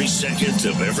sports every second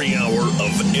of every hour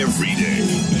of every day.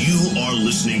 You are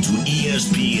listening to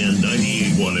ESPN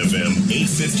 98.1 FM,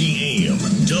 850 AM,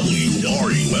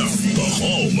 WRUF, the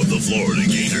home of the Florida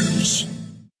Gators.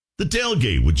 The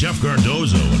Tailgate with Jeff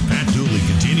Cardozo and Pat Dooley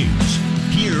continues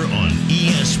here on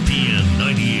ESPN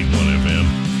 98.1 FM,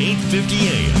 850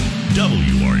 AM,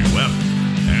 WRUF,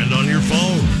 and on your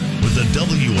phone with the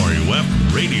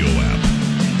WRUF radio app.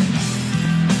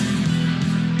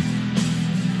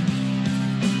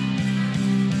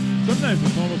 Sometimes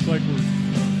it's almost like we're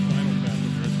Final Fantasy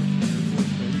or Air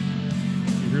Force Base.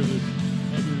 You hear this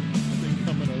other thing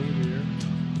coming over the air.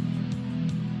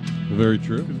 Very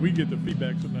true. Because we get the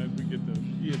feedback sometimes. We get the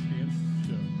ESPN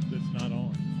show that's not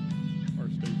on our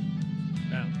station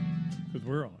now. Because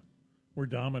we're on. We're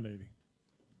dominating.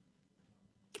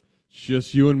 It's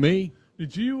just you and me.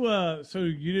 Did you, so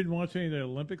you didn't watch any of the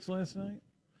Olympics last night?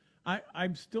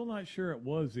 I'm still not sure it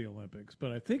was the Olympics,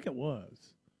 but I think it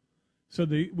was. So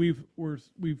we've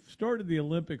started the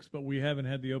Olympics, but we haven't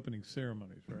had the opening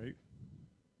ceremonies, right?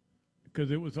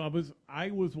 Because I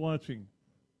was watching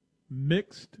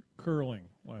mixed curling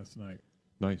last night.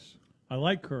 Nice. I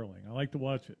like curling. I like to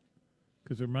watch it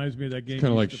because it reminds me of that game. It's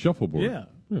kind of like shuffleboard. Yeah.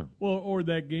 Well, or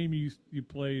that game you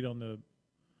played on the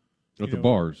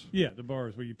bars. Yeah, the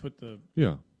bars where you put the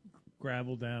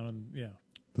gravel down and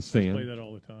the sand. Play that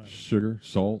all the time. Sugar,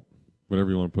 salt, whatever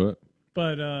you want to put.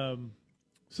 But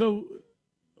so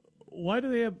why do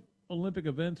they have Olympic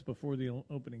events before the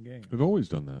opening game? They've always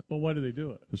done that. Well, why do they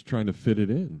do it? Just trying to fit it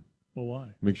in. Well, why?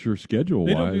 Make sure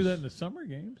schedule-wise. They don't do that in the summer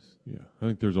games. Yeah, I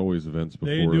think there's always events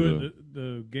before. They do it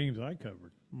the games I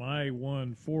covered. My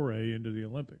one foray into the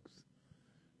Olympics.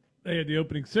 They had the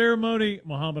opening ceremony.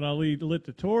 Muhammad Ali lit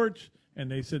the torch,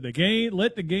 and they said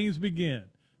let the games begin.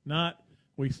 Not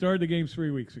we started the games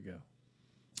 3 weeks ago.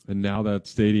 And now that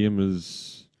stadium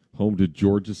is home to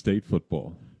Georgia State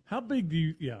football. How big do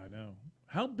you? Yeah, I know.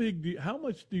 How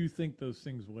much do you think those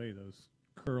things weigh? Those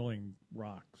curling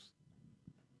rocks,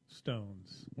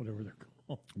 stones, whatever they're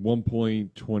called.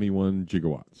 1.21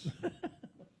 gigawatts.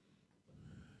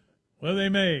 Well, they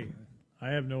may. I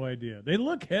have no idea. They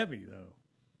look heavy though.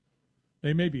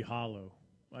 They may be hollow.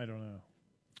 I don't know.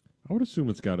 I would assume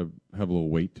it's got to have a little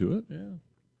weight to it. Yeah.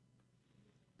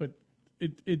 But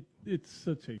it's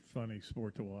such a funny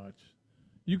sport to watch.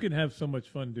 You can have so much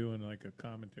fun doing like a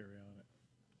commentary on it.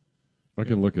 I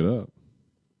can look it up.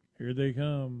 Here they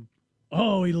come.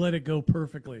 Oh, he let it go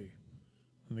perfectly.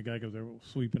 and the guy goes there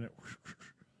sweeping it.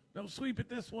 No, sweep it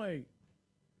this way.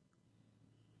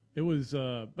 It was,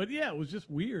 but yeah, it was just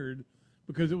weird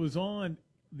because it was on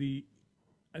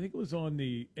I think it was on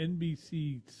the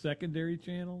NBC secondary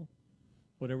channel,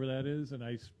 whatever that is, and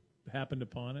I happened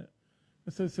upon it.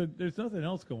 I said, there's nothing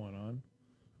else going on.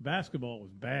 Basketball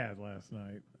was bad last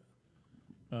night.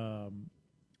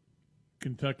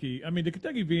 Kentucky, the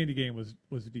Kentucky Vandy game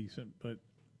was decent, but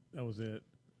that was it.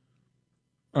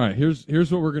 All right, here's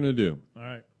what we're going to do. All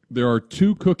right. There are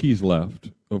 2 cookies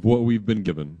left of what we've been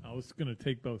given. I was going to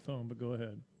take both home, but go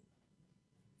ahead.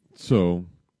 So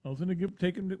I was going to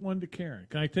take one to Karen.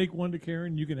 Can I take one to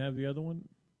Karen? You can have the other one?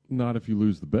 not if you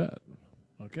lose the bet.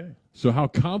 Okay. So how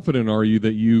confident are you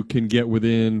that you can get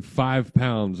within 5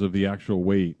 pounds of the actual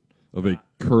weight of a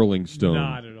curling stone?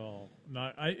 Not at all.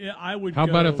 Not. I would. How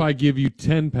about if I give you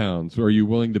 10 pounds? Are you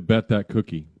willing to bet that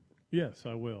cookie? Yes,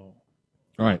 I will.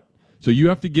 All right. So you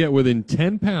have to get within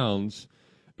 10 pounds,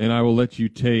 and I will let you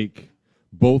take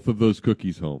both of those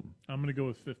cookies home. I'm going to go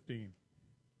with 15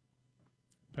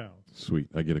 pounds. Sweet.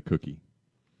 I get a cookie.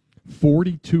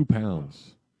 42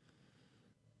 pounds.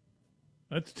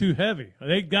 That's too heavy.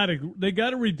 They got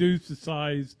to reduce the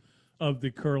size of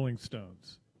the curling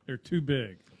stones. They're too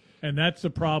big. And that's the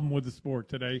problem with the sport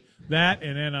today. That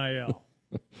and NIL.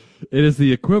 It is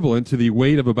the equivalent to the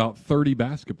weight of about 30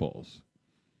 basketballs.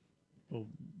 Well,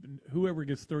 whoever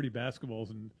gets 30 basketballs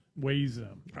and weighs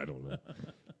them. I don't know.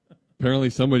 Apparently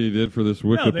somebody did for this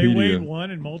Wikipedia. No, they weighed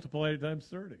one and multiplied it times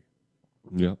 30.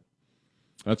 Yeah.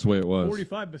 That's the way it was.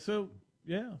 45. But so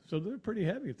they're pretty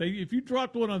heavy. If you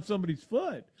dropped one on somebody's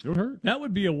foot, it would hurt. That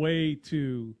would be a way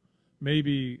to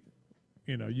maybe,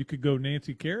 you could go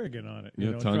Nancy Kerrigan on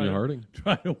it. Tanya Harding.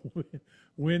 Try to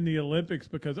win the Olympics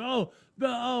because,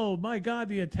 my God,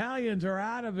 the Italians are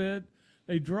out of it.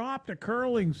 They dropped a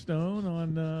curling stone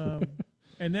on,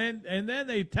 and then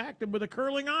they attacked him with a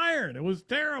curling iron. It was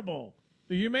terrible.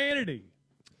 The humanity.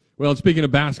 Well, speaking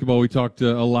of basketball, we talked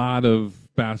a lot of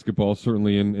basketball,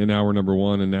 certainly in hour number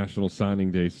one and National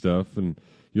Signing Day stuff. And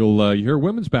you'll hear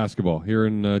women's basketball here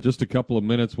in just a couple of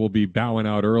minutes. We'll be bowing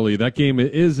out early. That game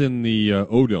is in the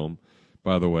O-Dome,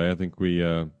 by the way. I think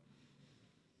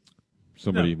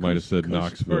somebody might have said Coach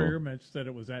Knoxville. Spurrier said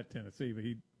it was at Tennessee, but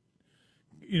he,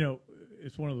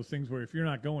 it's one of those things where if you're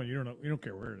not going, you don't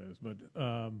care where it is. But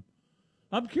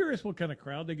I'm curious what kind of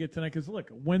crowd they get tonight. Because look,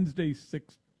 Wednesday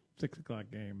 6 o'clock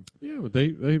game. Yeah,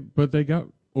 but they got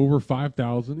over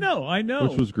 5,000. No, I know,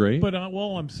 which was great. But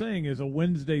all I'm saying is a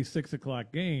Wednesday 6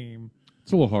 o'clock game.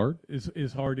 It's a little hard.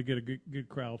 Is hard to get a good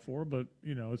crowd for, but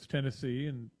it's Tennessee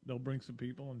and they'll bring some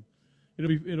people and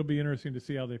it'll be interesting to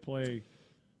see how they play.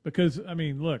 Because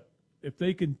look, if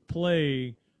they can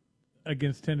play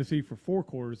against Tennessee for 4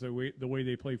 quarters the way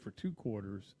they play for 2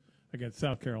 quarters against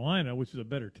South Carolina, which is a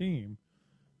better team,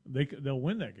 they'll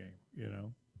win that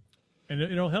game. And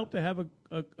it'll help to have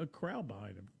a crowd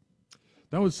behind them.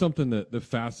 That was something that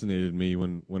fascinated me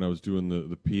when I was doing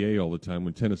the PA all the time,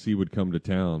 when Tennessee would come to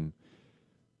town.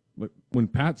 But when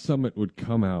Pat Summitt would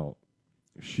come out,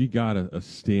 she got a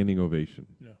standing ovation.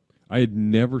 Yeah. I had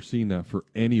never seen that for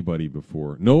anybody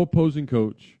before. No opposing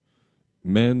coach,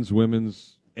 men's,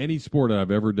 women's, any sport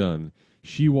I've ever done.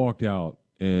 She walked out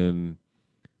and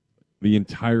the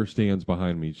entire stands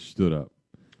behind me stood up.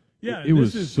 Yeah, it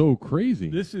was so crazy.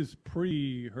 This is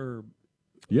pre her.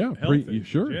 Yeah,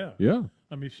 sure. Yeah.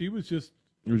 She was just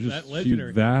that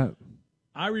legendary.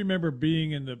 I remember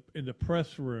being in the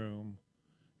press room,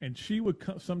 and she would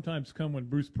sometimes come when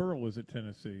Bruce Pearl was at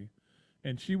Tennessee,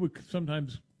 and she would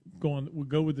sometimes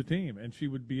go with the team, and she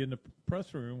would be in the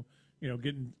press room,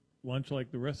 getting lunch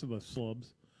like the rest of us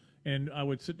slubs, and I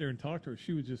would sit there and talk to her.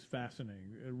 She was just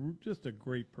fascinating, just a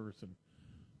great person.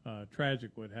 Tragic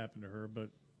what happened to her, but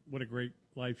what a great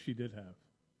life she did have.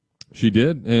 She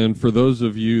did, and for those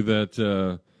of you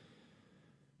that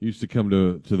used to come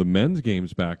to the men's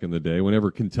games back in the day,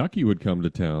 whenever Kentucky would come to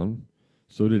town,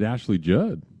 so did Ashley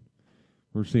Judd.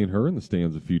 We're seeing her in the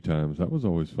stands a few times. That was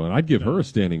always fun. I'd give her a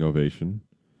standing ovation.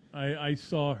 I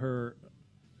saw her,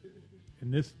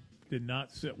 and this did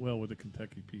not sit well with the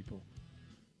Kentucky people,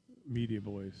 media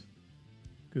boys,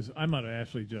 because I'm not an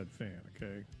Ashley Judd fan,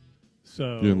 okay?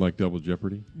 So you didn't like Double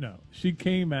Jeopardy? No. She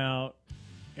came out,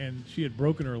 and she had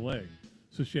broken her leg.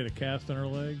 So she had a cast on her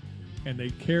leg, and they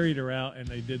carried her out, and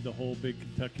they did the whole big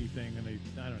Kentucky thing, and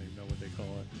I don't even know what they call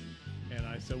it. And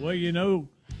I said, well,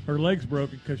 her leg's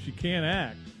broken because she can't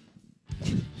act.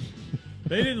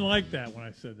 They didn't like that when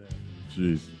I said that.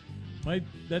 Jeez.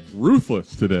 That's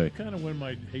ruthless today. Kind of when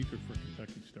my hatred for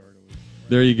Kentucky started.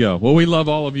 There you go. Well, we love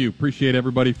all of you. Appreciate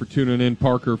everybody for tuning in.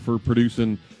 Parker for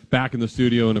producing back in the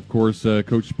studio, and, of course,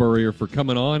 Coach Spurrier for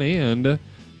coming on, and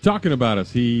talking about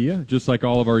us. He, just like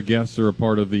all of our guests, are a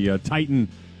part of the Titan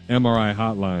MRI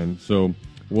hotline. So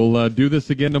we'll do this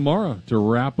again tomorrow to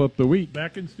wrap up the week.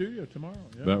 Back in studio tomorrow.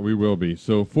 Yep. That we will be.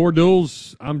 So for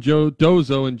Duels, I'm Joe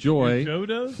Dozo. Enjoy Joe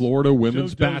does? Florida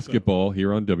women's basketball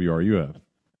here on WRUF.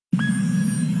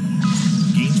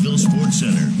 Gainesville Sports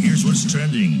Center. Here's what's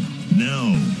trending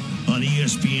now on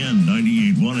ESPN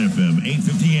 98.1 FM,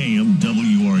 850 AM,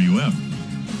 WRUF.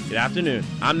 Good afternoon.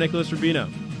 I'm Nicholas Rubino.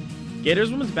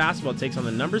 Gators women's basketball takes on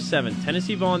the number 7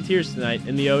 Tennessee Volunteers tonight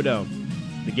in the O-Dome.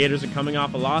 The Gators are coming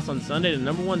off a loss on Sunday to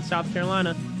number 1 South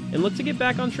Carolina and look to get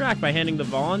back on track by handing the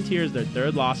Volunteers their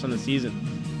 3rd loss on the season.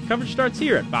 Coverage starts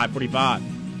here at 5:45.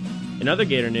 In other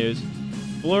Gator news,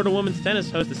 Florida women's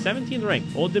tennis hosts the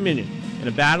 17th-ranked Old Dominion in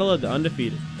a battle of the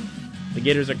undefeated. The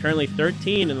Gators are currently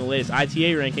 13 in the latest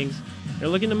ITA rankings. They're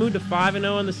looking to move to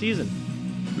 5-0 on the season.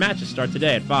 Matches start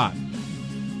today at 5.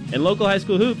 In local high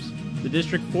school hoops, the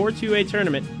District 4 2A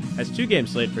tournament has 2 games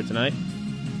slated for tonight.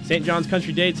 St. John's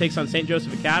Country Day takes on St.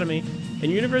 Joseph Academy,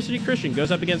 and University Christian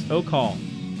goes up against Oak Hall.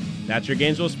 That's your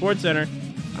Gainesville Sports Center.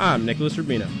 I'm Nicholas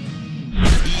Rubino.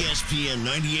 ESPN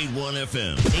 98.1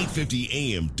 FM, 850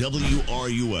 AM,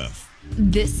 WRUF.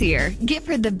 This year, give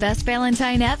her the best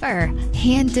Valentine ever.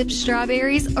 Hand-dipped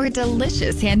strawberries or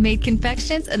delicious handmade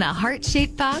confections in a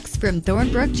heart-shaped box from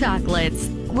Thornbrook Chocolates,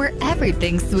 where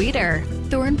everything's sweeter.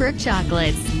 Thornbrook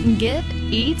Chocolates. Give,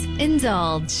 eat,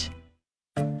 indulge.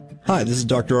 Hi, this is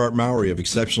Dr. Art Mowry of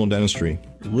Exceptional Dentistry.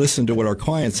 Listen to what our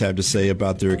clients have to say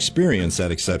about their experience at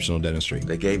Exceptional Dentistry.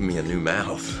 They gave me a new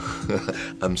mouth.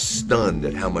 I'm stunned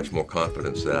at how much more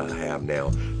confidence that I have now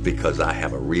because I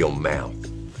have a real mouth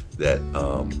that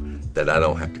I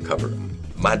don't have to cover.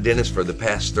 My dentist for the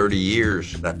past 30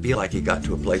 years, I feel like he got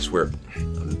to a place where I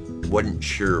wasn't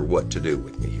sure what to do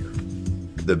with me here.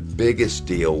 The biggest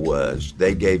deal was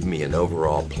they gave me an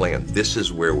overall plan. This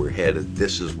is where we're headed.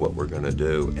 This is what we're going to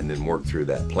do, and then work through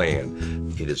that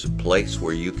plan. It is a place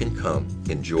where you can come,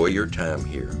 enjoy your time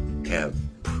here, have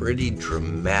pretty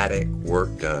dramatic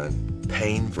work done,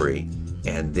 pain-free,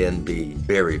 and then be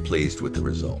very pleased with the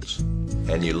results.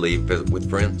 And you leave with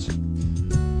friends.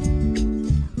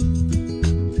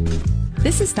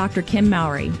 This is Dr. Kim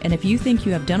Mowry, and if you think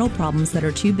you have dental problems that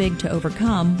are too big to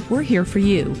overcome, we're here for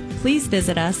you. Please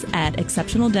visit us at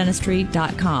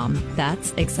exceptionaldentistry.com.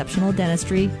 That's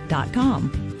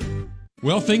exceptionaldentistry.com.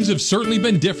 Well, things have certainly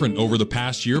been different over the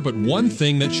past year, but one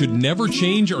thing that should never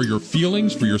change are your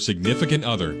feelings for your significant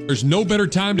other. There's no better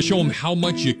time to show them how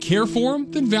much you care for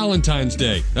them than Valentine's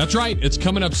Day. That's right, it's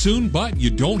coming up soon, but you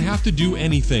don't have to do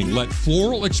anything. Let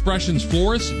Floral Expressions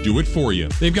Florists do it for you.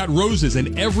 They've got roses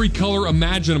in every color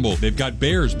imaginable. They've got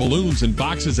bears, balloons, and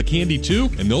boxes of candy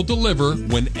too, and they'll deliver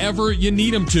whenever you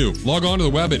need them to. Log on to the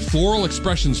web at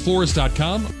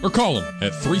floralexpressionsflorist.com or call them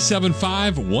at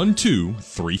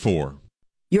 375-1234.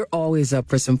 You're always up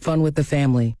for some fun with the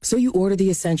family, so you order the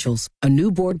essentials, a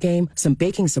new board game, some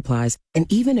baking supplies, and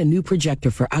even a new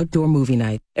projector for outdoor movie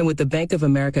night. And with the Bank of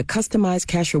America customized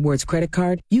Cash Rewards credit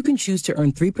card, you can choose to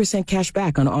earn 3% cash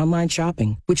back on online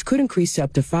shopping, which could increase to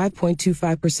up to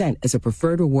 5.25% as a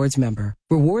preferred rewards member.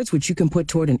 Rewards which you can put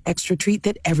toward an extra treat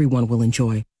that everyone will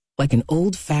enjoy, like an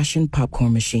old-fashioned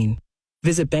popcorn machine.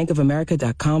 Visit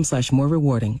bankofamerica.com/more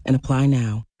rewarding and apply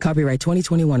now. Copyright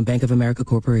 2021 Bank of America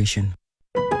Corporation.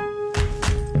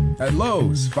 At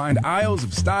Lowe's, find aisles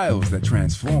of styles that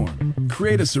transform.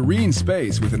 Create a serene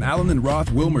space with an Allen &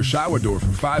 Roth Wilmer shower door for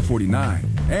 $549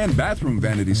 and bathroom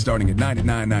vanities starting at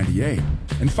 $99.98.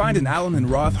 And find an Allen &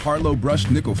 Roth Harlow brushed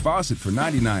nickel faucet for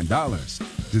 $99.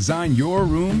 Design your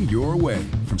room your way,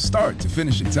 from start to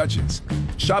finishing touches.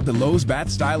 Shop the Lowe's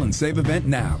Bath Style and Save event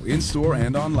now, in-store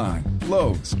and online.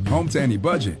 Lowe's, home to any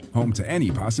budget, home to any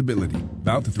possibility.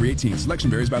 About the 3/18. Selection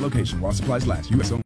varies by location while supplies last. U.S. only.